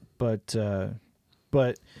Walmart, but that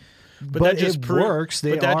just it works.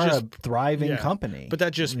 They are a thriving yeah. company. But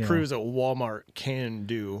that just proves that Walmart can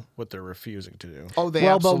do what they're refusing to do. Oh, they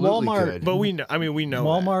absolutely but Walmart, could. But we know. I mean, we know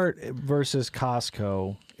Walmart versus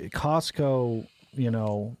Costco. Costco,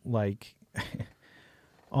 like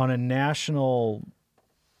on a national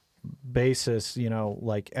basis,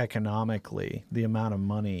 like economically, the amount of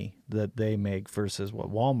money that they make versus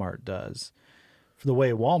what Walmart does. For the way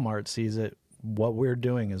Walmart sees it, what we're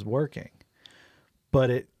doing is working.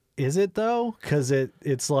 But is it though? Because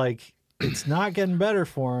it's like it's not getting better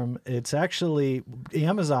for them. It's actually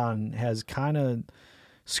Amazon has kind of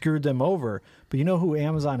screwed them over. But you know who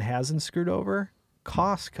Amazon hasn't screwed over?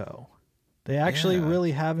 Costco. They actually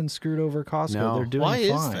really haven't screwed over Costco. No. They're doing Why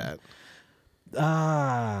fine. is that?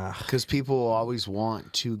 Because people always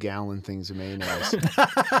want 2-gallon things of mayonnaise.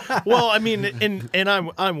 Well, I mean, and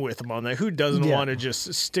I'm with them on that. Who doesn't Yeah. want to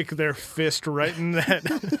just stick their fist right in that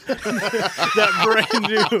that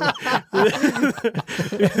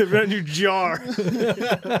brand new jar?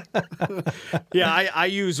 Yeah, I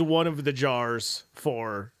use one of the jars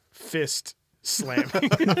for fist slamming,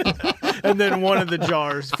 and then one of the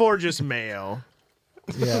jars for just mayo.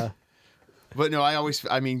 Yeah. But no, going to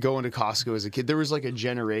Costco as a kid, there was like a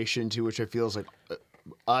generation to which I feel is like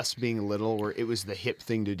us being little where it was the hip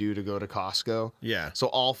thing to do to go to Costco. Yeah. So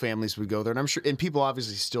all families would go there, and I'm sure, and people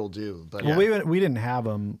obviously still do. But Well, we didn't have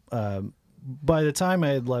them. By the time I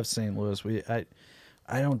had left St. Louis, I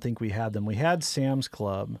don't think we had them. We had Sam's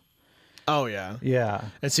Club. Oh yeah. Yeah.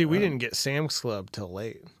 And see, we didn't get Sam's Club till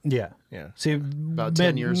late. Yeah. Yeah. See, about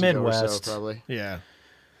 10 years ago or Midwest. so, probably. Yeah.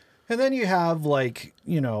 And then you have like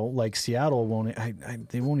Seattle won't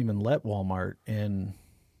they won't even let Walmart in.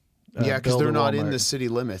 Yeah, because build they're a not in Walmart. the city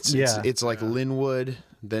limits. Yeah. It's like Linwood,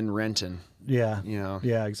 then Renton. Yeah.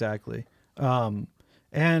 Yeah, exactly. And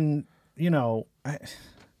I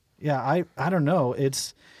don't know.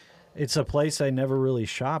 It's a place I never really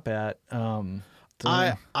shop at.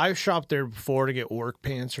 I've shopped there before to get work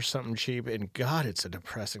pants or something cheap, and God, it's a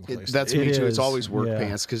depressing place. That's It me too. is, It's always work yeah.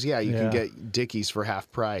 pants because you Yeah. can get Dickies for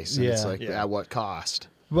half price, and it's Yeah. like Yeah. at what cost?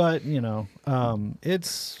 But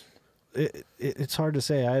it's hard to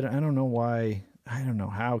say. I don't know why. I don't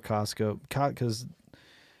know how Costco because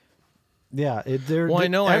Well, I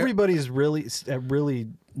know everybody's really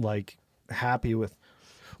like happy with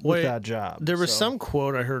that job. There was so. some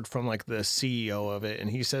quote I heard from like the CEO of it,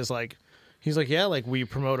 and he says he's like, yeah, like we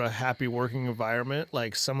promote a happy working environment.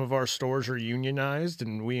 Like some of our stores are unionized,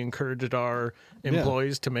 and we encouraged our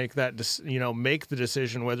employees to make that, make the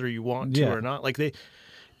decision whether you want to or not. Like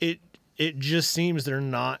it just seems they're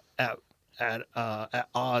not at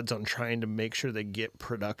odds on trying to make sure they get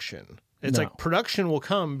production. It's like production will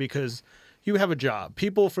come because you have a job.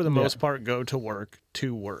 People, for the most part, go to work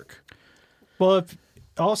to work. Well, if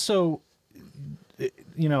also,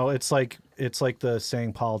 it's like the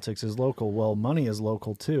saying politics is local. Well, money is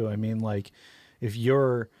local too. I mean, like if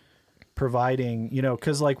you're providing,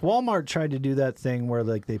 because like Walmart tried to do that thing where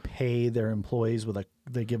like they pay their employees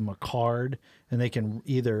they give them a card and they can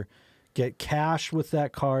either get cash with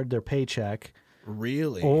that card, their paycheck,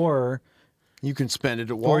 Really? or You can spend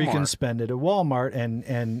it at Walmart. or you can spend it at Walmart and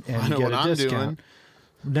I know get what a I'm discount. doing.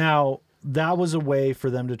 Now, that was a way for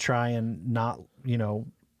them to try and not,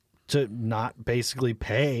 to not basically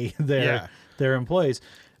pay their employees.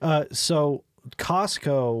 So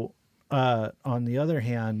Costco, on the other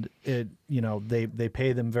hand, they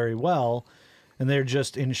pay them very well, and they're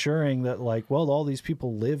just ensuring that all these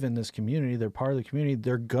people live in this community, they're part of the community,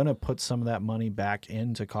 they're gonna put some of that money back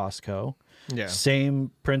into Costco. Yeah. Same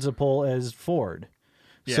principle as Ford.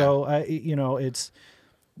 Yeah. So it's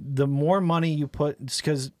the more money you put,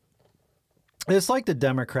 because it's like the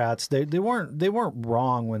Democrats. They weren't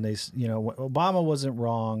wrong when when Obama wasn't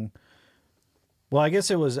wrong. Well, I guess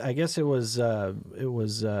it was.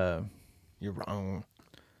 You're wrong.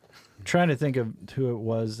 Trying to think of who it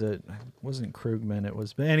was that wasn't Krugman. It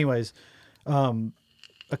was, but anyways,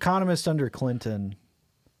 economist under Clinton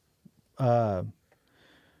was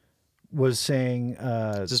saying.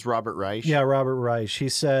 Is this Robert Reich? Yeah, Robert Reich. He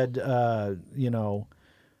said,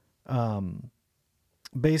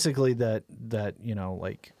 basically that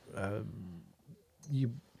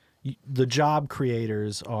the job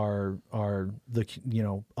creators are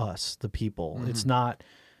the us, the people. Mm-hmm.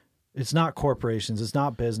 It's not corporations. It's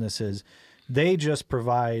not businesses. They just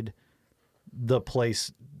provide the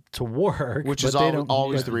place to work, which but is they don't-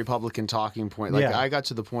 always but- the Republican talking point. Like Yeah. I got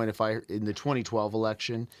to the point in the 2012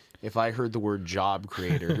 election, if I heard the word job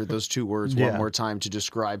creator, heard those two words Yeah. one more time to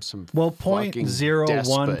describe some Well, fucking despot.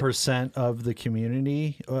 0.01% of the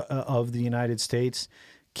community of the United States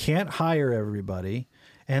can't hire everybody,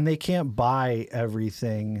 and they can't buy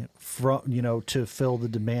everything from to fill the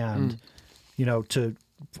demand,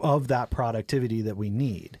 of that productivity that we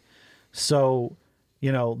need. So,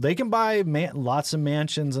 they can buy lots of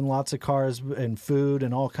mansions and lots of cars and food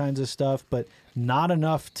and all kinds of stuff, but not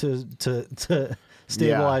enough to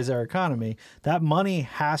stabilize our economy. That money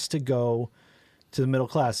has to go to the middle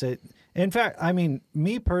class. In fact, I mean,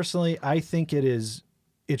 me personally, I think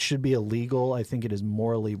it should be illegal. I think it is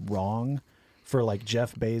morally wrong for like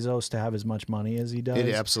Jeff Bezos to have as much money as he does.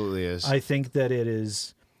 It absolutely is. I think that it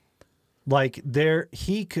is like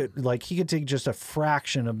he could take just a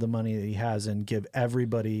fraction of the money that he has and give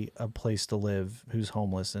everybody a place to live who's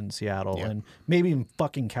homeless in Seattle and maybe even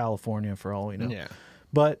fucking California for all we know. Yeah.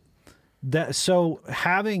 But so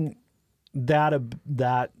having that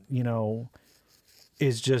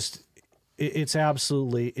is just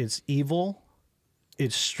it's evil.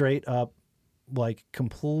 It's straight up like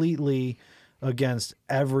completely against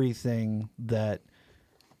everything that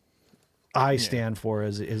I stand for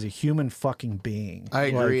as a human fucking being. I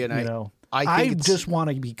agree, Like, and I think just want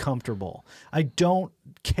to be comfortable. I don't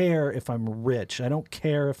care if I'm rich. I don't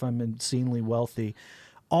care if I'm insanely wealthy.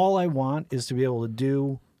 All I want is to be able to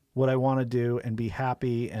do what I want to do and be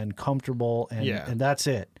happy and comfortable, and that's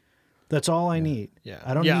it. That's all I need. Yeah.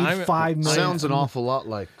 I don't Yeah, need 5 million. Sounds an awful lot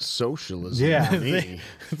like socialism. Yeah. to me.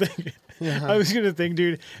 I was gonna think,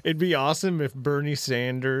 dude, it'd be awesome if Bernie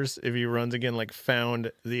Sanders, if he runs again, like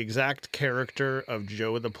found the exact character of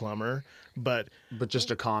Joe the plumber, but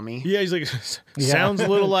just a commie. yeah, he's like sounds a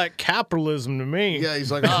little like capitalism to me. Yeah,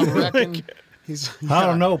 he's like, I reckon. I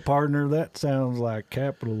don't know, partner. That sounds like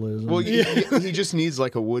capitalism. Well, he just needs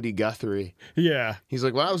like a Woody Guthrie. Yeah. He's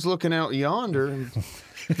like, well, I was looking out yonder and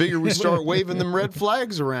figured we start waving them red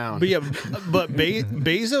flags around. But yeah, but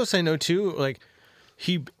Bezos, I know too. Like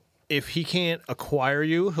if he can't acquire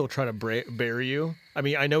you, he'll try to bury you. I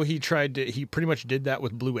mean, I know he pretty much did that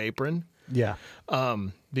with Blue Apron. yeah.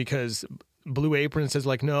 Because Blue Apron says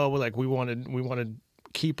like, no, like we want to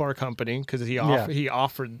keep our company because he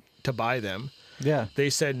offered to buy them. Yeah. They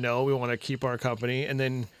said no, we want to keep our company, and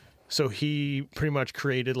then so he pretty much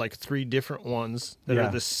created like 3 different ones that are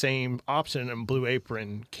the same option, and Blue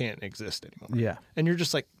Apron can't exist anymore. Yeah. And you're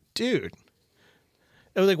just like, dude,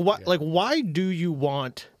 like what? Like why do you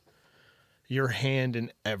want your hand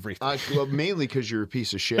in everything? Well, mainly because you're a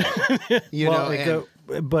piece of shit.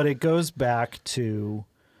 But it goes back to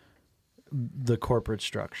the corporate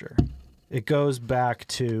structure. It goes back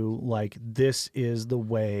to like this is the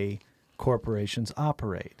way corporations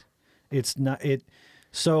operate. It's not it.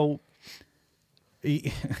 So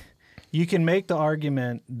you can make the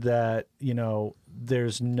argument that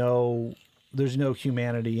there's no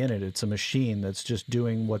humanity in it. It's a machine that's just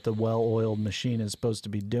doing what the well-oiled machine is supposed to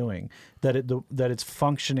be doing. That it's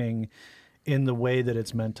functioning in the way that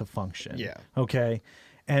it's meant to function. Yeah. Okay.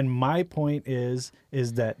 And my point is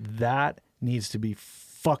that needs to be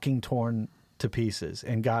fucking torn to pieces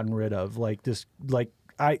and gotten rid of.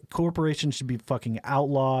 Corporations should be fucking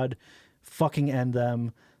outlawed. Fucking end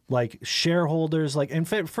them. Like shareholders. Like, in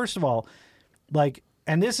fact, first of all, like.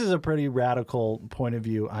 And this is a pretty radical point of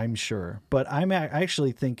view, I'm sure. But I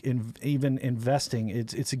actually think even investing,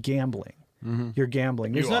 it's a gambling. Mm-hmm. You're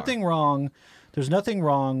gambling. There's nothing wrong. There's nothing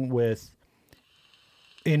wrong with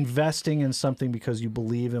investing in something because you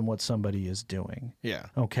believe in what somebody is doing. Yeah.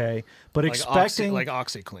 Okay. But Like expecting like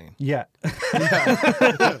OxyClean. Yeah.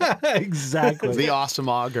 Exactly. The awesome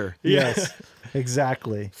auger. Yes.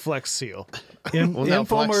 Exactly. Flex Seal. Now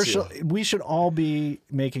Flex Seal. We should all be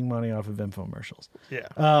making money off of infomercials. Yeah.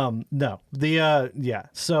 No.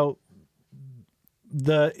 So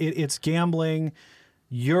it's gambling.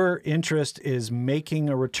 Your interest is making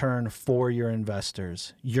a return for your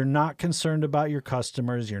investors. You're not concerned about your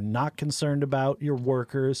customers. You're not concerned about your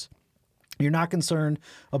workers. You're not concerned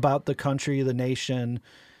about the country, the nation,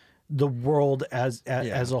 the world as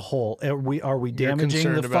a whole. Are we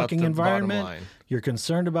damaging the fucking environment? You're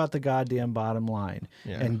concerned about the goddamn bottom line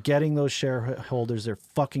and getting those shareholders their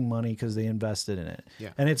fucking money because they invested in it. Yeah.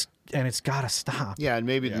 And it's got to stop. Yeah, and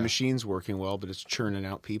maybe the machine's working well, but it's churning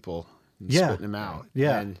out people and Yeah. spitting them out.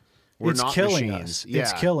 Yeah. And we're It's not killing machines. us. Yeah.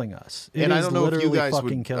 It's killing us. It And I is don't know if you literally guys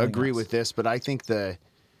fucking would killing agree us. with this, but I think with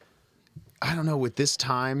this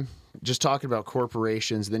time, just talking about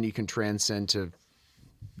corporations, then you can transcend to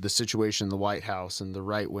the situation in the White House and the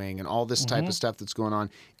right wing and all this type of stuff that's going on,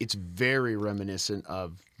 it's very reminiscent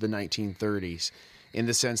of the 1930s in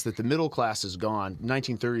the sense that the middle class is gone.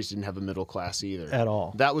 1930s didn't have a middle class either. At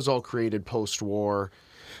all. That was all created post-war.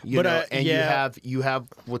 You have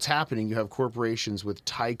what's happening. You have corporations with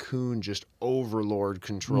tycoon, just overlord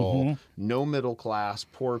control, no middle class,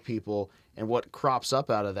 poor people. And what crops up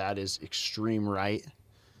out of that is extreme right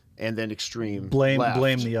and then extreme left.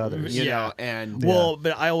 Blame the others. You know, and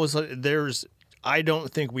but I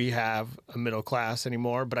don't think we have a middle class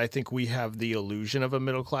anymore, but I think we have the illusion of a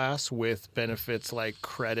middle class with benefits like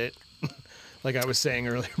credit. Like I was saying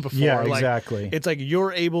earlier before. Yeah, like, exactly. It's like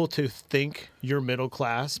you're able to think you're middle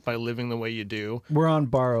class by living the way you do. We're on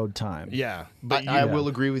borrowed time. Yeah. But I will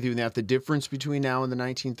agree with you in that. The difference between now and the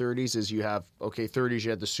 1930s is you have, 30s,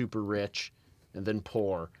 you had the super rich and then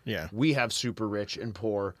poor. Yeah. We have super rich and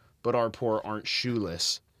poor, but our poor aren't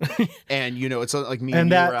shoeless. And, it's like me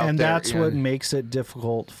and you are out there. That's what makes it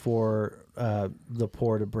difficult for the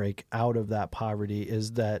poor to break out of that poverty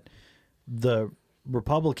is that the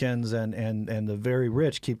Republicans and the very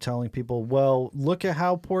rich keep telling people, well, look at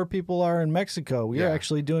how poor people are in Mexico. We're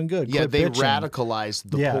actually doing good. Yeah, Quit they bitching. radicalize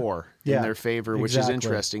the poor in their favor, which is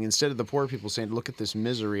interesting. Instead of the poor people saying, look at this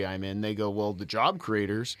misery I'm in, they go, well, the job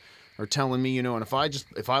creators are telling me, and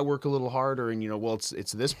if I work a little harder and, well,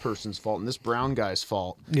 it's this person's fault and this brown guy's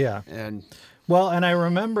fault. Yeah. And I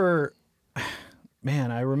remember,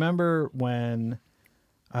 when I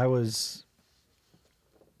was,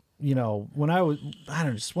 when I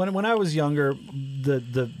was younger,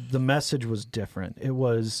 the message was different. It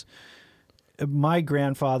was, my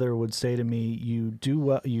grandfather would say to me, you do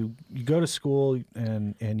well, you go to school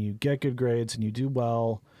and you get good grades and you do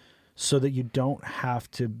well so that you don't have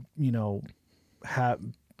to, you don't have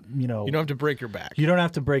to break your back. You don't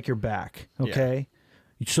have to break your back. Okay.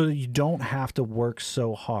 Yeah. So that you don't have to work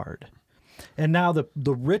so hard. And now the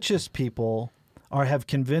richest people have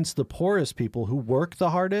convinced the poorest people who work the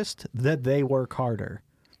hardest that they work harder.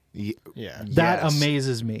 Yeah. That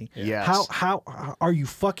amazes me. Yes. How are you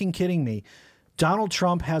fucking kidding me? Donald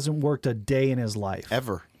Trump hasn't worked a day in his life.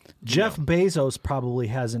 Ever. Jeff Bezos probably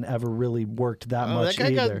hasn't ever really worked that much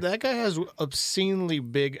either. That guy has obscenely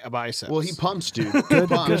big biceps. Well, he pumps, dude.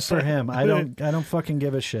 Good for him. I don't fucking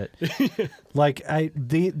give a shit. Like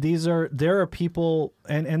there are people,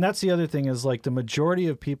 and that's the other thing is like the majority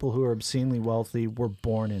of people who are obscenely wealthy were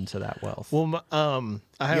born into that wealth. Well,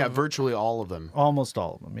 virtually all of them. Almost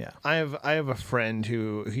all of them. Yeah. I have a friend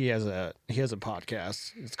who he has a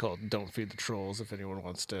podcast. It's called Don't Feed the Trolls. If anyone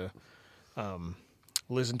wants to.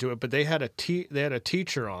 Listen to it, but they had a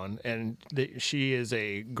teacher on, and she is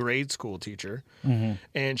a grade school teacher,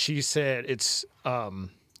 and she said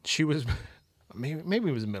she was maybe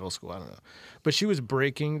it was middle school, I don't know, but she was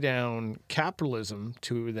breaking down capitalism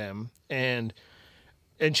to them, and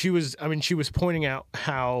she was pointing out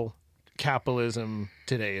how capitalism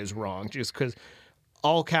today is wrong, just because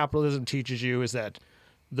all capitalism teaches you is that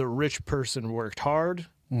the rich person worked hard.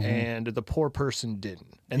 And the poor person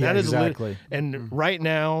didn't, and that is exactly. And right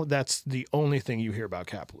now, that's the only thing you hear about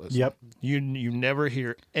capitalism. Yep, you never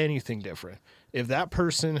hear anything different. If that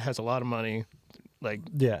person has a lot of money,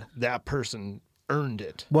 that person earned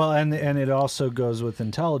it. Well, and it also goes with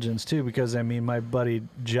intelligence too, because my buddy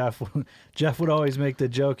Jeff would always make the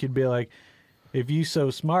joke. He'd be like, if you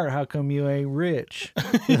so smart, how come you ain't rich?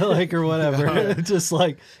 Or whatever. Just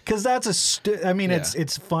like, because that's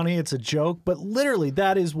it's funny, it's a joke, but literally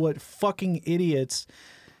that is what fucking idiots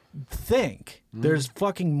think. There's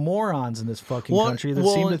fucking morons in this fucking country that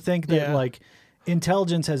seem to think that like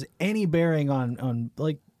intelligence has any bearing on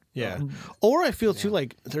like. Yeah. Or I feel too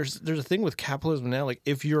like there's a thing with capitalism now. Like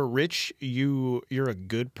if you're rich, you're a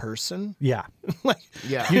good person. Yeah.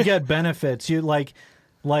 You get benefits. You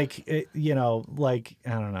I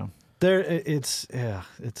don't know. It's.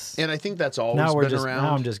 And I think that's always been around.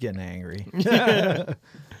 Now I'm just getting angry.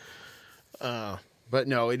 But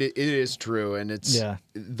no, it is true, and it's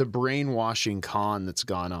the brainwashing con that's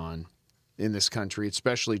gone on in this country,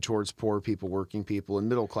 especially towards poor people, working people, and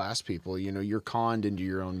middle class people. You're conned into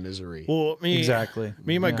your own misery. Well, me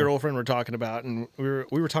and my girlfriend were talking about, and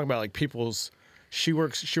we were talking about like people's. She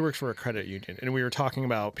works for a credit union, and we were talking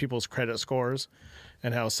about people's credit scores.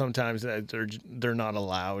 And how sometimes they're not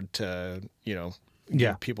allowed to,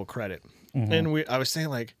 give people credit. And I was saying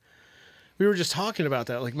we were just talking about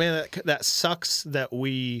that. Like, man, that sucks that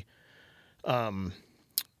we're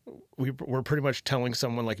pretty much telling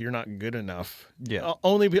someone like you're not good enough. Yeah.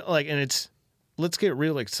 Only and it's let's get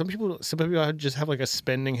real. Like some people just have like a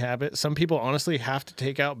spending habit. Some people honestly have to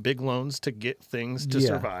take out big loans to get things to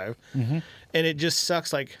survive. Mm-hmm. And it just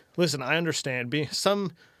sucks. Like, listen, I understand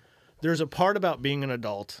there's a part about being an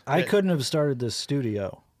adult. I couldn't have started this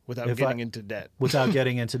studio without getting into debt. Without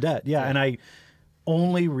getting into debt. Yeah. And I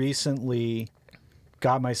only recently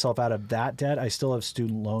got myself out of that debt. I still have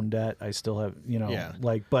student loan debt. I still have,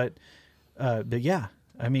 but yeah,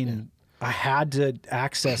 I mean, I had to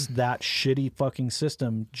access that shitty fucking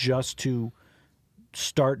system just to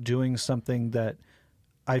start doing something that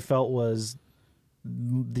I felt was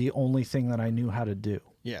the only thing that I knew how to do.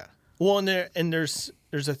 Yeah. Well, and there's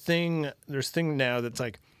a thing now that's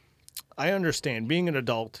like, I understand being an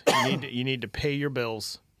adult, you need to pay your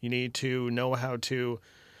bills. You need to know how to,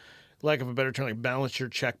 lack of a better term, like balance your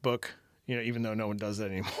checkbook. Even though no one does that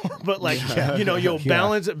anymore, but you'll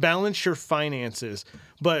balance your finances.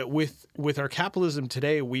 But with our capitalism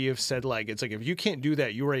today, we have said like, it's like, if you can't do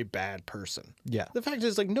that, you're a bad person. Yeah. The fact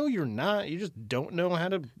is like, no, you're not. You just don't know how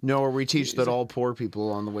to. No, or we teach that all poor people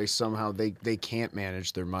along the way, somehow they can't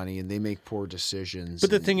manage their money and they make poor decisions.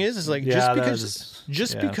 But the thing is like,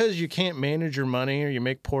 just because you can't manage your money or you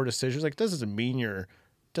make poor decisions, like doesn't mean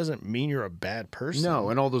you're a bad person. No,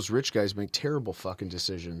 and all those rich guys make terrible fucking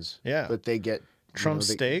decisions. Yeah. But they get Trump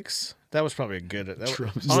steaks. That was probably a good.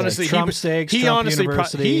 Honestly, Trump steaks. He Trump honestly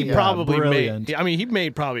he probably brilliant. made. I mean, he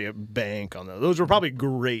made probably a bank on those. Those were probably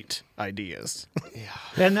great ideas. Yeah.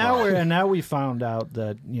 And now we found out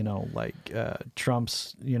that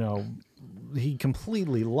Trump's he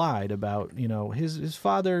completely lied about his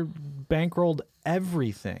father bankrolled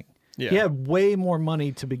everything. Yeah. He had way more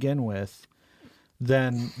money to begin with.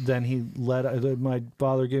 Then he my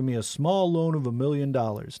father gave me a small loan of $1 million.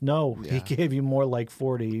 No, he gave you more like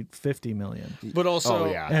 40, 50 million. But also,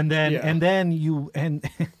 and then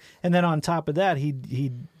on top of that, he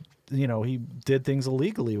did things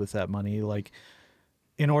illegally with that money, like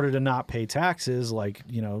in order to not pay taxes, like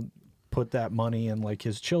put that money in like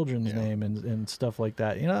his children's name and stuff like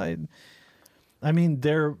that. I mean,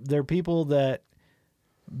 they're people that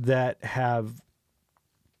have.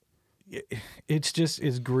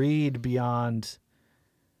 It's greed beyond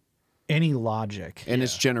any logic, and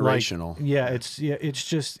it's generational.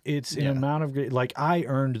 It's an amount of greed. Like, I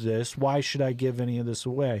earned this. Why should I give any of this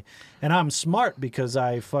away? And I'm smart because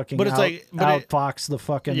I fucking outfox the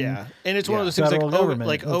fucking and it's one of those things government.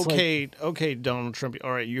 Like okay, Donald Trump.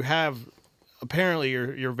 All right, you have apparently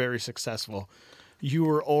you're very successful. You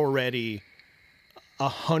were already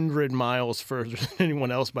 100 miles further than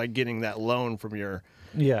anyone else by getting that loan from your.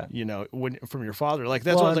 From your father, like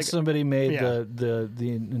that's what like somebody made the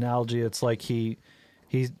analogy. It's like he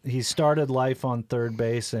started life on third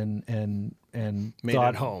base and made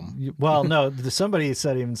it home. Well, no, somebody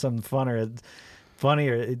said even something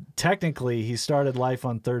funnier. Technically, he started life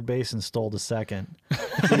on third base and stole the second.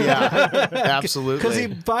 Yeah, absolutely. Because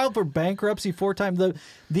he filed for bankruptcy 4 times.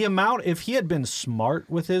 The amount, if he had been smart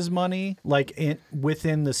with his money, like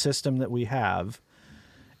within the system that we have.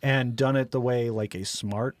 And done it the way like a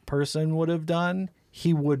smart person would have done,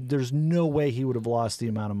 there's no way he would have lost the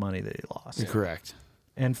amount of money that he lost. Correct.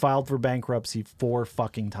 And filed for bankruptcy 4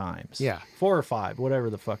 fucking times. Yeah. 4 or 5, whatever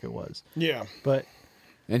the fuck it was. Yeah.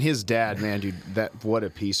 And his dad, man, dude, what a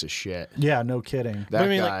piece of shit. Yeah, no kidding. But I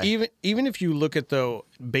mean, guy. Like even if you look at the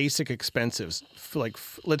basic expenses, like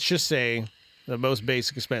let's just say the most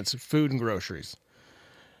basic expense, food and groceries.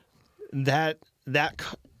 That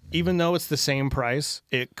even though it's the same price,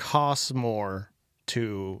 it costs more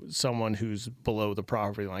to someone who's below the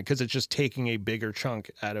poverty line because it's just taking a bigger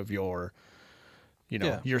chunk out of your,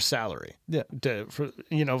 your salary. Yeah.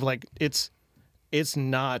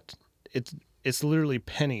 It's literally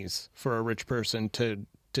pennies for a rich person to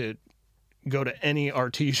go to any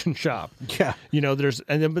artesian shop. Yeah. There's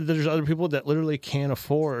other people that literally can't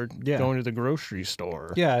afford going to the grocery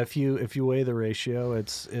store. Yeah. If you weigh the ratio,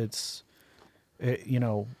 it's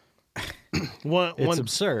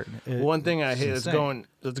absurd. One thing I hate that's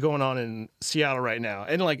going on in Seattle right now,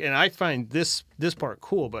 and I find this part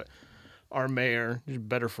cool, but our mayor,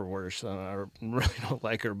 better for worse, I really don't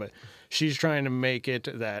like her, but she's trying to make it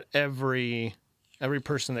that every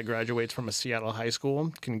person that graduates from a Seattle high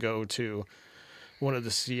school can go to one of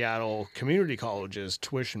the Seattle community colleges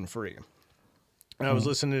tuition free. And I was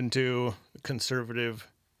listening to conservative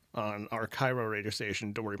on our Cairo radio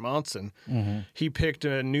station, Dory Monson. Mm-hmm. He picked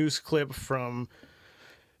a news clip from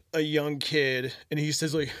a young kid, and he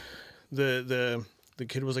says like the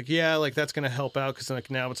kid was like, yeah, like that's gonna help out because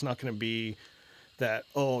like now it's not gonna be that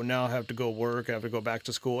now I have to go work, I have to go back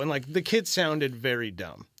to school, and like the kid sounded very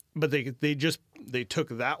dumb, but they took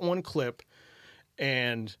that one clip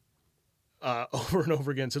and over and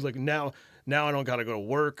over again. So like now I don't got to go to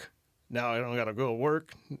work. Now I don't got to go to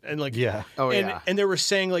work. And like, Yeah. And they were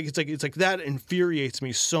saying like, it's like that infuriates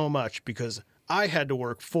me so much because I had to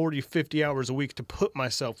work 40, 50 hours a week to put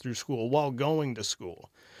myself through school while going to school.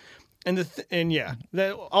 And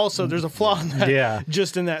that also there's a flaw in that,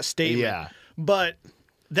 just in that statement. Yeah. But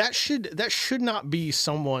that should not be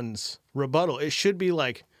someone's rebuttal. It should be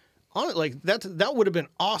like that would have been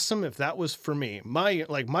awesome if that was for me.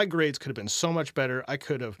 My grades could have been so much better. I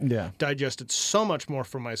could have digested so much more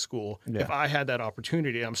from my school if I had that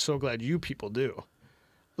opportunity. I'm so glad you people do.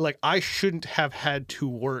 Like I shouldn't have had to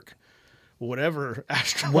work whatever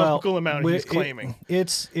astronomical amount he's claiming.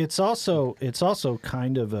 It's also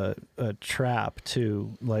kind of a trap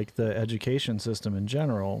to like the education system in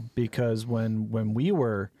general, because when we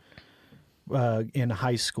were in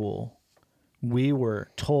high school, we were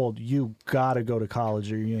told you got to go to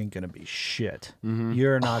college or you ain't going to be shit. Mm-hmm.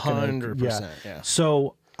 You're not going to 100%. Yeah.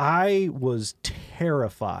 So I was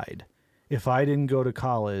terrified if I didn't go to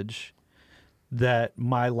college that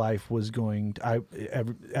my life was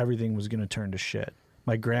everything was going to turn to shit.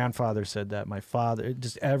 My grandfather said that. My father,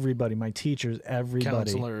 just everybody, my teachers,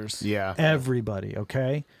 everybody. Counselors. Yeah. Everybody,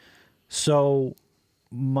 okay? So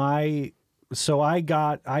I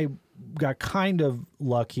got kind of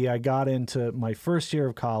lucky. I got into my first year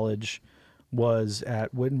of college was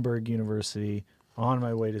at Wittenberg University on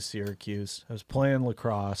my way to Syracuse. I was playing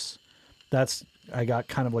lacrosse. I got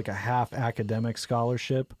kind of like a half academic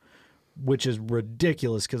scholarship, which is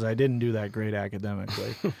ridiculous because I didn't do that great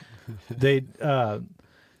academically.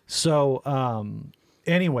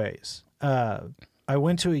 Anyways, I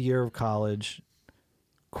went to a year of college,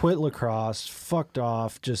 quit lacrosse, fucked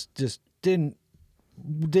off, just didn't.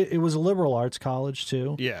 It was a liberal arts college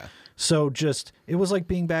too. Yeah. So it was like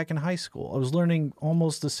being back in high school. I was learning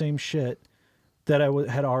almost the same shit that I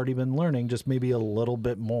had already been learning, just maybe a little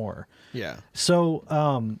bit more. Yeah. So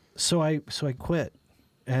I quit,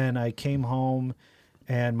 and I came home,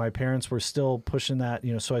 and my parents were still pushing that,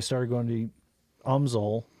 so I started going to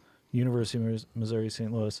UMSL, University of Missouri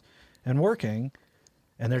St. Louis, and working,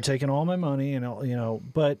 and they're taking all my money,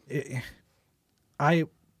 but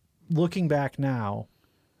looking back now,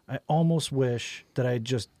 I almost wish that I had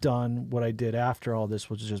just done what I did after all this,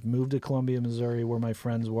 which is just move to Columbia, Missouri, where my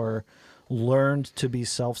friends were, learned to be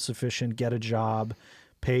self-sufficient, get a job,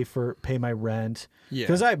 pay my rent. Yeah.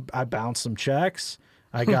 Because I bounced some checks.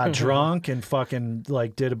 I got drunk and fucking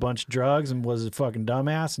like did a bunch of drugs and was a fucking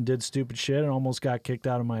dumbass and did stupid shit and almost got kicked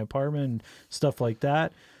out of my apartment and stuff like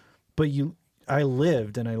that. But I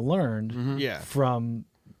lived and I learned from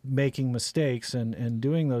making mistakes and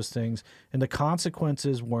doing those things, and the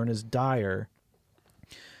consequences weren't as dire.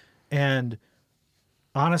 And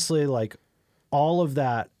honestly, like all of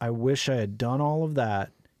that, I wish I had done all of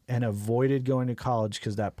that and avoided going to college,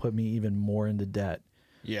 because that put me even more into debt.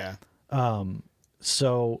 Yeah.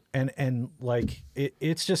 So, and like,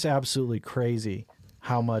 it's just absolutely crazy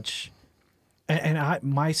how much,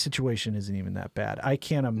 my situation isn't even that bad. I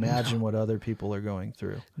can't imagine what other people are going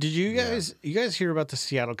through. Did you guys hear about the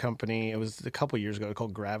Seattle company? It was a couple years ago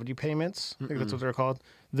called Gravity Payments. I think that's what they're called.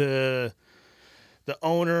 The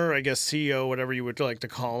owner, I guess CEO, whatever you would like to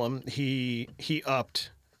call him, he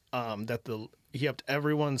upped he upped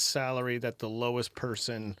everyone's salary that the lowest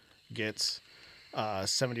person gets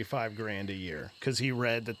 $75,000 a year, because he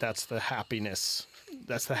read that's the happiness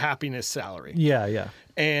salary. Yeah.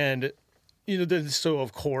 And so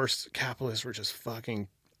of course capitalists were just fucking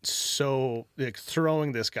so like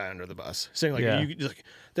throwing this guy under the bus, saying like,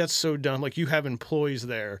 that's so dumb. Like, you have employees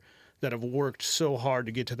that have worked so hard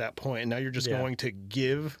to get to that point, and now you're just going to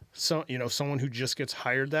give someone who just gets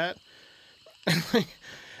hired that.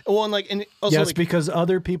 Well, and also, yes, because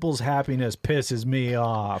other people's happiness pisses me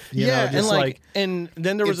off. And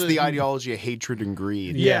then there was the ideology of hatred and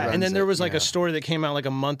greed. Yeah, and then there was a story that came out like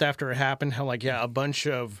a month after it happened, how a bunch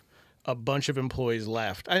of employees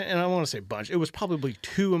left. And I want to say bunch. It was probably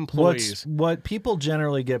 2 employees. What people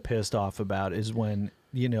generally get pissed off about is when,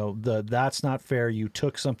 that's not fair. You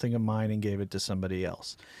took something of mine and gave it to somebody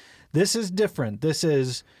else. This is different. This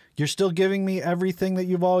is, you're still giving me everything that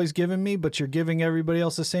you've always given me, but you're giving everybody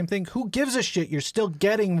else the same thing. Who gives a shit? You're still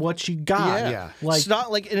getting what you got. Yeah. Like, it's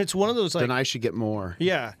not like, and it's one of those like, then I should get more.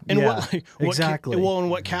 Yeah. And exactly. And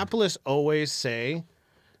what capitalists always say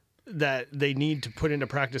that they need to put into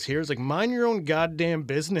practice here is like, mind your own goddamn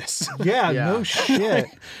business. Yeah. No shit.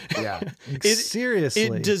 Yeah. Seriously.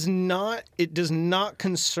 It does not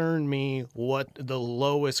concern me what the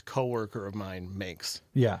lowest coworker of mine makes.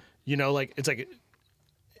 Yeah. It's like,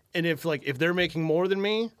 and if they're making more than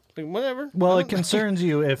me, like, whatever. Well, it concerns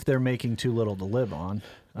you if they're making too little to live on.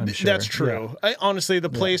 I'm sure. That's true. Yeah. I, honestly, the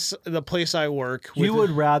place I work, You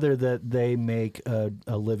would rather that they make a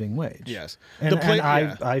living wage. Yes. And, The pla-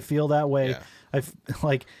 and yeah. I feel that way. Yeah.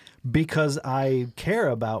 Like because I care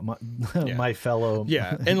about my my fellow.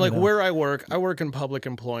 Yeah, and like you know? where I work in public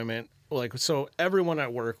employment. Like, so everyone I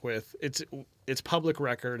work with, it's public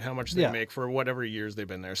record how much they Yeah. make for whatever years they've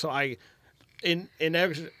been there. So in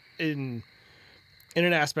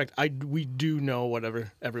an aspect, we do know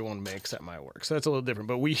whatever everyone makes at my work. So that's a little different.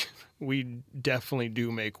 But we definitely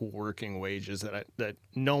do make working wages that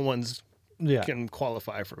no one's can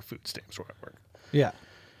qualify for food stamps where I work. Yeah.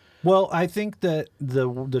 Well, I think that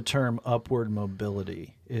the term upward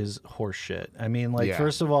mobility is horseshit. I mean, like, Yeah.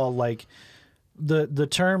 first of all, like the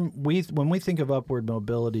term when we think of upward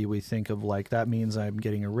mobility, we think of like that means I'm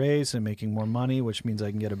getting a raise and making more money, which means I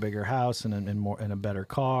can get a bigger house and a better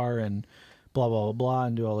car and blah blah blah blah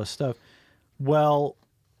and do all this stuff. Well,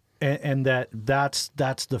 and that's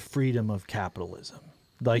the freedom of capitalism.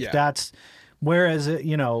 Like Yeah. that's. Whereas,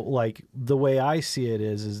 like the way I see it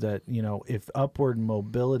is that, if upward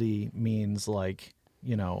mobility means like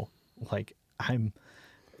I'm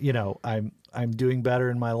doing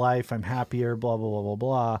better in my life, I'm happier, blah, blah, blah, blah,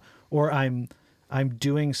 blah, or I'm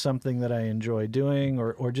doing something that I enjoy doing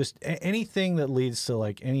or just anything that leads to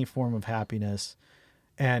like any form of happiness.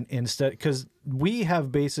 And instead, because we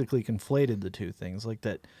have basically conflated the two things like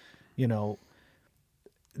that,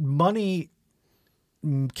 money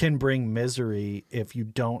can bring misery if you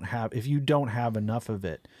don't have enough of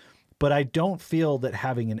it, but I don't feel that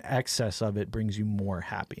having an excess of it brings you more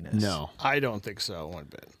happiness. No. I don't think so one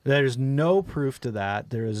bit. There's no proof to that.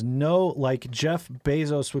 There is no, like, Jeff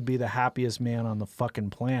Bezos would be the happiest man on the fucking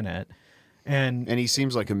planet. And he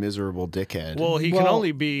seems like a miserable dickhead. Well, he can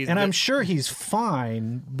only be. and I'm sure he's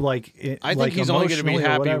fine. Like, I think like he's only going to be emotionally or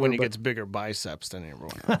happy whatever, when he but- gets bigger biceps than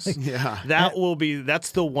everyone else. yeah. That's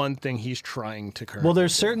the one thing he's trying to curb. Well,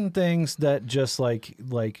 there's certain things that just like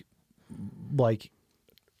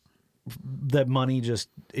that money just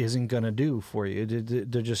isn't gonna do for you.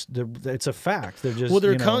 It's a fact. They're just well,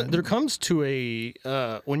 there comes to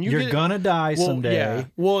a when you're gonna die someday. Yeah.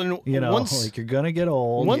 Well, and once like you're gonna get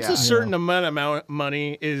old. once Yeah. a certain amount of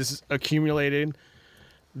money is accumulated,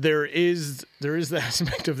 there is the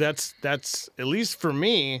aspect of that's at least for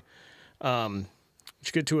me. You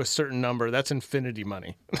get to a certain number, that's infinity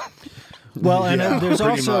money. Well, and Yeah, there's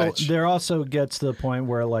pretty also much. there also gets to the point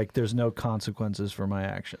where like there's no consequences for my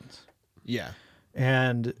actions, Yeah.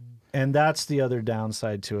 and that's the other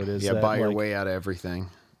downside to it is Yeah, that, buy your like, way out of everything.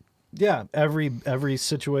 Yeah, every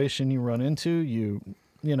situation you run into,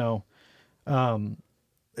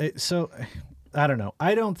 so I don't know.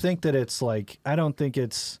 I don't think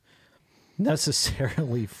it's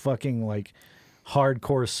necessarily fucking like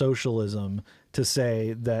hardcore socialism to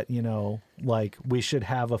say that, like we should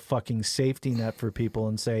have a fucking safety net for people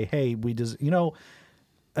and say, hey,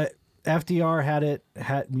 FDR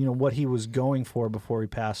had what he was going for before he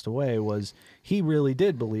passed away was he really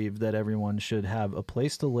did believe that everyone should have a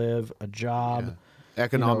place to live, a job,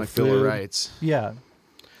 Economic Bill of food. Rights. Yeah,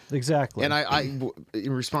 exactly. And I,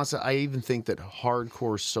 in response to, I even think that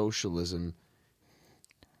hardcore socialism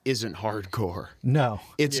isn't hardcore. no,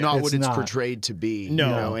 It's not what it's not. portrayed to be.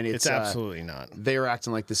 No, and it's absolutely not. They're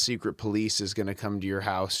acting like the secret police is going to come to your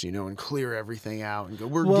house, and clear everything out and go,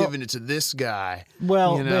 we're Well- giving it to this guy.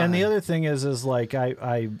 Well, You know? and the other thing is like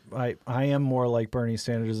I am more like Bernie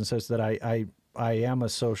Sanders in such that I am a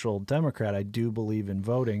social democrat. I do believe in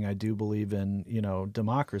voting. I do believe in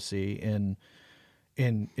democracy in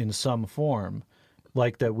some form,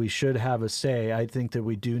 like that we should have a say. I think that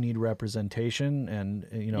we do need representation and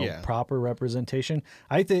Yeah. proper representation.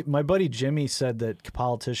 I think my buddy Jimmy said that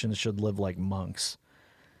politicians should live like monks.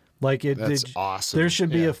 Like That's awesome. There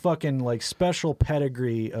should be Yeah. a fucking like special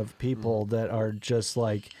pedigree of people that are just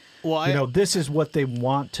like, Well, this is what they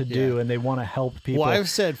want to do and they want to help people. Well, I've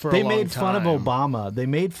said for a they long made fun of time- Obama. They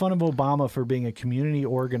made fun of Obama for being a community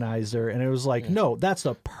organizer, and it was like, no, that's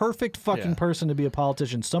the perfect fucking Yeah. person to be a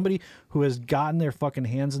politician. Somebody who has gotten their fucking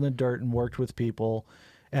hands in the dirt and worked with people,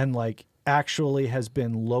 and like actually has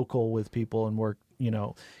been local with people and worked.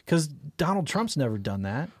 Because Donald Trump's never done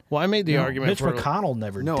that. Well, I made the argument Mitch for McConnell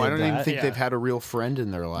never No, did I don't even that. think Yeah. they've had a real friend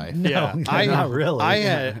in their life. Yeah, not really. I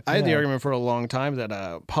had the Yeah. argument for a long time that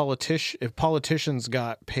if politicians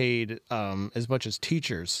got paid as much as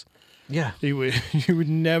teachers, Yeah. you would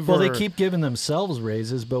never. Well, they keep giving themselves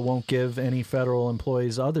raises, but won't give any federal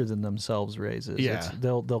employees other than themselves raises. Yeah.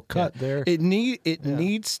 They'll cut their. It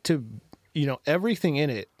needs to, everything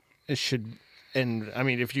in it should and I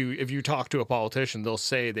mean, if you talk to a politician, they'll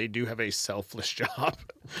say they do have a selfless job.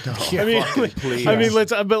 Yeah, I mean, please.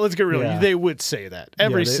 let's get real. Yeah. They would say that.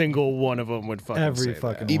 Every they- single one of them would fucking Every say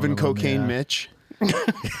fucking that. Even one of them, Cocaine yeah. Mitch.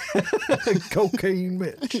 Cocaine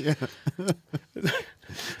Mitch.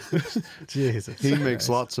 Jesus. He makes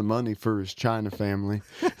lots of money for his China family.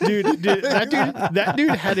 Dude, that dude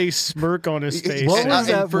had a smirk on his face. What was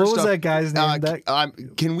And that? What first was off, that guy's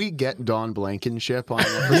name? Can we get Don Blankenship on an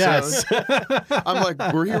episode? Yes. I'm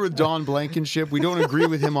like, we're here with Don Blankenship. We don't agree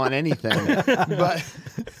with him on anything. But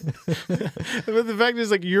But the fact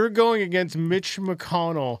is, like, you're going against Mitch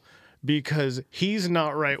McConnell because he's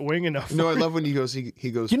not right wing enough. no, I love when he goes,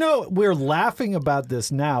 he goes, You know, we're laughing about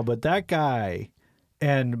this now, but that guy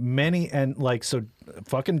and so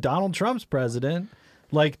fucking Donald Trump's president,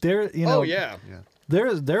 like there, you know, Oh yeah. there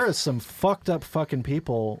is some fucked up fucking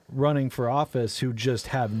people running for office who just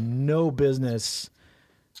have no business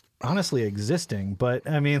honestly existing. But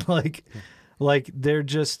I mean, like they're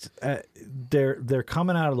just they're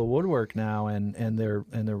coming out of the woodwork now, and they're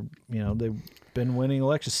you know, they've been winning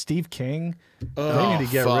elections. Steve King, they need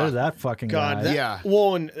to get rid of that fucking God, guy. that, Yeah.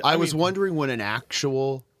 Well, and I was mean, wondering when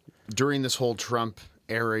during this whole Trump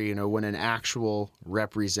era, you know, when an actual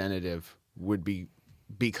representative would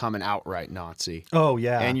become an outright Nazi. Oh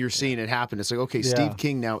yeah, And you're seeing it happen. It's like, okay, Yeah. Steve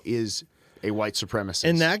King now is a white supremacist.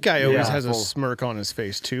 and that guy always Yeah. has a Full- smirk on his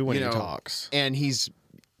face too when you he know, talks. And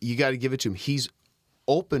you got to give it to him. He's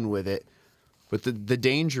open with it, but the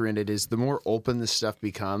danger in it is the more open this stuff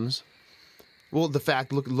becomes. Well,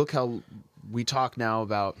 look how we talk now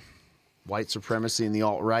about white supremacy and the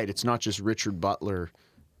alt-right. It's not just Richard Butler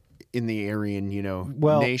in the Aryan, you know,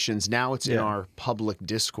 nations. Now it's in yeah. our public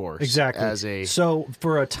discourse. Exactly. So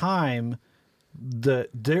for a time,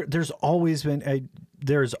 there's always been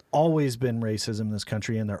racism in this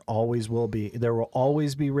country, and there always will be. There will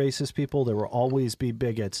always be racist people. There will always be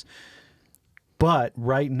bigots. But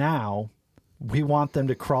right now, we want them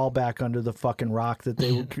to crawl back under the fucking rock that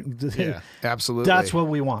they were. Yeah. Absolutely. That's what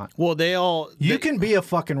we want. Well, You can be a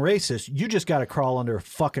fucking racist. You just got to crawl under a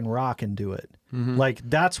fucking rock and do it. Like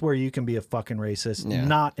that's where you can be a fucking racist, Yeah.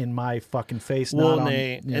 not in my fucking face. Well, not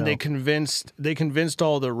and on, they convinced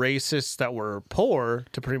all the racists that were poor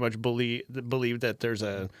to pretty much believe that there's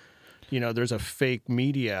a fake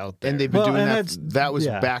media out there. And they've been doing and that. it's- That was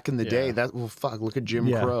yeah. back in the day. Yeah. Look at Jim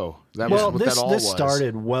Yeah. Crow. That well, was what this that all this was.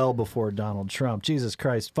 started well before Donald Trump. Jesus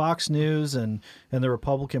Christ, Fox News and the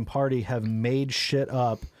Republican Party have made shit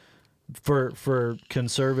up for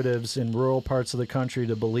conservatives in rural parts of the country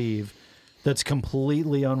to believe that's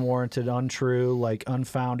completely unwarranted, untrue, like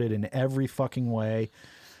unfounded in every fucking way.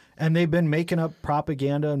 And they've been making up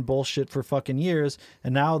propaganda and bullshit for fucking years.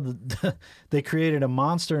 And now they created a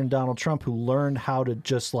monster in Donald Trump who learned how to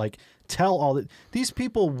just like tell all that. These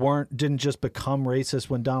people didn't just become racist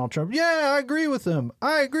when Donald Trump, I agree with him.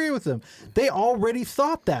 They already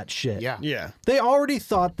thought that shit. Yeah. yeah. They already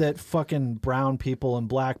thought that fucking brown people and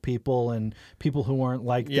black people and people who weren't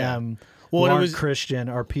like Yeah. them Well, and it aren't was- Christian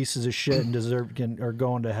are pieces of shit and are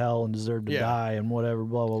going to hell and deserve to Yeah. die and whatever,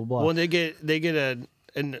 blah, blah, blah. Well, they get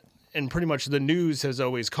and pretty much the news has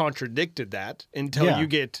always contradicted that until Yeah. you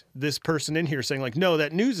get this person in here saying like, no,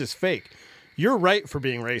 that news is fake. You're right for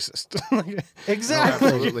being racist. Exactly.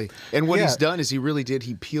 Absolutely. And what Yeah. he's done is he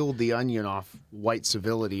peeled the onion off white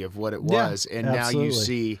civility of what it Yeah, was. And now you absolutely.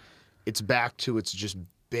 see it's back to its just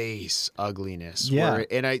base ugliness. Yeah.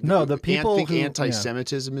 The people I think who-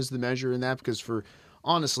 anti-Semitism is the measure in that because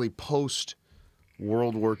honestly, post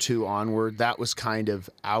World War II onward, that was kind of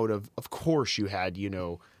of course you had,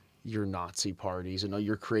 your Nazi parties and all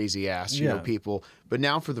your crazy ass, people. But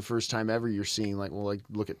now for the first time ever, you're seeing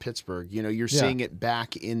look at Pittsburgh, you're seeing it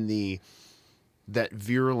back in that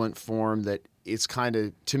virulent form that it's kind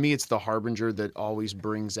of, to me, it's the harbinger that always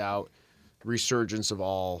brings out resurgence of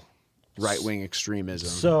all right-wing extremism.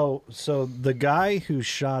 So the guy who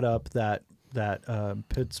shot up that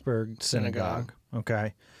Pittsburgh synagogue,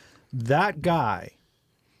 okay, that guy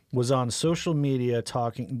was on social media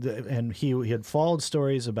talking, and he had followed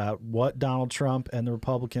stories about what Donald Trump and the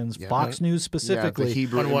Republicans, Fox News specifically, the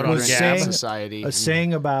Hebrew On what, Immigrant on saying, Society.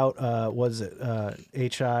 saying about was it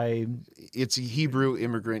HI? It's a Hebrew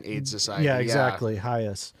Immigrant Aid Society. Yeah, exactly.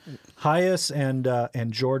 Hyas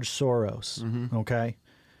and George Soros. Mm-hmm. Okay,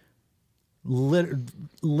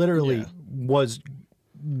 literally was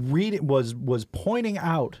pointing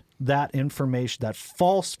out that information, that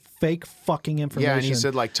false, fake, fucking information. Yeah, and he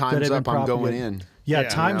said, that time's had been up, I'm going propagated. in. Yeah, Yeah,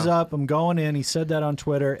 time's yeah. up, I'm going in. He said that on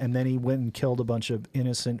Twitter, and then he went and killed a bunch of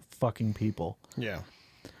innocent fucking people. yeah.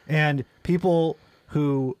 And people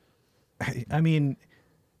who, I mean,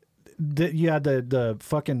 you had the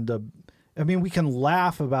fucking I mean, we can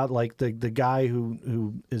laugh about like the guy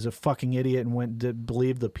who is a fucking idiot and went to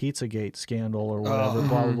believe the Pizzagate scandal or whatever,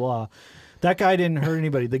 blah blah blah. That guy didn't hurt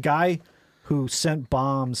anybody. The guy who sent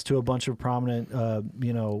bombs to a bunch of prominent,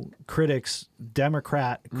 critics,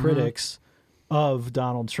 Democrat critics of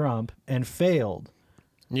Donald Trump and failed.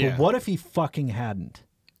 Yeah. But what if he fucking hadn't?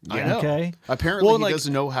 I know. Okay. Apparently, Well, he like-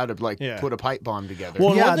 doesn't know how to Yeah. put a pipe bomb together.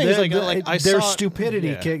 Well, Yeah, one thing is I their saw stupidity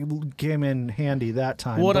yeah. came in handy that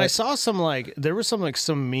time. Well, and I but- saw there was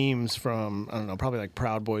some memes from, I don't know, probably like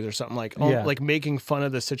Proud Boys or something Yeah. like making fun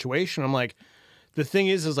of the situation. I'm like, the thing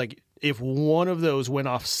is like if one of those went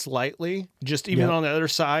off slightly, just even Yep. on the other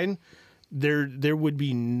side, there would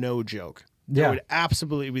be no joke. There Yeah. would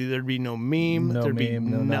absolutely be, there'd be no meme, no there'd be meme,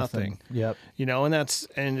 no nothing. nothing. Yep.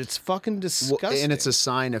 And it's fucking disgusting. Well, and it's a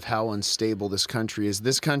sign of how unstable this country is.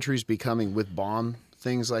 This country's becoming, with bomb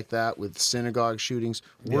things like that, with synagogue shootings,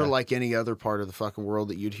 we're Yeah. like any other part of the fucking world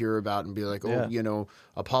that you'd hear about and be like, oh, Yeah.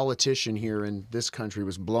 a politician here in this country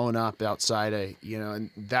was blown up outside and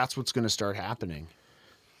that's what's going to start happening.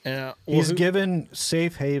 He's given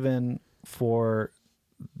safe haven for,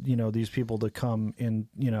 these people to come in,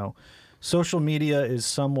 social media is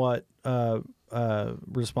somewhat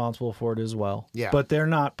responsible for it as well. Yeah. But they're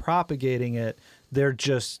not propagating it.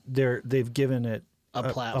 They've given it A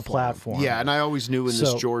platform. Yeah, and I always knew when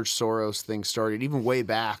this So- George Soros thing started, even way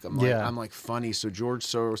back, Yeah. I'm like, funny. So George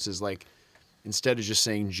Soros is like, instead of just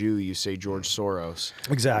saying Jew, you say George Soros.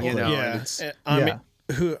 Exactly. You know, yeah. and it's- I mean, Yeah.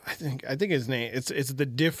 who I think his name it's the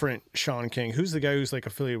different Sean King. Who's the guy who's like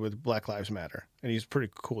affiliated with Black Lives Matter, and he's a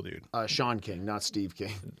pretty cool dude. Sean King, not Steve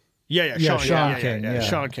King. Yeah, Yeah, Sean King, yeah.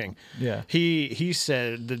 Sean King. Yeah. He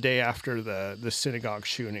said the day after the synagogue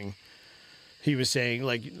shooting, he was saying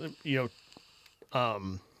like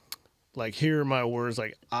like here are my words,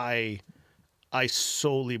 like I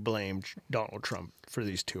solely blamed Donald Trump for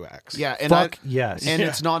these two acts. Yeah, and Fuck yes. and Yeah.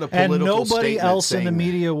 it's not a And political nobody statement else in the saying that.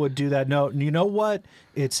 media would do that. No, you know what?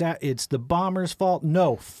 It's the bomber's fault.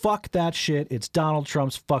 No, fuck that shit. It's Donald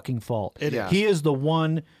Trump's fucking fault. It is. He is the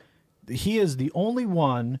one. He is the only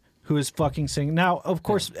one who is fucking saying. Now, of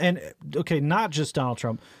course, and okay, not just Donald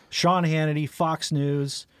Trump. Sean Hannity, Fox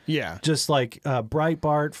News, Yeah. just like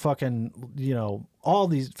Breitbart, fucking, all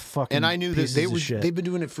these fucking. And I knew that pieces of shit. they've been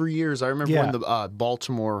doing it for years. I remember Yeah. when the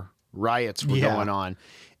Baltimore riots were Yeah. going on,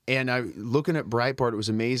 and looking at Breitbart, it was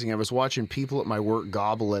amazing. I was watching people at my work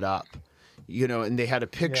gobble it up, and they had a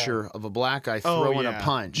picture of a black guy Oh, throwing yeah. a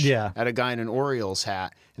punch Yeah. at a guy in an Orioles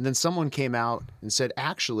hat, and then someone came out and said,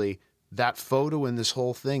 actually, that photo in this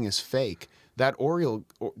whole thing is fake. That Oriole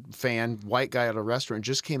fan, white guy at a restaurant,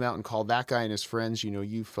 just came out and called that guy and his friends,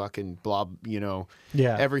 you fucking blob,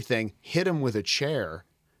 Yeah. everything, hit him with a chair.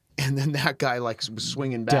 And then that guy was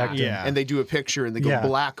swinging back. Decked him. Yeah. And they do a picture and they go, Yeah.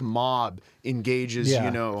 black mob engages, Yeah.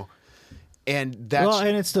 and that's. Well,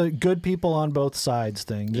 and it's the good people on both sides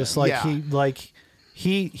thing. Just like Yeah.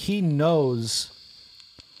 he knows.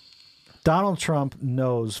 Donald Trump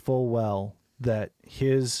knows full well that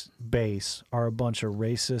his base are a bunch of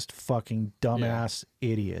racist, fucking dumbass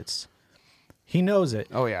idiots. He knows it.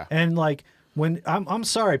 Oh, yeah. And when I'm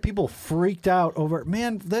sorry, people freaked out over,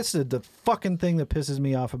 man, this is the fucking thing that pisses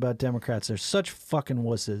me off about Democrats. They're such fucking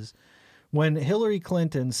wusses. When Hillary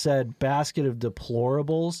Clinton said basket of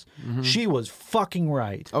deplorables, she was fucking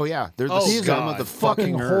right. oh, yeah. They're the Oh, scum God. of the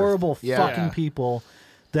Fucking fucking earth. horrible Yeah. fucking people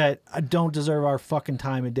that don't deserve our fucking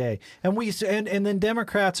time of day. And and then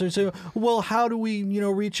Democrats are saying, well, how do we,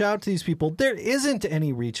 reach out to these people? There isn't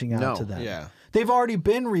any reaching out No. to them. Yeah. They've already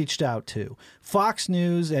been reached out to. Fox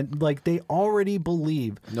News and they already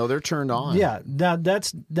believe. No, they're turned on. Yeah,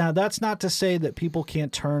 that's not to say that people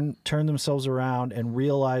can't turn themselves around and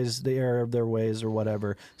realize the error of their ways or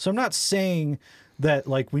whatever. So I'm not saying that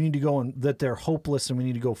we need to go and that they're hopeless and we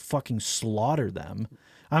need to go fucking slaughter them.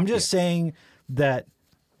 I'm just saying that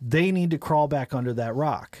they need to crawl back under that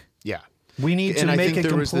rock. Yeah. We need to And I make think it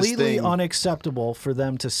there was this completely thing- unacceptable for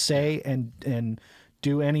them to say and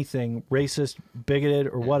do anything racist, bigoted,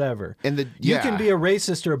 or whatever. And you can be a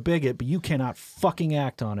racist or a bigot, but you cannot fucking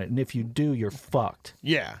act on it. And if you do, you're fucked.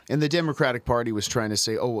 Yeah. And the Democratic Party was trying to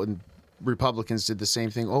say, and Republicans did the same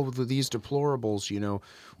thing. Oh, these deplorables,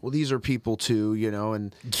 well, these are people too,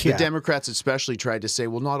 and Yeah. the Democrats especially tried to say,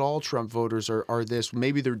 well, not all Trump voters are this.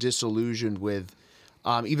 Maybe they're disillusioned with,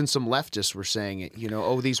 even some leftists were saying it,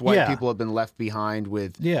 these white Yeah. people have been left behind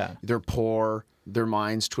with, Yeah. they're poor, their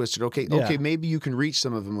minds twisted. Okay, maybe you can reach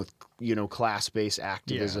some of them with, class-based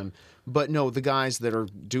activism. But no, the guys that are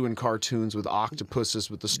doing cartoons with octopuses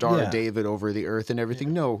with the Star of David over the earth and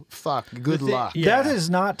everything, no, fuck, good luck. That is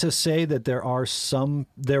not to say that there were some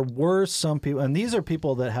people, and these are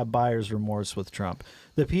people that have buyer's remorse with Trump.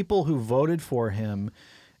 The people who voted for him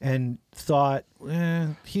and thought,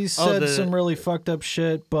 he said some really fucked up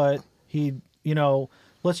shit, but he,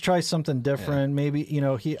 let's try something different. Maybe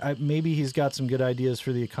maybe he's got some good ideas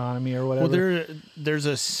for the economy or whatever. Well, there's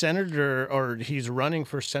a senator, or he's running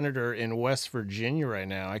for senator in West Virginia right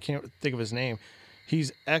now. I can't think of his name.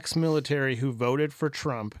 He's ex-military who voted for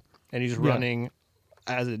Trump, and he's running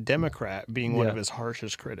as a Democrat, being one of his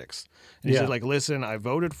harshest critics. And he's like, "Listen, I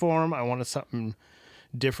voted for him. I wanted something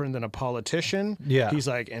different than a politician." He's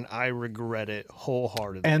like, and I regret it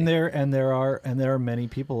wholeheartedly. And there are many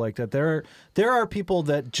people like that. There are people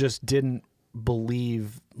that just didn't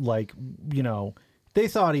believe, like, they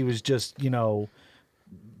thought he was just,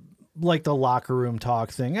 like the locker room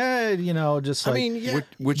talk thing, just like, I mean,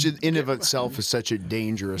 which in of itself is such a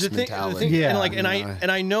dangerous mentality.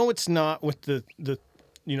 And I know it's not with the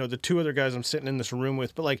two other guys I'm sitting in this room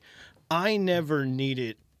with, but like, I never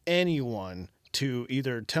needed anyone to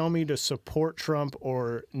either tell me to support Trump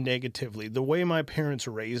or negatively. The way my parents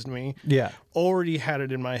raised me already had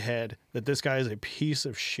it in my head that this guy is a piece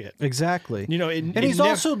of shit. Exactly. And he's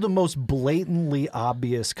also the most blatantly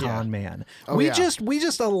obvious con man. We just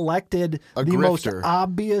elected the most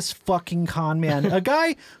obvious fucking con man. A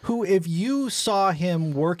guy who, if you saw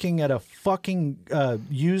him working at a fucking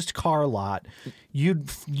used car lot, you'd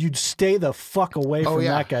stay the fuck away from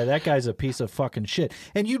that guy. That guy's a piece of fucking shit.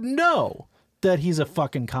 And you'd know that he's a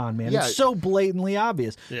fucking con man. It's so blatantly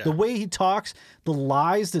obvious. The way he talks, the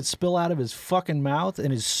lies that spill out of his fucking mouth,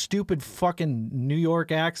 and his stupid fucking New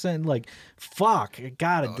York accent, like, fuck,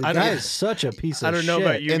 God, the guy is such a piece of shit. I don't know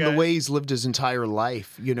about you and guys. the way he's lived his entire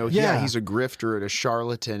life, he's a grifter and a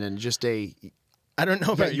charlatan and just I don't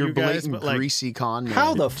know about your blatant, but like, greasy con man.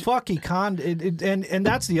 How the fuck he conned and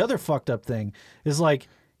that's the other fucked up thing is, like,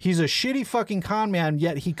 he's a shitty fucking con man,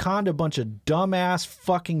 yet he conned a bunch of dumbass,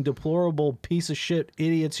 fucking deplorable piece of shit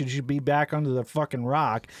idiots who should be back under the fucking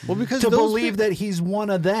rock. Well, because to believe that he's one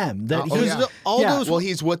of them. That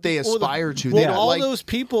he's what they aspire to. Those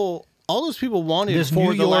people wanted this for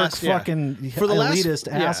New the York last fucking for the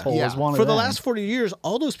elitist asshole is one of them. For the last 40 years,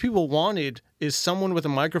 all those people wanted is someone with a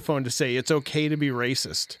microphone to say it's okay to be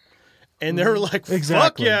racist. And they're like,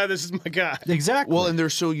 fuck yeah, this is my guy. Exactly. Well, and they're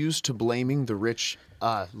so used to blaming the rich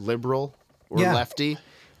liberal or lefty,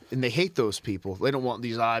 and they hate those people. They don't want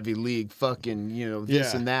these Ivy League fucking,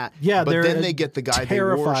 this and that. Yeah, but then they get the guy they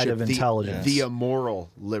terrified worship, of intelligence. the immoral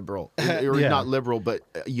liberal, or not liberal, but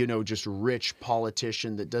just rich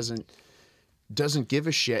politician that doesn't give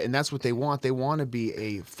a shit, and that's what they want. They want to be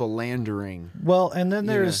a philandering. Well, and then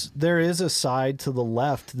there is a side to the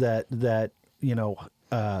left that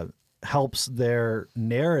helps their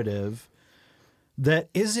narrative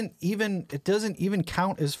that doesn't even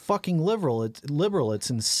count as fucking liberal. It's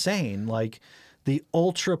insane. Like the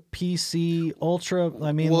ultra PC,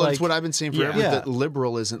 it's what I've been saying forever, that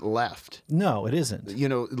liberal isn't left. No, it isn't.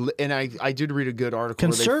 And I did read a good article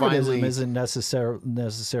Conservatism where they isn't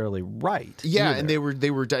necessarily right. Yeah, either. and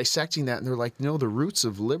they were dissecting that, and they're like, no, the roots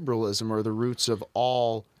of liberalism are the roots of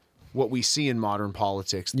all what we see in modern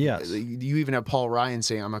politics. Yes. You even have Paul Ryan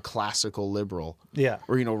saying, I'm a classical liberal. Yeah.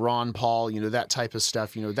 Or, Ron Paul, that type of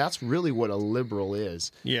stuff. That's really what a liberal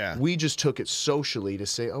is. Yeah. We just took it socially to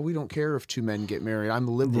say, we don't care if two men get married. I'm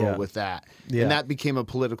liberal with that. Yeah. And that became a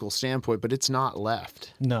political standpoint, but it's not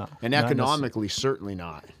left. No. And economically, certainly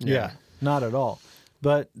not. Yeah. Not at all.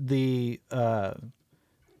 But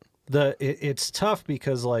it's tough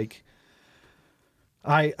because, like,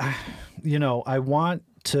 I want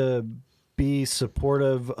to be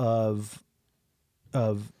supportive of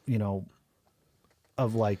all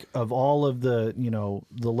of the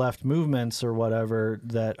the left movements or whatever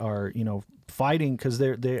that are fighting, because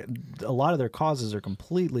they a lot of their causes are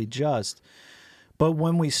completely just. But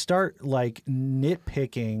when we start like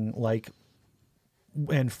nitpicking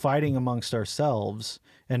and fighting amongst ourselves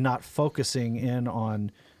and not focusing in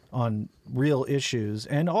on real issues,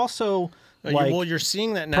 and also you're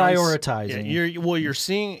seeing that now. Prioritizing. You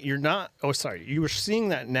were seeing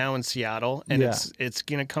that now in Seattle, and it's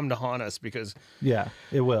gonna come to haunt us because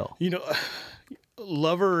it will.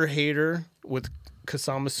 Lover or hater with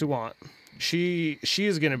Kshama Sawant, she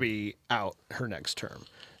is gonna be out her next term.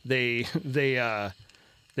 They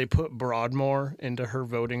put Broadmoor into her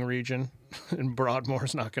voting region, and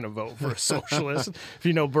Broadmoor's not going to vote for a socialist. If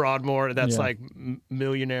you know Broadmoor, that's like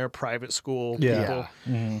millionaire private school people.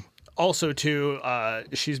 Mm-hmm. also too,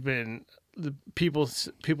 she's been the people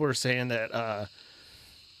are saying that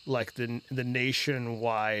like the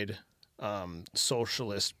nationwide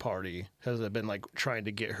socialist party has been like trying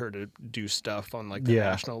to get her to do stuff on like the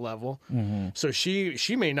national level. So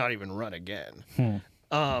she may not even run again.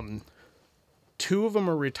 2 of them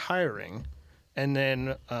are retiring, and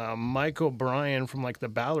then Mike O'Brien from like the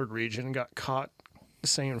Ballard region got caught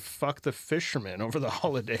saying "fuck the fishermen" over the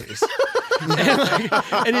holidays.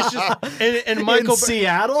 and it's just and Michael in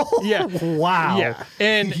Seattle. Yeah. Wow. Yeah.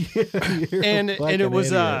 And it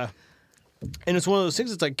was idiot. and it's one of those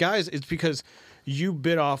things. It's like, guys, it's because you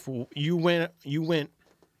bit off. You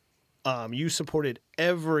supported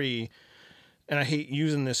every, and I hate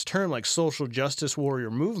using this term, like social justice warrior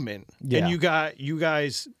movement. Yeah. And you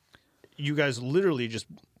guys literally just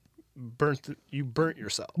burnt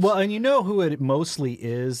yourself. Well, and you know who it mostly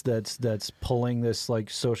is that's pulling this like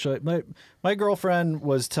social. My girlfriend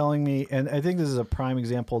was telling me, and I think this is a prime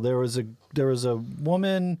example. There was a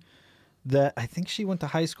woman that I think she went to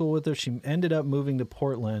high school with her. She ended up moving to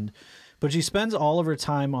Portland, but she spends all of her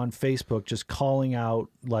time on Facebook just calling out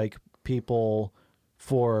like people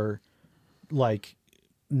for like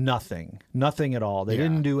nothing at all. They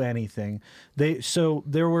didn't do anything. There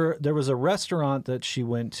was a restaurant that she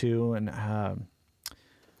went to, and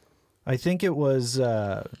I think it was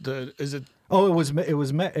it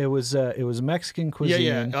was Mexican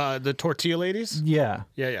cuisine. Yeah. The tortilla ladies. Yeah.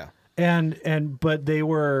 Yeah. But they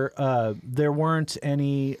were there weren't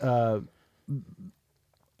any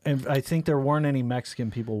and I think there weren't any Mexican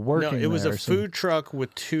people working. No, it was there, a food truck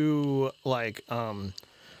with 2 like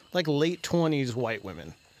late 20s white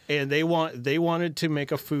women. And they wanted to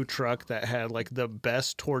make a food truck that had like the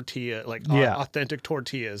best tortilla, like authentic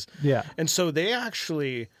tortillas. Yeah. And so they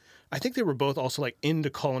actually, I think they were both also like into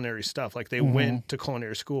culinary stuff. Like they went to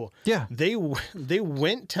culinary school. Yeah. They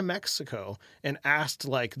went to Mexico and asked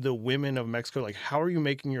like the women of Mexico, like, how are you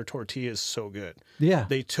making your tortillas so good? Yeah.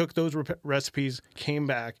 They took those recipes, came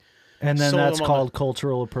back. And then sold that's them called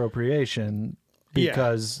cultural appropriation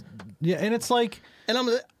because and it's like, and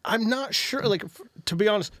I'm not sure, like, to be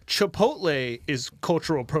honest, Chipotle is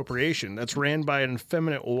cultural appropriation. That's ran by an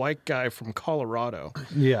effeminate white guy from Colorado.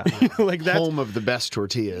 yeah. Like that's Home of the best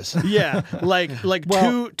tortillas. yeah, like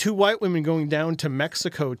Well- two white women going down to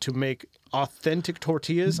Mexico to make authentic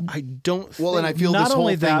tortillas. I don't think. Well, and I feel Not this whole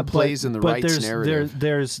only thing that, plays in the but rights narrative.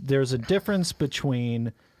 There's a difference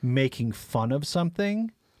between making fun of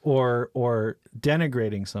something or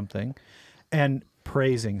denigrating something and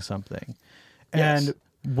praising something. Yes.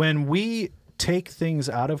 And when we take things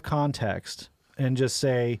out of context and just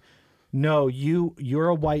say, no, you're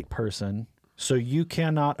a white person, so you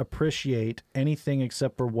cannot appreciate anything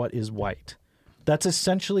except for what is white. That's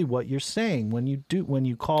essentially what you're saying when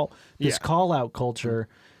you call this call out culture,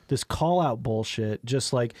 this call out bullshit,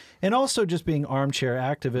 just like, and also just being armchair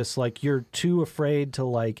activists, like you're too afraid to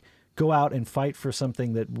like go out and fight for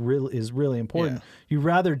something that really is really important. Yeah. You'd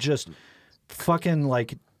rather just fucking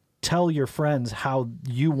like tell your friends how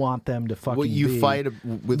you want them to fucking Well, you be. fight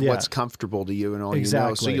with Yeah. what's comfortable to you and all you know. So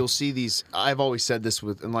Exactly. you'll see these. I've always said this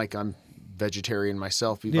with, and like I'm vegetarian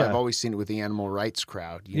myself. Yeah. I've always seen it with the animal rights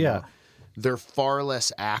crowd. You Yeah. know? They're far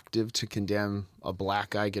less active to condemn a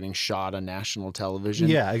black guy getting shot on national television.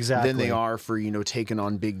 Yeah, exactly. Than they are for taking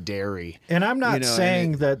on big dairy. And I'm not You know, and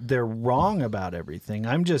saying that they're wrong about everything.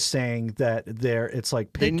 I'm just saying that it's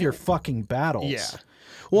like pick your fucking battles. Yeah.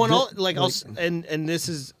 Well, and this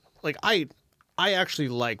is like I actually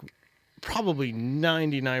like probably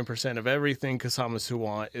 99% of everything Kasama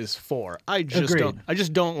Suwan is for. I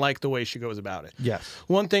just don't like the way she goes about it. Yes.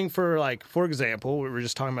 One thing for example, we were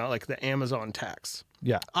just talking about like the Amazon tax.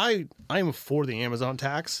 Yeah. I'm for the Amazon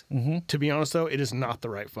tax. Mm-hmm. To be honest though, it is not the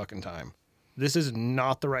right fucking time. This is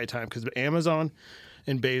not the right time because Amazon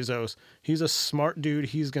and Bezos, he's a smart dude.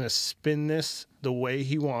 He's going to spin this the way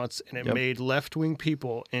he wants, and it made left-wing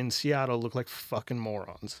people in Seattle look like fucking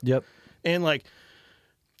morons. Yep. And like,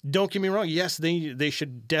 don't get me wrong. Yes, they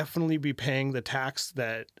should definitely be paying the tax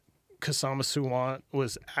that Kasama Suwan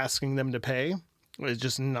was asking them to pay. It's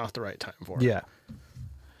just not the right time for it. Yeah.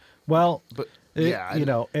 Well, But it, you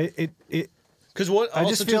know, it Because what I also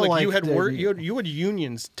just too, feel like you like had you had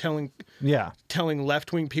unions telling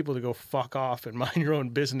left-wing people to go fuck off and mind your own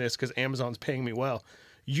business because Amazon's paying me well.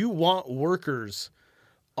 You want workers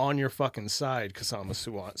on your fucking side, Kasama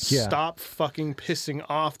Suwan. Yeah. Stop fucking pissing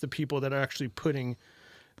off the people that are actually putting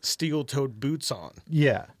steel-toed boots on.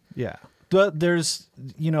 Yeah, yeah. But there's,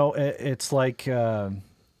 you know, it's like the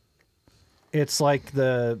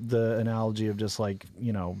analogy of just like,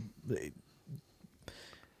 you know,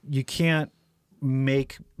 you can't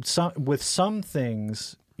make some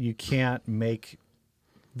things, make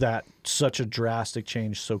that such a drastic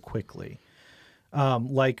change so quickly.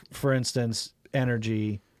 Like for instance,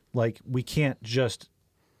 energy. Like we can't just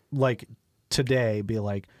like today be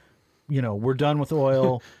like, we're done with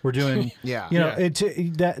oil. We're doing,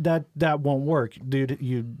 that won't work, dude.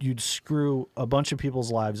 You'd screw a bunch of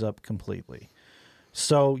people's lives up completely.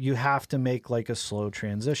 So you have to make like a slow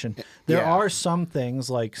transition. There are some things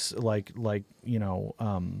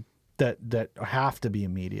that have to be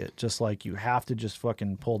immediate. Just like you have to just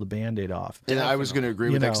fucking pull the Band-Aid off. And I was going to agree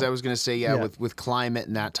with that because I was going to say, with climate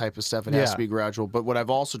and that type of stuff, it has to be gradual. But what I've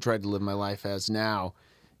also tried to live my life as now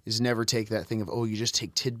is never take that thing of, you just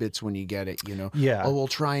take tidbits when you get it, Yeah. Oh, we'll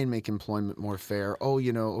try and make employment more fair. Oh,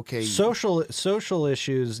 okay. Social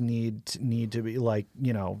issues need to be like,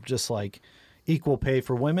 just like equal pay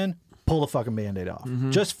for women. Pull the fucking Band-Aid off.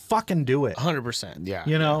 Just fucking do it. 100%. Yeah.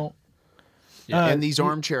 And these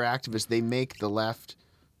armchair activists, they make the left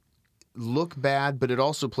look bad, but it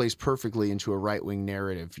also plays perfectly into a right-wing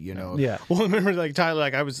narrative, Yeah. Well, remember, like Tyler,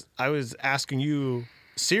 like I was asking you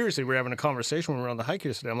seriously. We were having a conversation when we were on the hike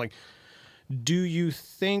yesterday. I'm like, do you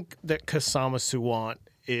think that Kshama Sawant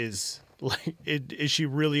is like, is she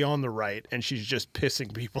really on the right and she's just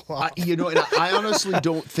pissing people off? And I honestly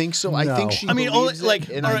don't think so. I think she. Only believes like,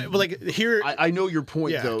 it, and all right, but like here. I know your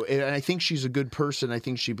point though, and I think she's a good person. I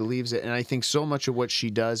think she believes it, and I think so much of what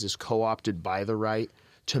she does is co-opted by the right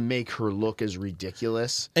to make her look as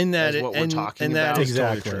ridiculous as what we're talking about.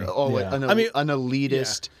 Exactly. Totally true. Oh, Yeah. an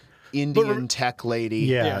elitist Indian tech lady.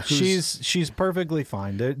 Yeah, she's perfectly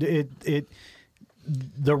fine.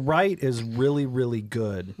 The right is really, really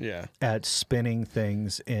good at spinning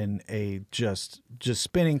things in a just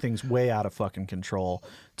spinning things way out of fucking control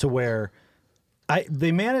to where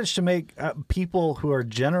they manage to make people who are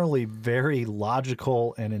generally very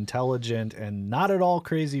logical and intelligent and not at all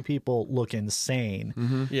crazy people look insane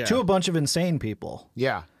to a bunch of insane people.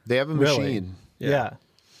 Yeah, they have a Really. machine. Yeah.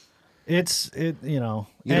 And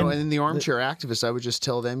in the armchair activists, I would just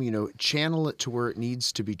tell them, channel it to where it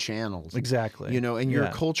needs to be channeled. Exactly. And your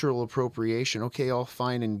cultural appropriation, okay, all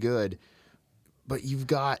fine and good, but you've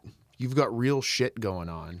got real shit going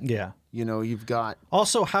on. Yeah. You've got.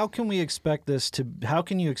 Also, how can you expect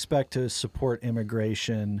to support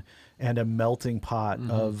immigration and a melting pot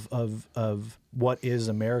of what is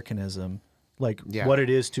Americanism? Like what it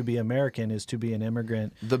is to be American is to be an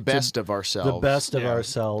immigrant. The best of ourselves. The best of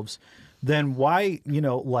ourselves. Then why,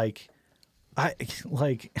 there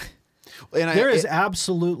is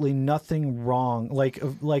absolutely nothing wrong.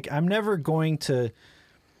 Like I'm never going to,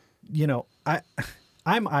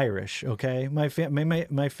 I'm Irish, okay? My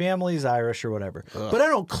family's Irish or whatever. But I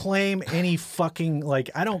don't claim any fucking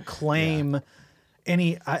I don't claim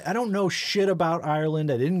any. I don't know shit about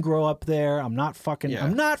Ireland. I didn't grow up there. I'm not fucking.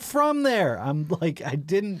 I'm not from there. I'm like I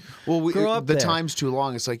didn't grow up the there. time's too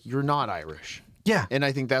long. It's like you're not Irish. Yeah. And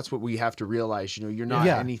I think that's what we have to realize. You're not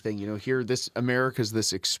anything. Here, America's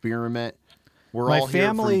this experiment. We're all here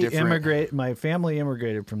from different. My family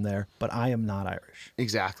immigrated from there, but I am not Irish.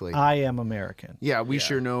 Exactly. I am American. Yeah, we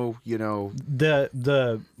sure know. I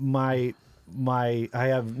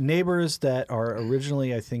have neighbors that are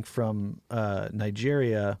originally, I think, from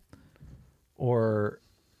Nigeria, or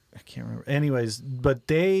I can't remember. Anyways, but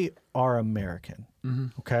they are American.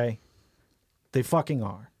 Okay, they fucking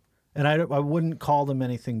are. And I wouldn't call them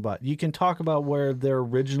anything but. You can talk about where they're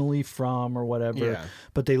originally from or whatever,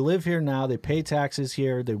 but they live here now. They pay taxes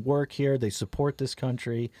here. They work here. They support this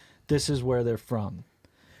country. This is where they're from.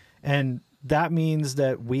 And that means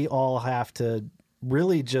that we all have to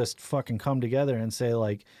really just fucking come together and say,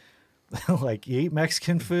 like you eat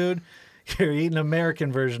Mexican food, you're eating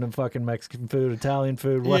American version of fucking Mexican food, Italian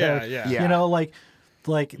food, whatever. Yeah.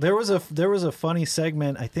 Like there was a funny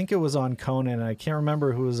segment, I think it was on Conan, and I can't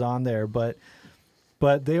remember who was on there, but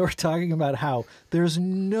they were talking about how there's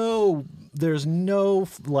no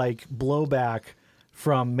like blowback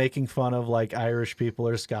from making fun of like Irish people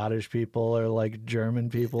or Scottish people or like German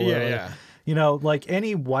people. Like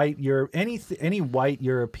any white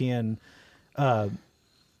European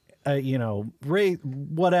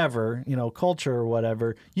whatever, culture or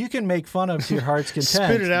whatever, you can make fun of to your heart's content.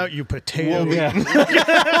 Spit it out, you potato. Well,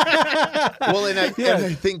 and I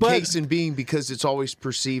think case in being, because it's always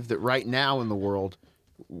perceived that right now in the world,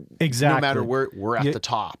 exactly, no matter where, we're at the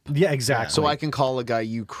top. Yeah, exactly. So I can call a guy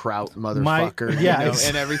you kraut motherfucker,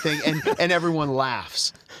 and everything, and everyone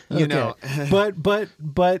laughs. But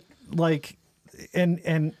like,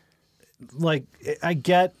 and like I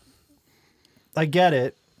get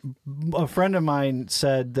it. A friend of mine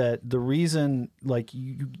said that the reason, like,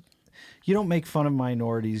 you don't make fun of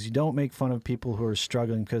minorities, you don't make fun of people who are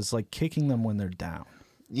struggling, because like kicking them when they're down.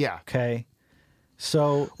 Yeah. Okay.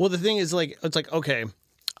 So Well, the thing is, like, it's like, okay,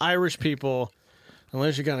 Irish people,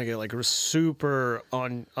 unless you're gonna get like super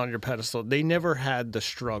on your pedestal, they never had the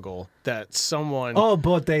struggle that someone.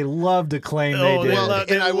 but they love to claim they Oh, did. well, and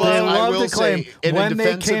They I love will to claim say, in when they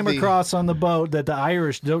defense of came the- across on the boat that the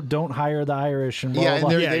Irish don't hire the Irish and blah, Yeah, blah,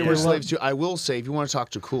 and blah. they Yeah, were yeah. slaves too. I will say, if you want to talk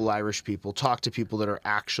to cool Irish people, talk to people that are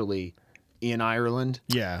actually in Ireland.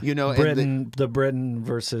 Yeah. You know, the Britain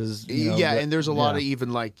versus and there's a lot yeah. of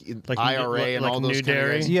even like Like IRA and like all those New kind of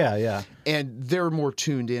Dairy? guys. yeah. And they're more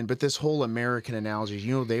tuned in. But this whole American analogy,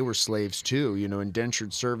 they were slaves too.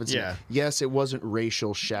 Indentured servants. Yeah. Yes, it wasn't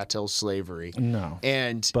racial chattel slavery. No.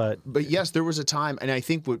 But But yes, there was a time, and I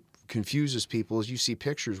think what confuses people is you see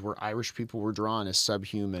pictures where Irish people were drawn as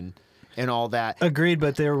subhuman and all that. Agreed,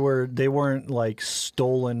 but they weren't like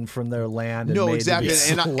stolen from their land. And No, made to exactly, be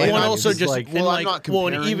and I- and slaves. I'm also It's just like, and well, I'm like, not well,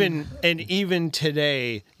 and comparing- even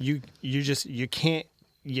today, you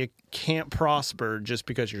can't prosper just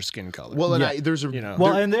because your skin color. Well, and Yeah. there's a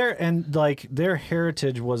well, and their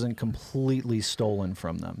heritage wasn't completely stolen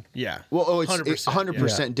from them. yeah. well, it's 100%.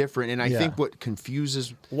 100% different. And I Yeah. think what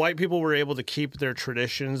confuses White people were able to keep their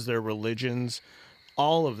traditions, their religions,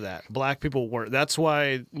 all of that. Black people weren't. That's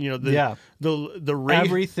why Yeah. the race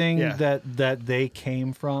Everything yeah. that they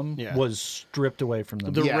came from Yeah. was stripped away from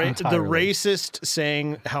them. The Yeah. the entirely. racist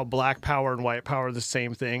saying how black power and white power are the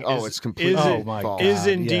same thing. Oh, is, it's completely Oh my false. is God,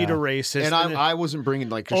 indeed yeah. a racist. And I wasn't bringing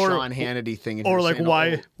like a Or- Sean Hannity thing. In or here like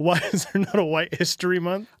saying, why is there not a White History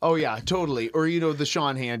Month? Oh yeah, totally. Or the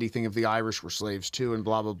Sean Hannity thing of the Irish were slaves too, and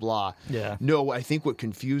blah blah blah. Yeah. No, I think what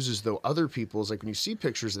confuses though other people is like when you see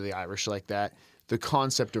pictures of the Irish like that, the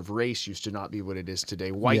concept of race used to not be what it is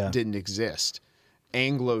today. White Yeah. didn't exist.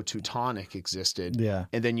 Anglo-Teutonic existed. Yeah.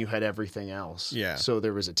 And then you had everything else. Yeah. So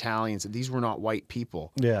there was Italians, and these were not white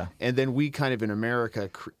people. Yeah. And then we kind of in America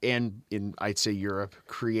and in I'd say Europe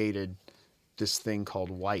created this thing called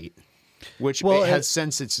white, which Well, it has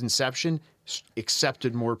since its inception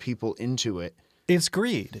accepted more people into it. It's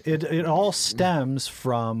greed. It all stems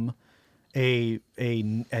from a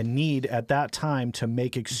need at that time to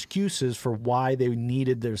make excuses for why they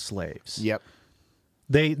needed their slaves. Yep.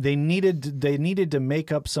 They needed to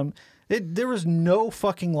make up some. There was no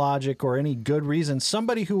fucking logic or any good reason.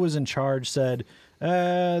 Somebody who was in charge said,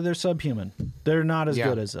 "They're subhuman. They're not as Yeah.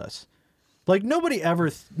 good as us." Like nobody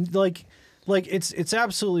ever like it's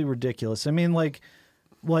absolutely ridiculous. I mean, like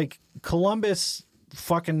Columbus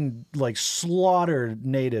fucking like slaughtered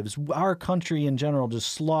natives. Our country in general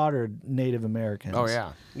just slaughtered Native Americans. Oh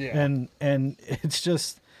yeah. Yeah. And it's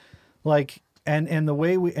just like and the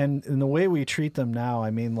way we treat them now,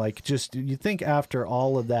 I mean, like, just you think after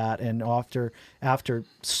all of that and after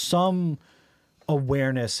some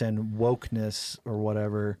awareness and wokeness or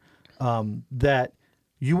whatever, that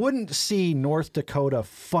you wouldn't see North Dakota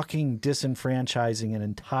fucking disenfranchising an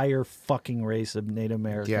entire fucking race of Native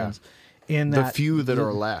Americans in The that few that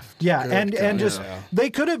are left. yeah, and God, just yeah.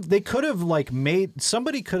 they could have like made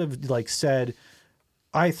somebody could have like said,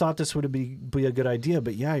 I thought this would be a good idea,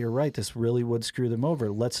 but yeah, you're right. This really would screw them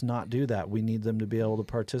over. Let's not do that. We need them to be able to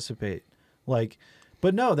participate. Like,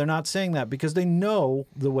 but no, they're not saying that because they know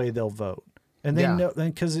the way they'll vote, and they Yeah. know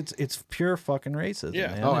because it's pure fucking racism. Yeah.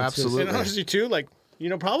 man. Oh, It's just- absolutely. And honestly, too, like,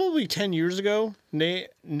 probably 10 years ago,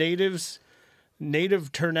 native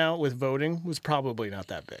turnout with voting was probably not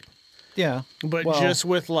that big. yeah, But Well, just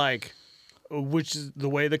with, like, which is the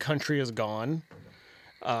way the country has gone,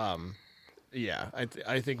 yeah,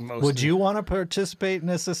 I think most. would you want to participate in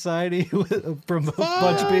a society from a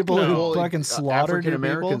bunch of people no. who Well, fucking slaughtered African your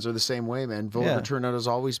people? Americans are the same way, man. Voter Yeah. turnout has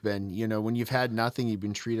always been, when you've had nothing, you've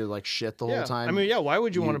been treated like shit the Yeah. whole time. I mean, yeah. Why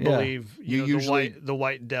would you want to Yeah. believe You the usually-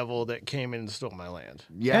 white devil that came in and stole my land?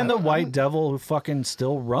 yeah. And the white devil who fucking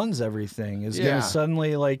still runs everything is Yeah. gonna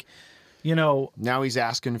suddenly like, now he's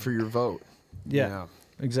asking for your vote. yeah,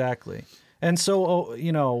 exactly. And so,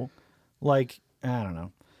 like, I don't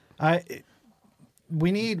know,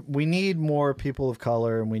 we need more people of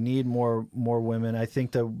color and we need more women. I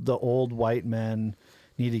think the old white men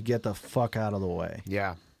need to get the fuck out of the way.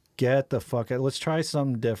 Yeah. Get the fuck out. Let's try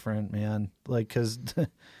something different, man. Like, cause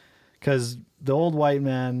the old white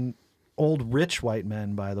men, old rich white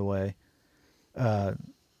men, by the way,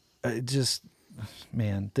 just,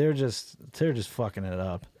 man, they're just fucking it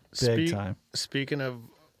up big time. Speaking of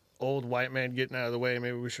old white man getting out of the way,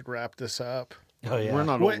 maybe we should wrap this up. Oh yeah, We're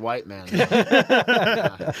not What- old white man.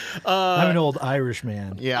 I'm an old Irish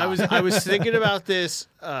man. Yeah. I was thinking about this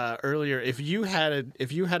earlier. If you had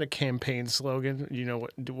a campaign slogan,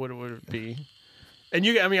 what would it be? And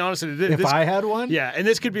honestly, If this, I had one, yeah, and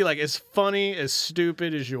this could be like as funny as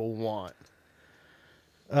stupid as you'll want.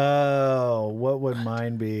 Oh, what would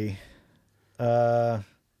mine be? Don't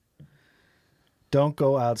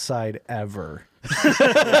go outside ever.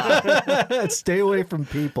 Stay away from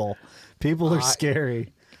people. People are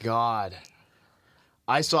scary. God.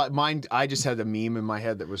 I saw mine. I just had a meme in my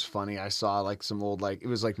head that was funny. I saw like some old, like, it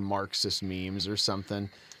was like Marxist memes or something,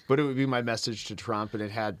 but it would be my message to Trump, and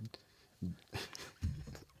it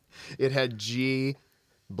had G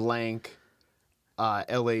blank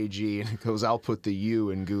LAG, and it goes, I'll put the U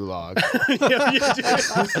in gulag.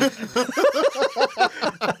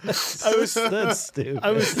 That's stupid.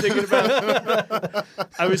 I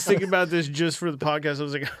was thinking about this just for the podcast. I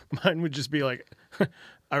was like, mine would just be like,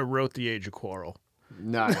 I wrote The Age of Quarrel.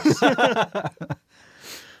 Nice.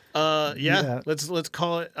 Yeah. Let's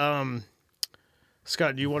call it.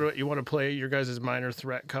 Scott, do you want to play your guys' Minor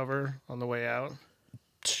Threat cover on the way out?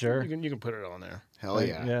 Sure. You can put it on there. Hell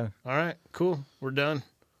yeah. Yeah. All right, cool. We're done.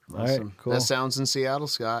 All right, cool. That sounds in Seattle,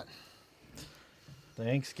 Scott.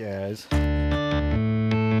 Thanks, guys.